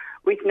still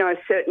with no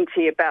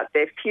certainty about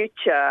their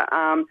future,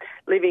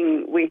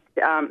 living with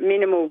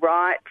minimal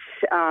rights,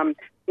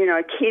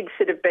 kids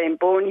that have been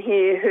born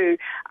here who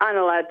aren't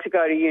allowed to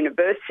go to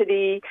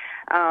university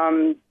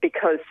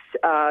because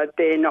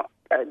they're not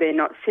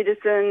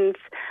citizens,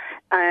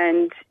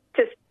 and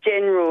just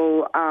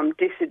general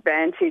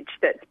disadvantage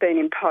that's been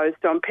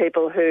imposed on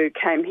people who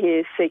came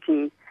here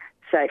seeking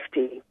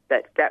safety.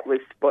 That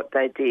was what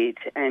they did,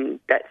 and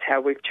that's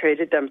how we've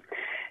treated them.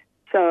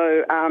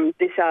 So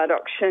this art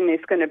auction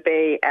is going to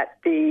be at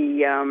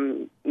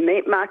the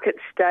Meat Market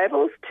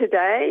Stables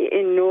today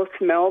in North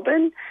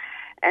Melbourne,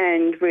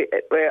 and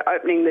we're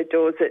opening the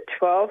doors at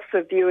 12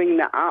 for viewing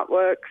the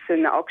artworks,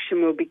 and the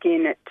auction will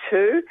begin at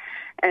 2.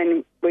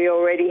 And we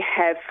already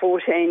have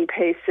 14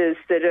 pieces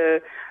that are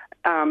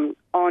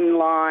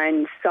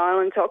online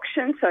silent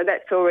auction, so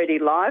that's already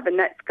live and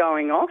that's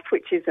going off,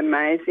 which is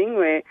amazing.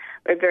 We're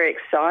very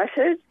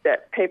excited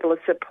that people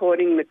are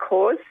supporting the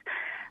cause.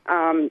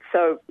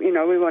 So,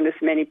 we want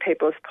as many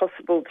people as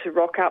possible to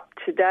rock up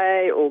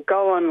today or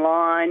go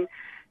online.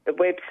 The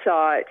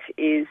website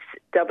is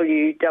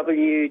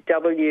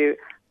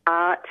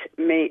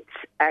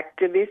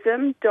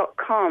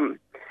www.artmeetsactivism.com.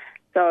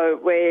 So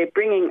we're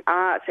bringing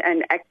art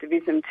and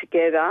activism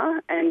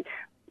together, and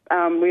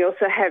we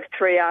also have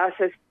 3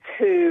 artists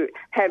who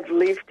have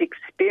lived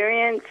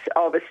experience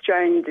of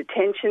Australian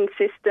detention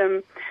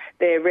system.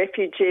 They're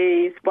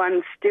refugees,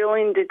 1 still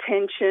in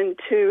detention,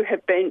 2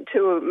 are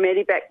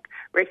Medivac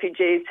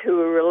refugees who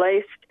were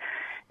released.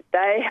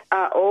 they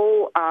are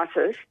all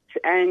artists,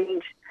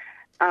 and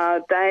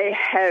they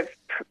have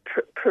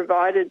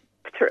provided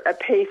a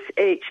piece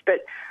each,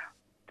 but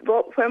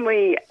when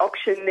we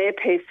auction their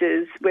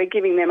pieces, we're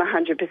giving them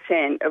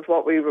 100% of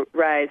what we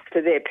raise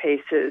for their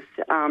pieces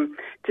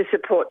to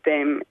support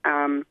them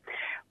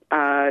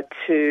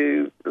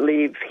to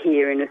live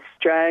here in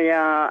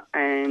Australia,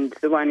 and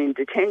the one in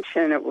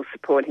detention, it will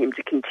support him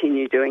to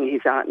continue doing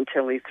his art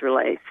until he's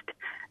released,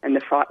 and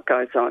the fight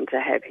goes on to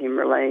have him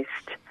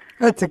released.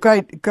 It's a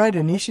great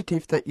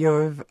initiative that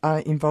you're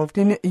involved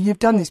in. You've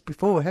done this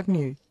before, haven't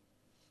you?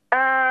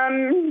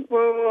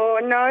 Well,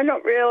 no,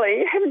 not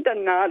really. I haven't done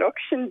an art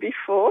auction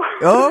before.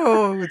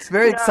 Oh, it's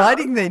very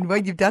exciting then. Well,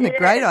 you've done a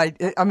great. I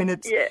mean,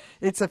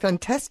 it's a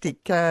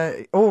fantastic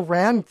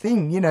all-round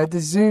thing. You know,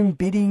 the Zoom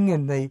bidding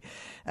and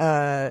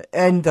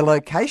the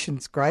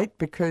location's great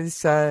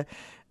because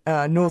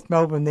North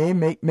Melbourne there,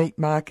 Meat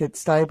Market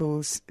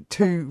Stables,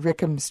 2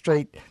 Wreckham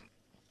Street,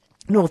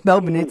 North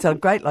Melbourne. It's a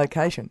great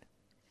location.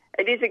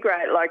 It is a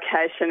great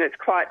location. It's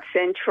quite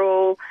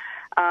central.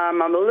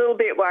 I'm a little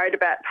bit worried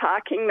about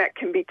parking. That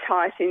can be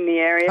tight in the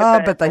area.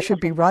 Oh, but they should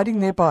be riding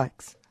their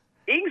bikes.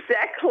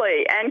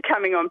 Exactly, and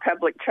coming on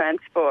public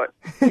transport.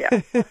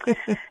 Yeah.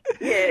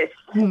 Yes,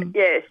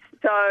 yes.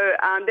 So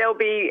there'll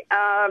be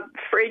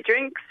free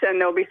drinks and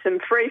there'll be some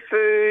free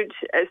food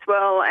as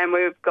well, and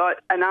we've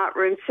got an art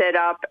room set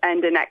up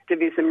and an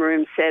activism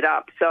room set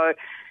up. So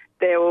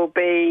there will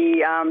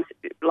be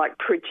like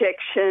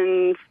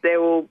projections.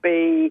 There will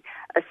be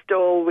a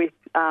stall with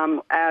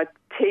our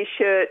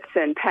T-shirts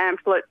and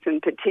pamphlets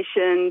and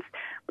petitions.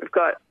 We've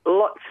got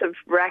lots of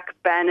rack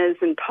banners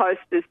and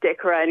posters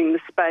decorating the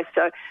space,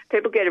 so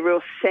people get a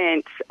real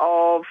sense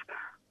of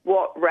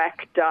what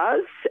RAC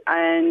does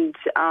and,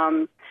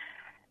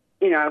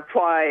 you know,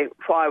 why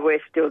we're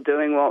still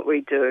doing what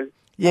we do.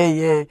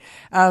 Yeah.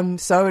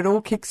 So it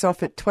all kicks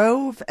off at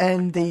 12,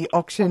 and the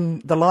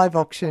live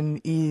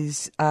auction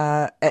is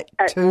at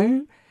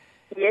 2.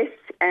 Yes,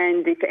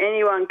 and if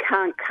anyone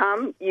can't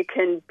come, you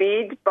can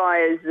bid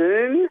via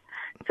Zoom.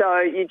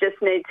 So you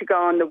just need to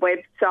go on the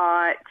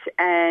website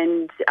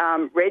and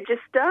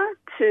register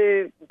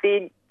to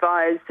bid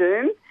via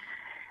Zoom,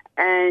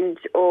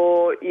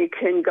 or you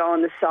can go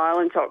on the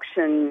silent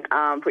auction,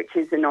 which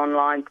is an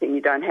online thing.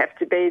 You don't have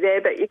to be there,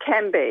 but you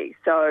can be.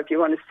 So if you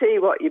want to see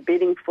what you're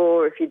bidding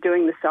for, if you're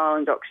doing the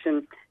silent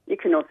auction, you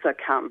can also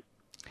come.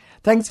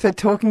 Thanks for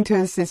talking to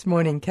us this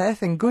morning,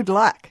 Kath, and good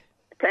luck.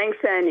 Thanks,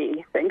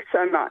 Annie. Thanks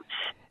so much.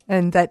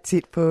 And that's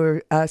it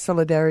for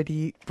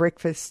Solidarity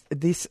Breakfast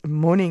this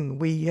morning.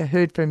 We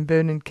heard from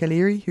Vernon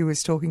Calleary, who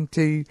was talking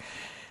to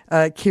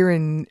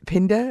Kieran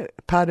Pender,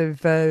 part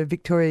of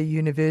Victoria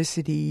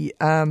University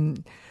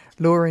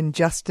Law and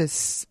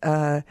Justice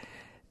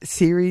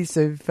series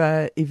of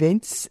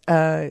events.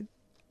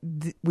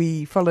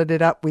 We followed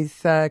it up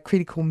with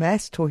Critical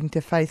Mass, talking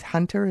to Faith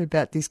Hunter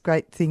about this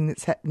great thing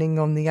that's happening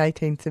on the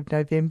 18th of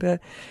November,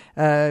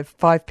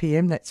 5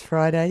 p.m, that's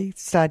Friday,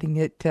 starting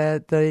at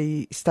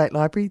the State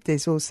Library.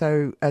 There's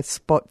also a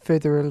spot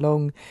further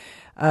along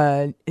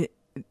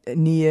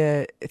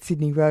near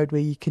Sydney Road where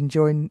you can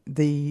join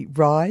the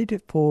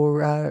ride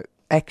for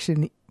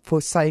action for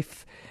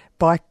safe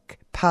bike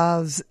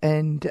paths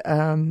and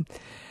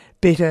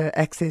better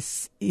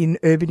access in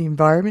urban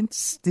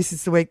environments. This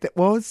is the week that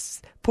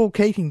was. Paul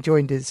Keating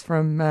joined us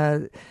from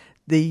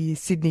the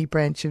Sydney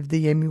branch of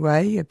the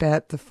MUA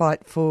about the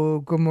fight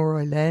for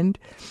Gomeroi land.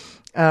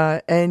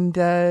 And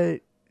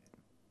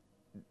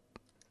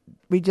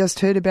we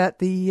just heard about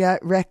the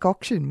RAC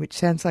auction, which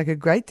sounds like a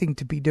great thing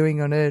to be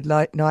doing on a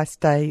nice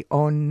day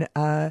on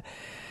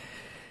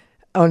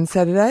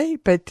Saturday.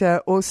 But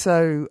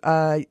also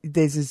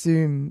there's a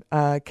Zoom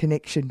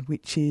connection,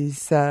 which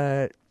is...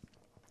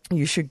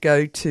 you should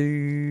go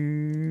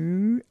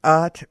to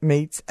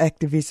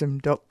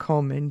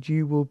artmeetsactivism.com and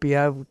you will be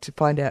able to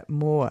find out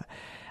more.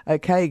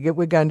 Okay,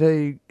 we're going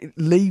to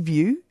leave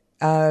you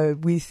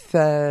with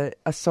a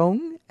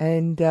song,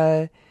 and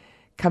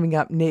coming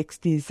up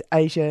next is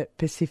Asia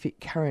Pacific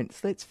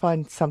Currents. Let's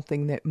find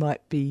something that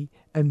might be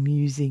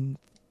amusing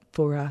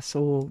for us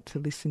all to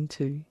listen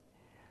to.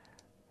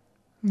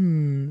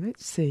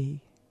 Let's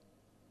see.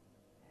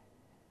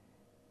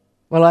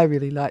 Well, I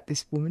really like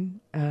this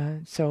woman,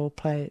 so I'll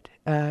play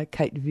it.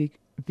 Kate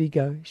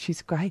Vigo. She's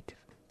a great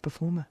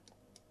performer.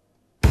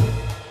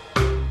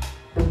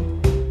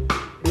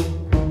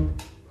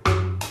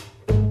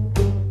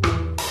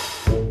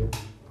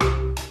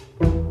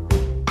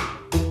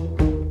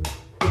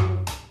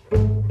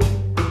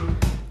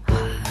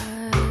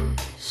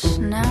 Hush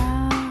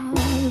now,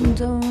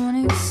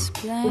 don't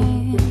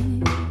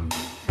explain.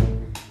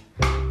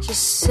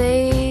 Just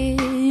say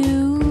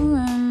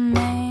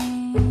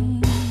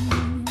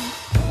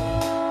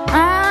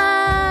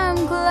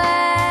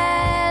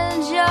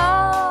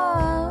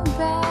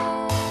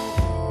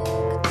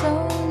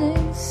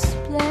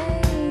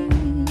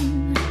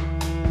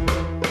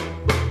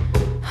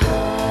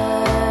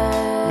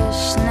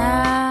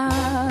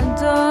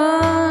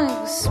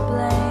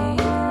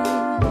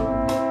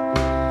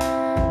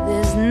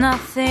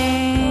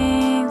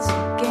nothing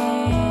to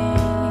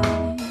gain.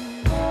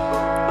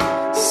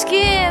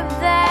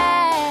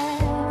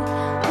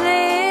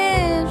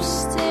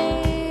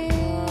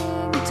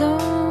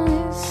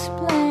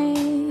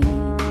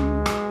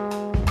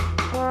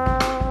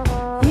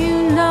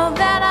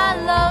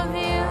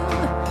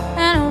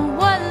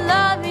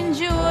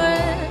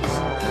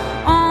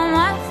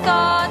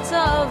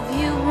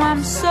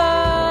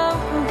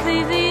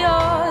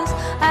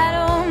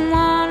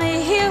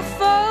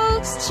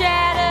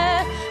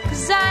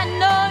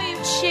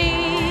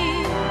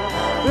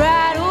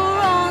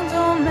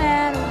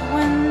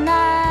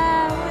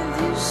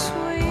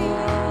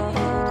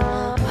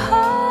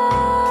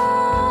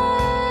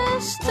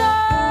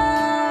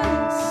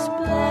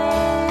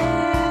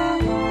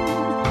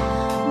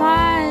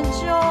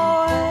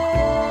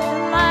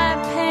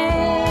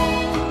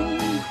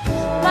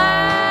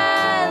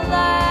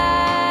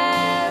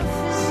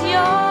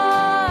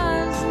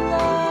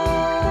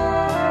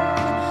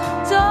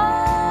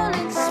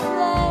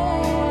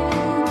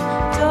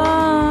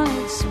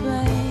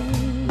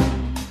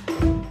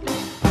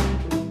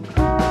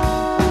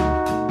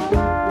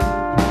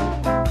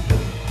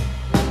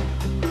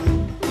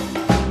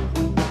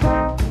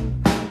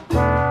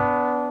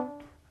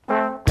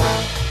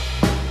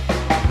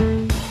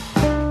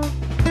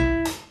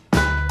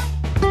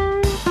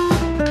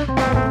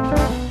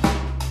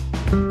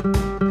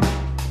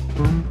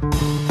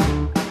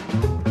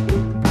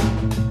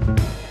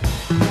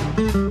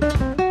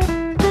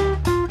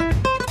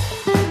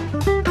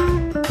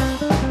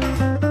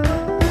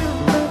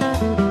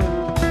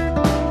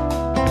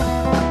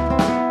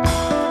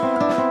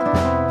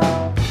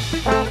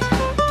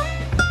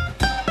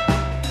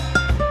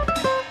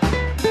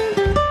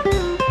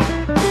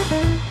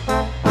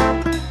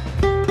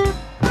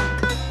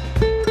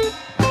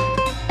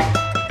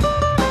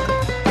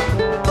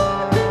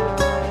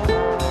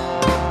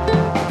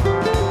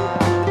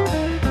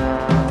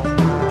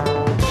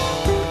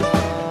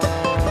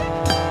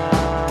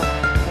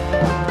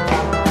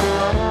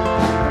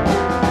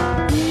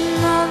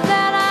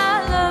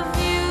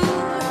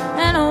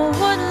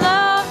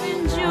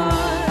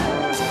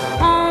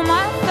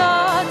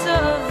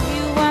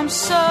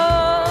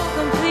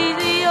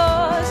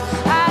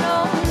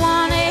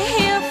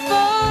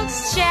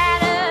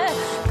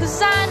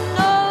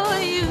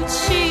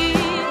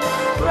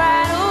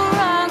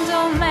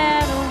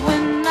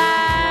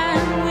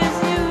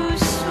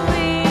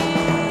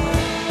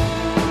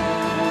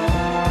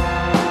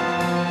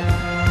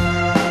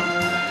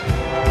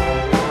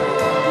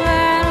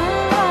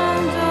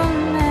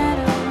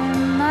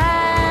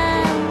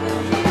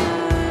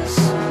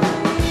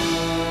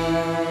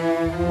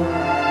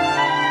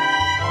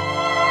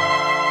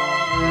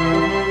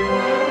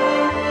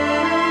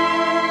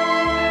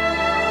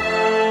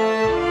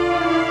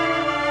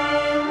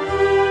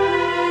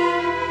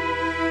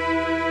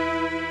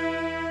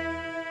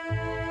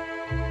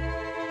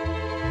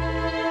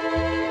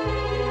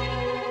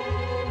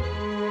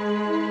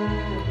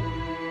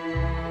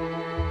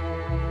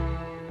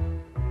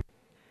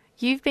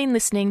 You've been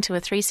listening to a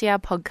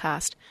 3CR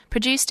podcast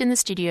produced in the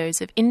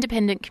studios of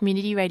independent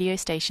community radio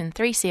station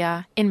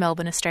 3CR in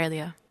Melbourne,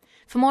 Australia.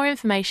 For more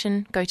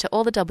information, go to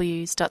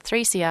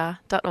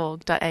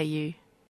allthews.3cr.org.au.